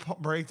say. end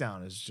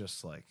breakdown is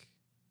just like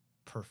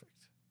perfect.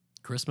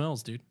 Chris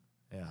Mills, dude.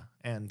 Yeah.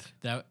 And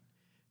That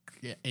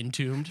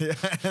Entombed. yeah,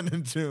 and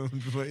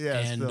Entombed, but yeah,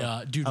 And,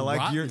 still. dude, I like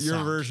Rotten your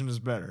Sound. version is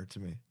better to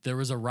me. There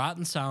was a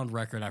Rotten Sound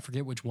record. I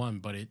forget which one,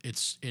 but it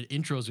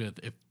intros with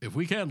if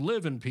we can't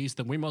live in peace,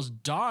 then we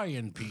must die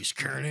in peace.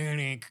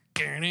 And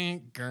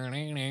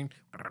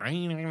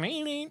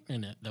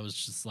that was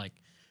just like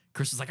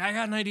Chris was like, I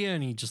got an idea,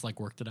 and he just like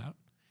worked it out.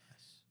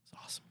 It's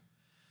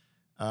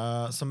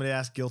awesome. Somebody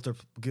asked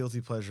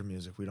guilty pleasure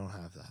music. We don't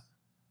have that.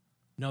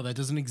 No, that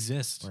doesn't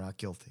exist. We're not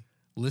guilty.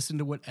 Listen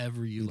to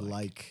whatever you We like.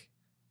 like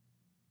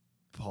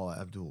Paula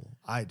Abdul.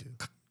 I do.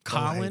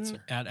 Colin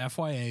at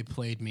FYA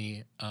played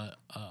me a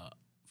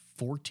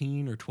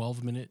 14 or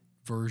 12-minute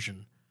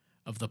version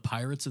of the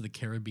Pirates of the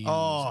Caribbean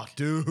Oh, music.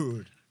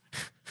 dude.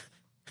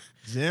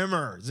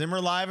 Zimmer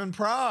live in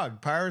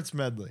Prague. Pirates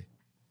medley.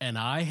 And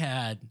I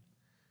had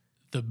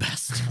the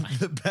best time.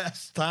 The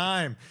best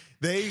time.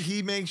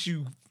 He makes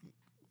you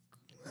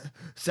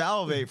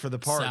salivate for the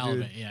part,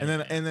 dude. Yeah, and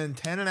then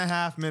 10 and a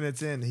half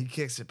minutes in, he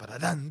kicks it. You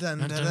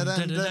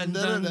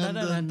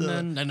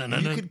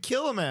could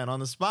kill a man on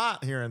the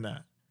spot hearing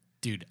that.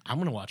 Dude, I'm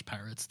going to watch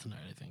Pirates tonight,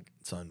 I think.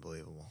 It's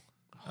unbelievable.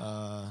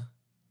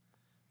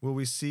 Will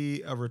we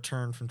see a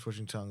return from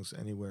Twitching Tongues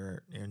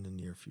anywhere in the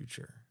near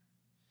future?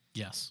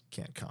 Yes.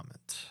 Can't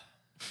comment.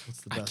 What's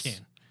the I best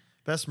can.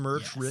 best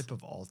merch Yes. rip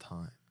of all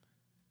time?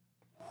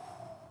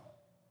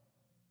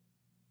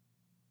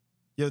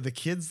 Yo, the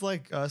Kids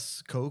Like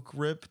Us Coke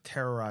rip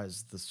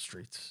terrorized the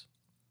streets.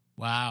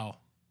 Wow.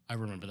 I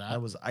remember that.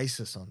 That was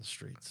ISIS on the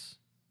streets.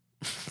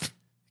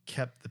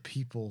 Kept the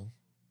people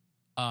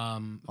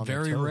on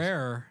their Very toes.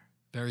 rare,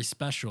 very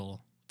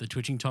special. The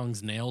Twitching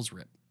Tongues Nails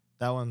rip.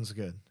 That one's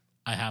good.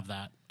 I have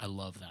that. I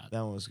love that.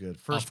 That one was good.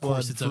 First Of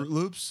course, Blood, it's a- Fruit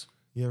Loops.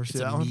 You ever It's see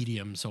that a one?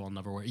 medium, so I'll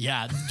never wear it.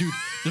 Yeah, dude,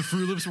 the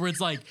Fruit Loops where it's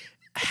like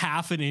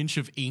half an inch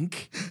of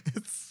ink.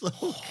 It's so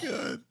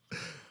good.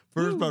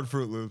 First Blood,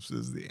 Fruit Loops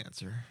is the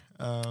answer.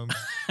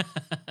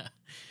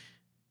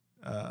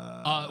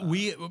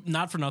 We,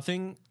 not for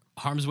nothing,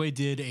 Harm's Way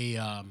did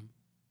a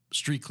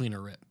street cleaner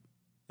rip.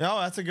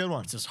 Oh, that's a good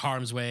one. It's just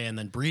Harm's Way and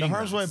then The Breeding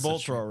Harm's Way Grounds.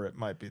 Bolt Throw rip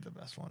might be the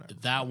best one ever.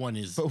 That one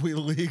is... But we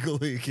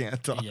legally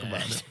can't talk yeah.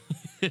 about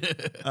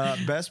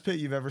it. Best pit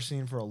you've ever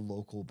seen for a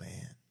local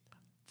band?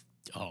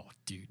 Oh,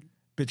 dude.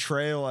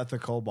 Betrayal at the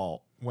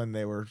Cobalt when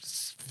they were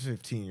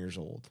 15 years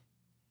old.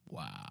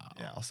 Wow.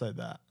 Yeah, I'll say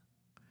that.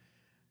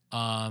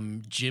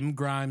 Jim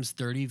Grimes'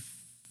 30th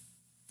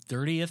or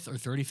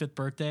 35th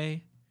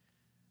birthday.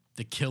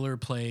 The Killer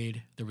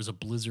played. There was a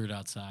blizzard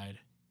outside.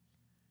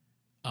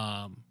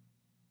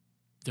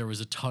 There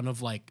was a ton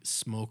of like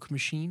smoke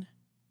machine.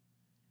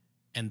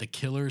 And the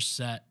Killer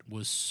set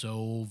was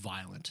so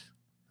violent.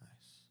 Nice.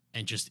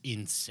 And just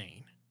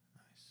insane.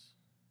 Nice.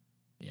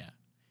 Yeah.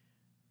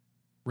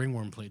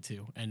 Ringworm played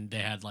too. And they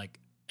had like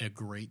a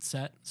great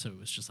set. So it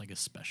was just like a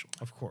special.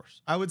 Of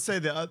course. I would say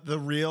the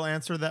real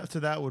answer to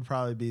that would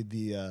probably be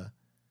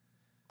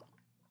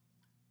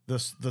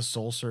the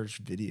Soul Search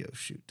video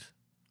shoot.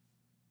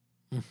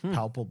 Mm-hmm.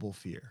 Palpable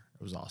Fear.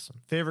 It was awesome.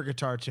 Favorite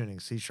guitar tuning,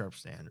 C sharp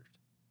standard.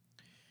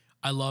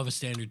 I love a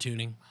standard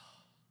tuning.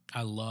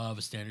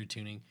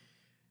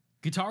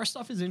 Guitar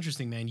stuff is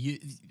interesting, man.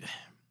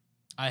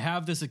 I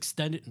have this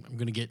extended. I'm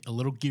gonna get a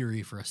little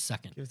geary for a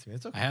second. Give it to me.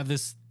 It's okay. I have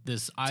this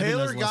Ibanez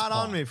Taylor Les got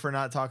Paul. on me for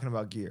not talking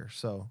about gear,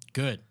 so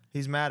Good.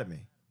 he's mad at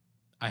me.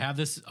 I have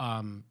this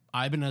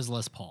Ibanez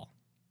Les Paul.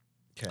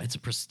 Okay. It's a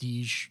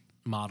prestige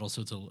model,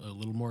 so it's a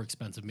little more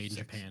expensive, made in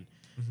Japan.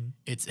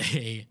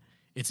 Mhm.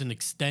 It's an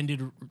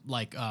extended,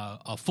 like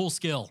a full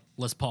scale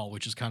Les Paul,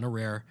 which is kind of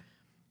rare.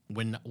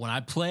 When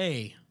I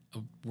play,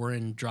 we're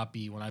in drop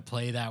B. When I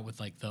play that with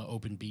like the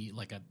open B,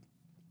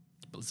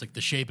 it's like the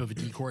shape of a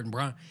D chord and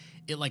brown,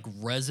 it like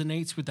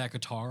resonates with that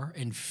guitar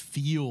and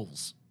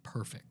feels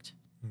perfect.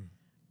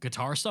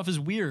 Guitar stuff is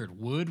weird.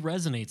 Wood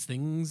resonates.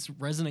 Things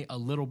resonate a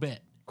little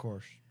bit. Of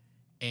course.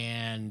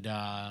 and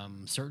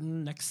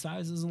certain neck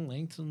sizes and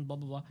lengths and blah,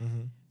 blah, blah.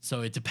 Mm-hmm.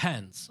 So it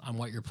depends on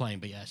what you're playing.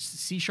 But yeah,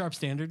 C sharp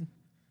standard,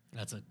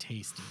 that's a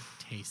tasty.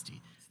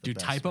 Dude,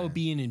 best, typo man.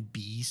 being in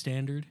B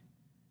standard.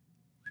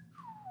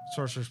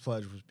 Sorcerer's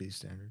Pledge was B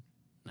standard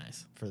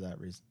Nice. for that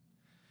reason.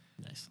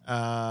 Nice.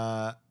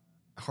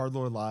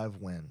 Hardlore Live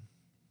win.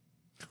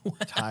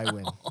 Tie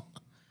win.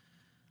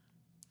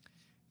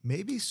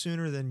 Maybe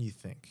sooner than you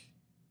think.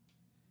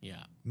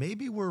 Yeah,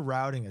 Maybe we're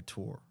routing a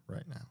tour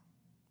right now.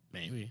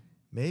 maybe.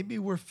 Maybe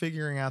we're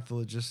figuring out the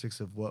logistics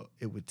of what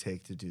it would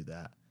take to do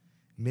that.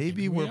 Maybe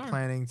Maybe we we're are.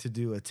 planning to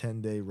do a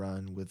 10-day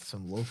run with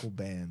some local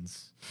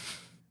bands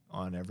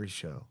on every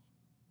show.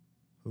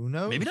 Who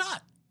knows? Maybe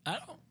not. I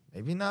don't.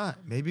 Maybe not.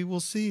 Maybe we'll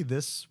see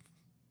this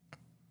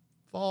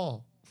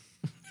fall.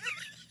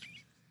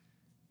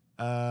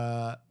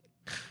 Album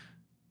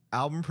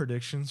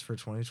predictions for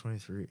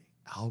 2023.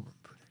 Album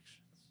predictions.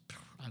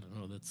 I don't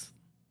know. That's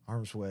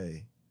Harm's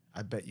Way.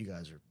 I bet you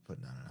guys are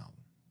putting out an album.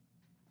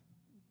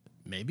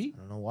 maybe. I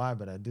don't know why,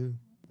 but I do.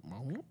 I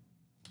don't know.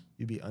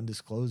 You'd be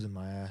undisclosing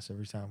my ass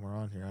every time we're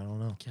on here. I don't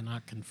know.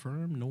 Cannot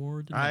confirm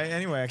nor deny.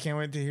 Anyway, I can't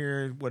wait to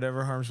hear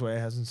whatever Harm's Way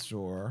has in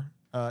store.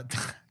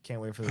 Can't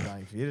wait for the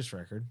Dying Fetus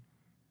record.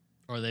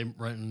 Are they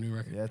writing a new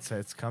record? Yeah,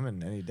 it's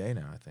coming any day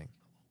now, I think.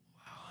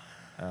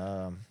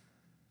 I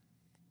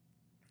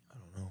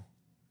don't know.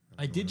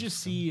 I did just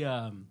see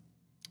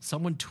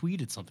someone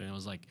tweeted something. I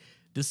was like,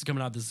 this is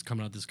coming out, this is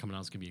coming out, this is coming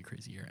out. It's going to be a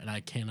crazy year. And I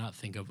cannot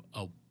think of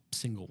a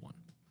single one.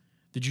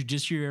 The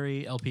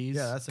Judiciary LPs?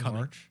 Yeah, that's in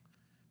coming.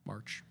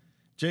 March.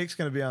 Jake's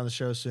going to be on the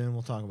show soon.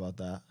 We'll talk about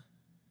that.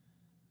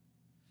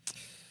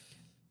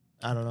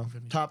 I don't know.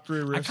 Top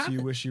 3 riffs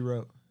you wish you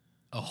wrote.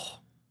 Oh,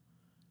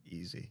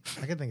 Easy.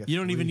 I can think of you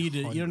don't even need to.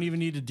 300. You don't even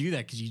need to do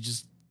that because you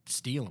just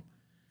steal them.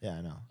 Yeah,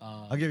 I know.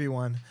 I'll give you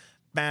one.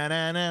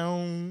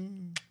 Ba-da-no,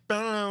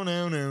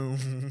 ba-da-no-no,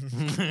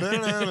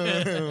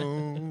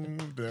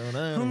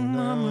 ba-da-no-no,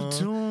 Mama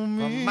told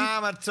me. My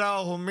mama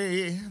told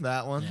me.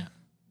 That one. Yeah.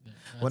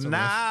 When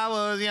I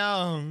was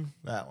young.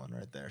 That one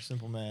right there.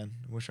 Simple Man.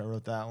 Wish I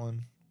wrote that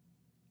one.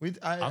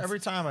 Every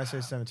time I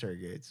say Cemetery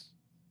Gates.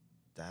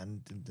 Yeah.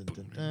 It's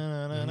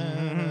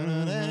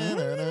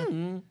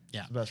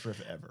the best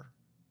riff ever.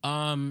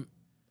 I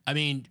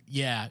mean,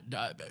 yeah.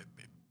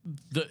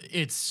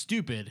 It's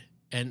stupid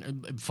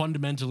and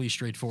fundamentally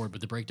straightforward,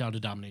 but the breakdown to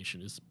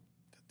domination is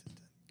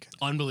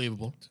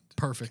unbelievable.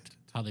 Perfect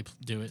how they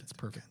do it. It's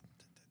perfect.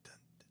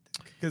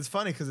 Because it's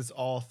funny because it's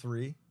all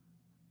 3.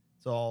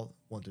 It's all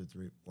 1, 2,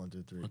 3, 1,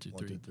 2, 3, 1, 2,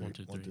 3, 1,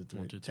 2, 3,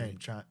 1, 2, 3.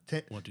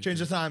 Change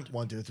the time.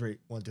 1, 2, 3,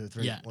 1, 2,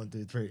 3, 1,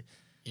 2, 3.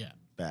 Yeah.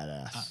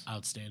 Badass.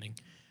 Outstanding.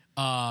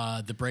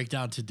 The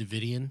breakdown to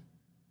Davidian.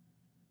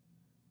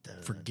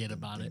 Forget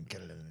about it.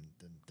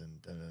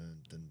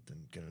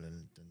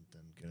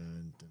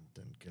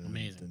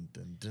 Amazing.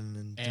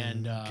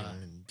 And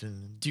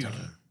dude,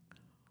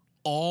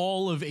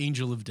 all of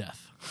Angel of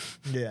Death.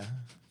 Yeah,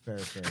 fair.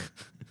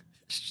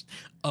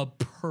 A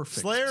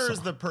perfect Slayer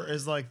song.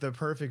 is like the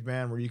perfect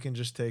band where you can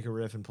just take a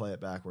riff and play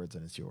it backwards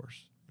and it's yours.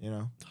 You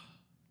know?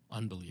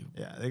 Unbelievable.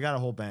 Yeah, they got a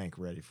whole bank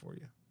ready for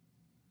you.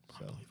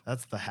 So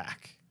that's the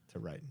hack to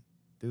writing.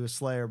 Do a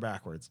Slayer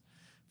backwards.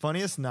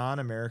 Funniest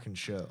non-American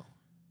show.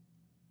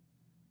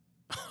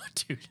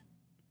 Dude.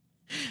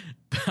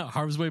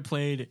 Harm's Way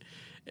played.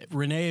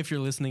 Renee, if you're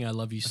listening, I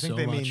love you I so think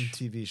they much. mean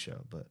TV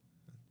show, but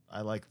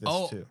I like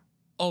this too.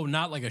 Oh,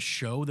 not like a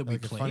show that Like we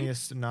the played?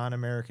 funniest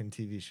non-American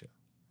TV show.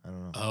 I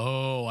don't know.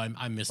 Oh, I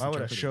misinterpreted. Why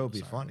would a show it. be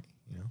Sorry. funny?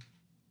 You know?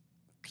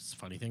 Because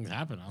funny things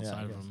happen outside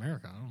I of guess.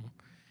 America. I don't know.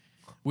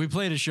 We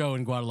played a show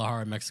in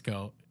Guadalajara,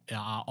 Mexico,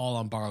 all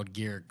on borrowed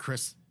gear.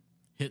 Chris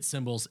hit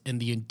cymbals, and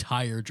the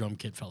entire drum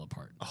kit fell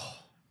apart. Oh,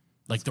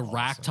 like the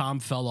rack tom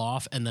fell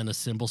off, and then a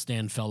cymbal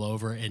stand fell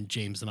over, and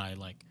James and I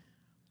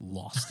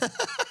lost it.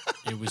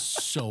 It was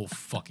so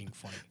fucking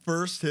funny.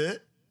 First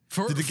hit?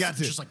 Did it get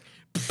to? Just like,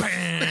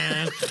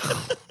 bam!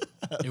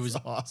 It was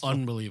awesome.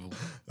 unbelievable.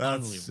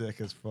 That's Unbelievable.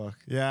 sick as fuck.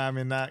 Yeah, I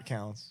mean that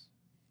counts.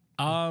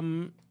 What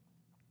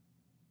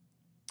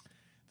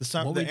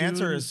The we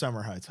answer do- is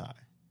Summer Heights High.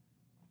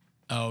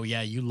 Oh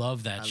yeah, you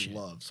love that I shit.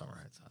 love Summer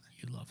Heights High.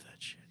 You love that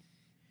shit.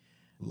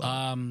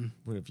 Love it.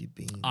 What have you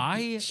been? I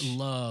bitch?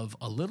 love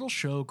a little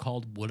show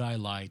called Would I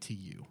Lie to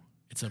You?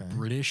 It's a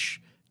British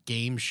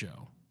game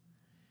show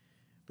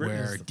Britain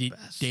is where the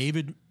best.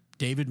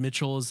 David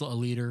Mitchell is a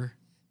leader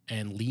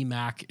and Lee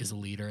Mack is a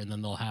leader, and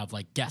then they'll have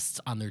guests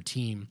on their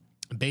team.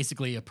 And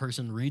basically, a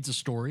person reads a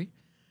story,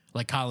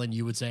 like Colin,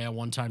 you would say, I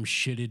one time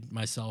shitted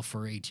myself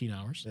for 18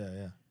 hours.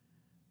 Yeah.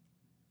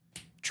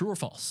 True or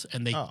false?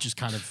 And they just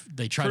kind of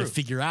try True. to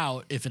figure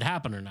out if it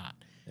happened or not.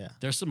 Yeah.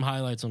 There's some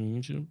highlights on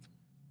YouTube.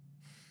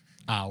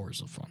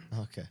 Hours of fun.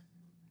 Okay.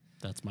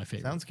 That's my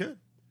favorite. Sounds good.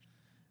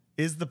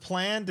 Is the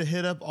plan to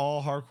hit up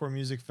all hardcore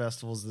music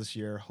festivals this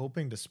year,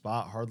 hoping to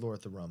spot Hardlore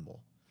at the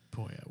Rumble?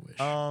 Boy, I wish.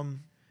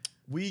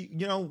 We,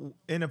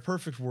 in a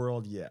perfect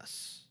world,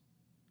 yes.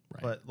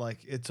 Right. But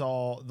it's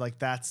all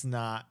that's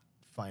not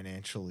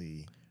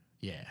financially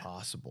Yeah.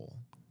 possible.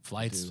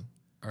 Flights do.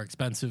 are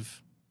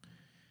expensive.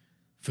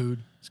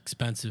 Food is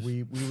expensive.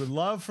 We would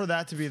love for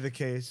that to be the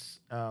case.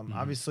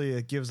 Obviously,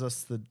 it gives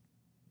us the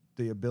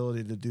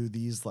ability to do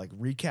these like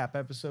recap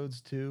episodes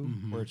too,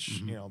 which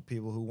you know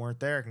people who weren't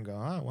there can go,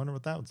 oh, I wonder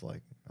what that was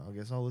like. I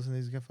guess I'll listen to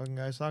these fucking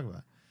guys talk about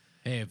it.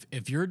 Hey,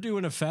 if you're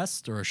doing a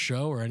fest or a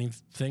show or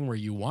anything where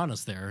you want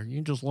us there, you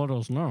can just let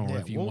us know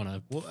if you want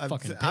to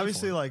fucking pay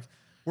obviously for it. like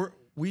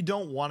we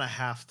don't want to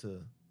have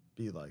to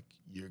be like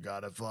you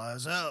gotta fly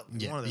us out.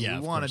 We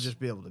want to just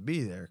be able to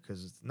be there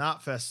because it's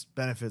not fest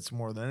benefits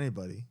more than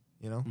anybody.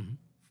 You know,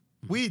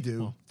 we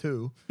do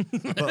too,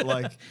 but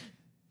like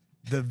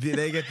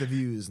they get the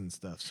views and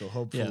stuff. So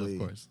hopefully, of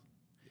course,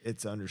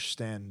 it's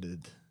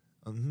understood.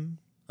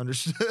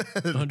 Understand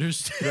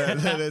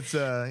that it's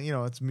you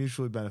know, it's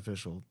mutually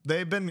beneficial.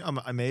 They've been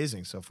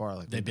amazing so far.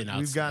 Like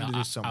we've gotten to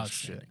do so much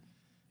shit.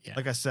 Yeah.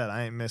 Like I said,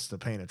 I ain't missed a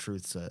Paint of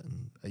Truth set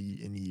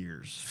in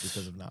years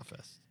because of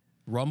Knotfest.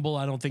 Rumble,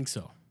 I don't think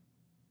so.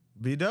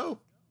 Be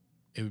dope.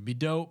 It would be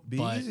dope.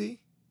 Be easy.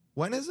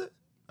 When is it?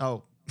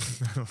 Oh,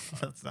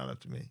 that's not up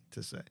to me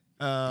to say.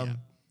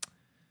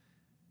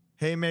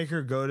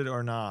 Haymaker, goated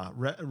or nah?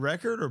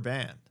 Record or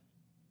band?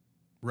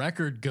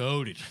 Record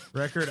goated.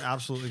 Record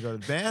absolutely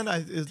goated. Band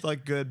is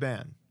like good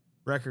band.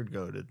 Record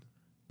goated.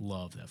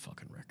 Love that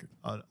fucking record.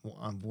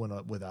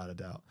 Without a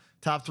doubt.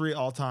 Top 3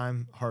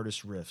 all-time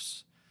hardest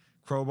riffs.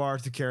 Crowbar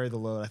to Carry the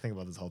Load. I think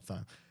about this all the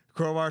time.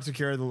 Crowbar to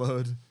Carry the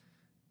Load.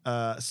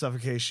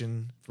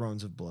 Suffocation.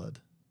 Thrones of Blood.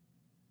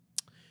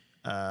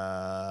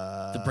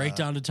 The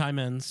breakdown to Time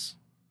Ends.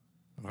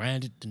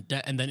 And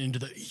then into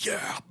the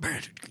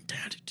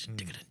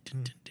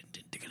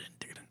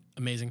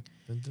amazing.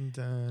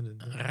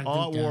 All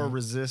Out War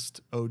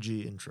Resist OG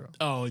intro.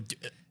 Oh,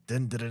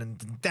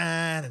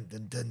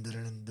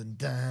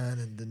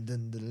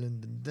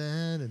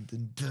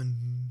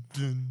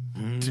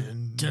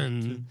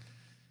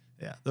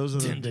 Yeah, those are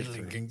the big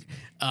three.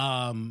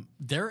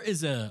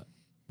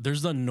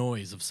 There's a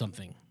noise of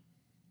something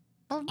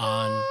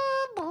on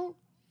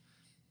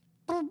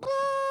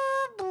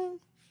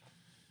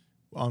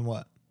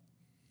what?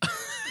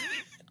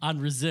 On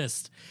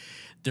Resist.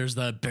 There's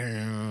the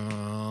down,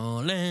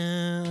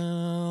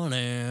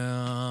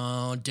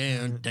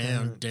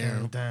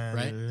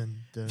 right?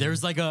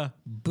 There's like a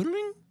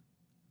boing.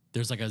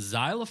 There's like a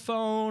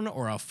xylophone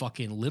or a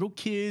fucking little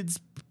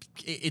kid's.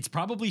 It's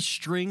probably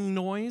string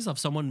noise of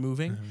someone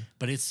moving,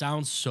 but it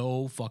sounds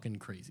so fucking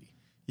crazy.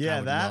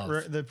 Yeah,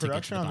 the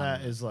production on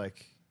that is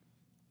like,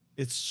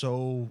 it's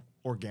so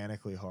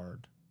organically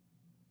hard.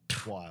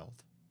 It's wild.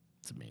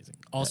 It's amazing.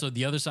 Also,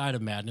 the Other Side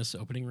of Madness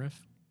opening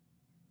riff.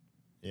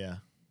 Yeah.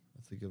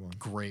 That's a good one.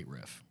 Great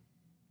riff.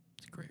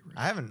 It's a great riff.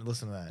 I haven't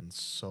listened to that in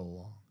so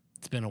long.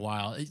 It's been a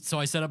while. So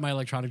I set up my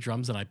electronic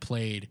drums and I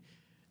played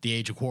The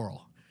Age of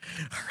Quarrel.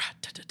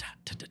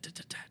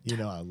 You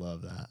know I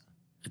love that.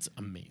 It's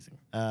amazing.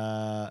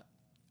 Top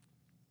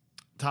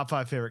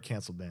 5 favorite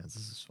canceled bands.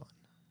 This is fun.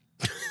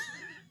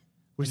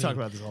 We talk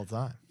about this all the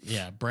time.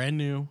 Yeah, brand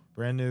new,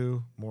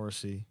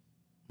 Morrissey.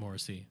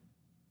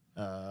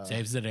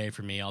 Saves the Day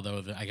for me,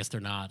 although I guess they're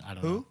not. I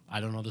don't know.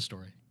 I don't know the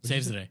story.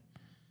 Saves the Day.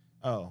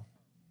 Oh.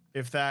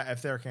 If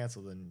they're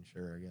canceled, then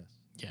sure, I guess.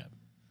 Yeah.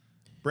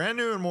 Brand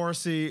New and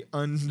Morrissey,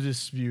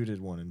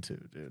 undisputed 1 and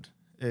 2, dude.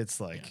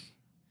 It's like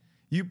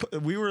we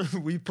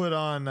put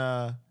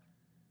on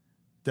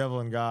Devil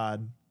and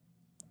God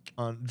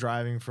on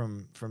driving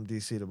from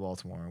DC to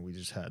Baltimore, and we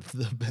just had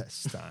the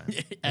best time.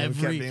 We kept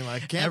being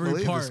like, can't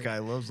believe this guy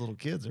loves little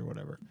kids or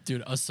whatever.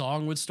 Dude, a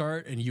song would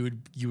start and you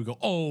would go,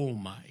 oh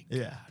my God.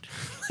 Yeah.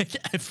 Like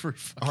every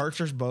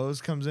Archer's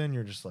Bows comes in,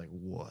 you're just like,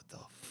 what the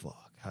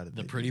fuck? How did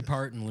the pretty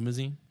part in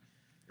Limousine?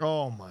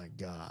 Oh my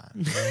God.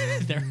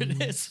 There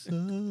it is.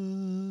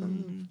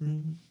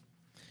 Amazing.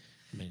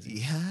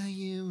 Yeah,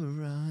 you were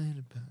right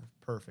about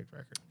perfect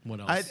record.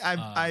 What else?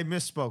 I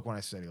misspoke when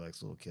I said he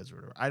likes little kids or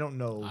whatever. I don't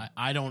know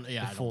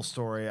the full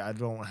story. I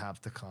don't have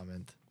to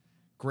comment.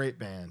 Great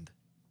band.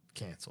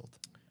 Canceled.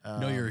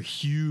 No, you're a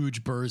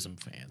huge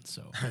Burzum fan,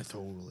 so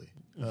totally.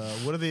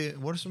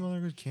 What are some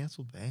other good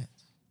canceled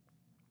bands?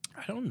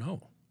 I don't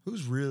know.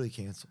 Who's really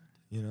canceled?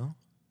 You know?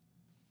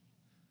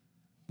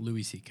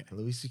 Louis C.K.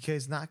 Louis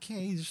C.K.'s not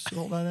canceled. He just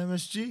sold out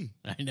MSG.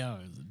 I know.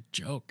 It was a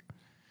joke.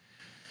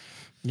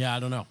 Yeah, I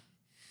don't know.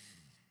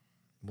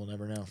 We'll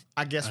never know.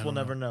 I guess we'll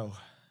never know.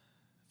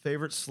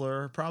 Favorite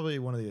slur? Probably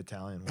one of the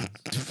Italian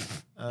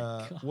ones.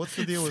 What's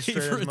the deal with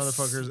straight up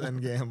motherfuckers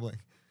and gambling?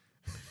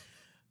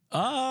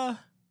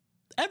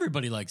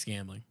 Everybody likes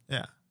gambling.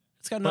 Yeah.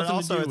 It's got nothing to do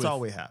with... But also, it's all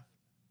we have.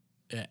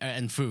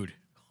 And food.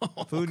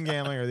 Food and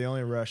gambling are the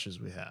only rushes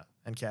we have.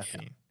 And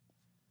caffeine.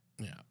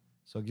 Yeah.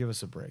 So give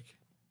us a break.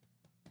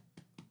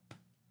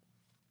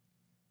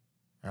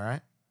 All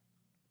right.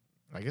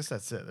 I guess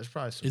that's it. There's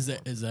probably some Is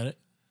that it?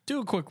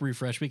 Do a quick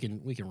refresh. We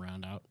can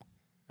round out.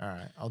 All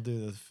right. I'll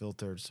do the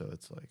filtered so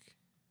it's like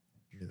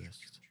do this.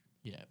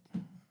 Yeah.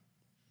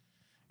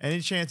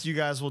 Any chance you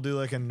guys will do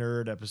like a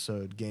nerd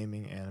episode,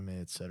 gaming,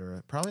 anime,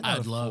 etc.? Probably not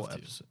I'd a love full to.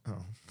 episode.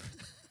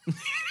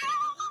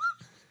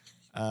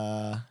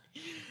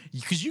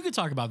 Because you could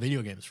talk about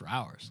video games for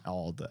hours.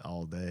 All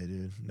day,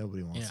 dude.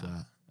 Nobody wants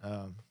that.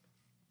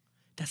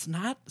 That's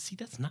not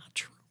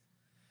true.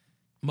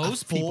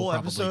 Most people full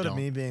probably episode don't. of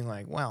me being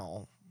like,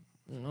 well,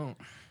 No.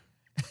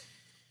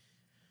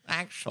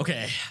 actually,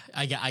 Okay,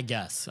 I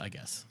guess. But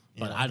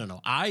Yeah. I don't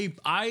know. I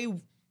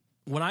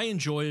when I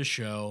enjoy a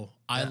show,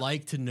 I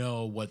like to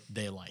know what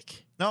they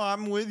like. No,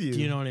 I'm with you. Do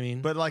you know what I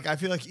mean? But like, I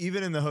feel like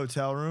even in the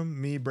hotel room,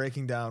 me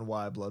breaking down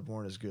why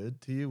Bloodborne is good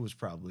to you was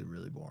probably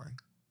really boring.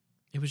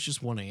 It was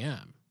just 1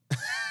 a.m.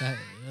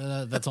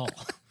 That's all.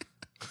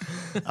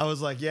 I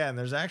was like, yeah, and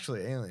there's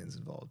actually aliens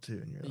involved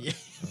too. And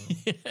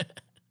you're like,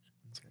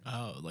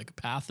 Oh, like a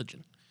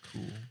pathogen.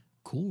 cool.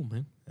 Cool,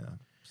 man. Yeah,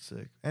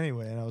 sick.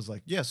 Anyway, and I was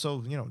like, yeah,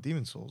 so,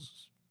 Demon Souls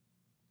is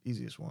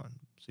easiest one.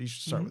 So you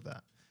should start with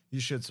that. You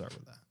should start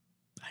with that.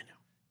 I know.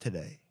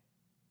 Today.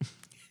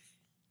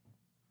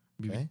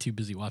 We'd be Okay. too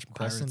busy watching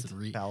Pirates Crescent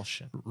and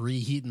Falchion.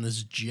 reheating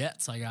this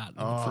Jets I got in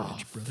the Oh,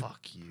 fridge, brother.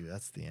 fuck you.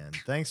 That's the end.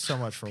 Thanks so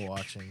much for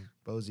watching.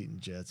 Bo's eating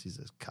Jets. He's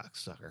a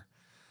cocksucker.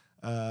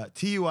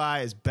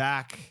 TUI is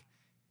back,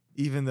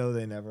 even though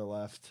they never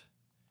left.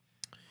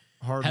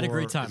 Hardlore Had a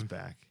great time. is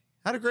back.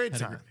 Had a great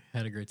time.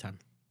 Had a great time.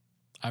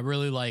 I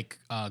really like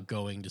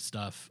going to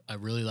stuff. I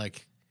really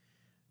like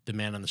the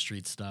Man on the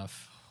Street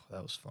stuff.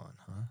 That was fun,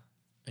 huh?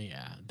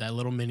 Yeah, that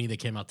little mini that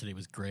came out today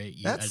was great.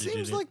 You That edited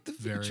seems it like the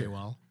very future.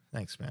 well.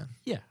 Thanks, man.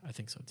 Yeah, I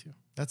think so too.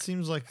 That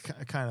seems like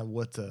kind of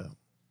what the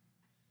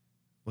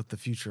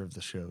future of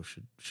the show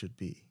should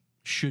be.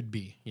 Should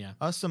be, yeah,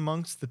 Us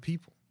amongst the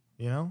people,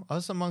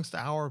 us amongst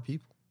our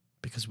people.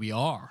 because we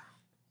are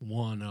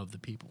one of the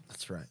people.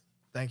 That's right.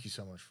 Thank you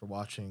so much for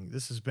watching.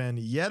 This has been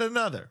yet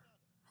another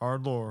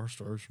Hardlore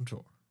Stories from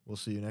Tor. We'll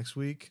see you next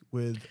week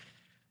with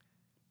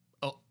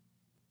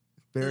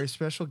very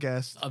special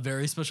guest. A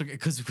very special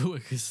because if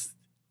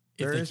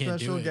Very they can't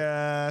special do it.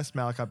 guest,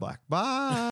 Malachi Black. Bye.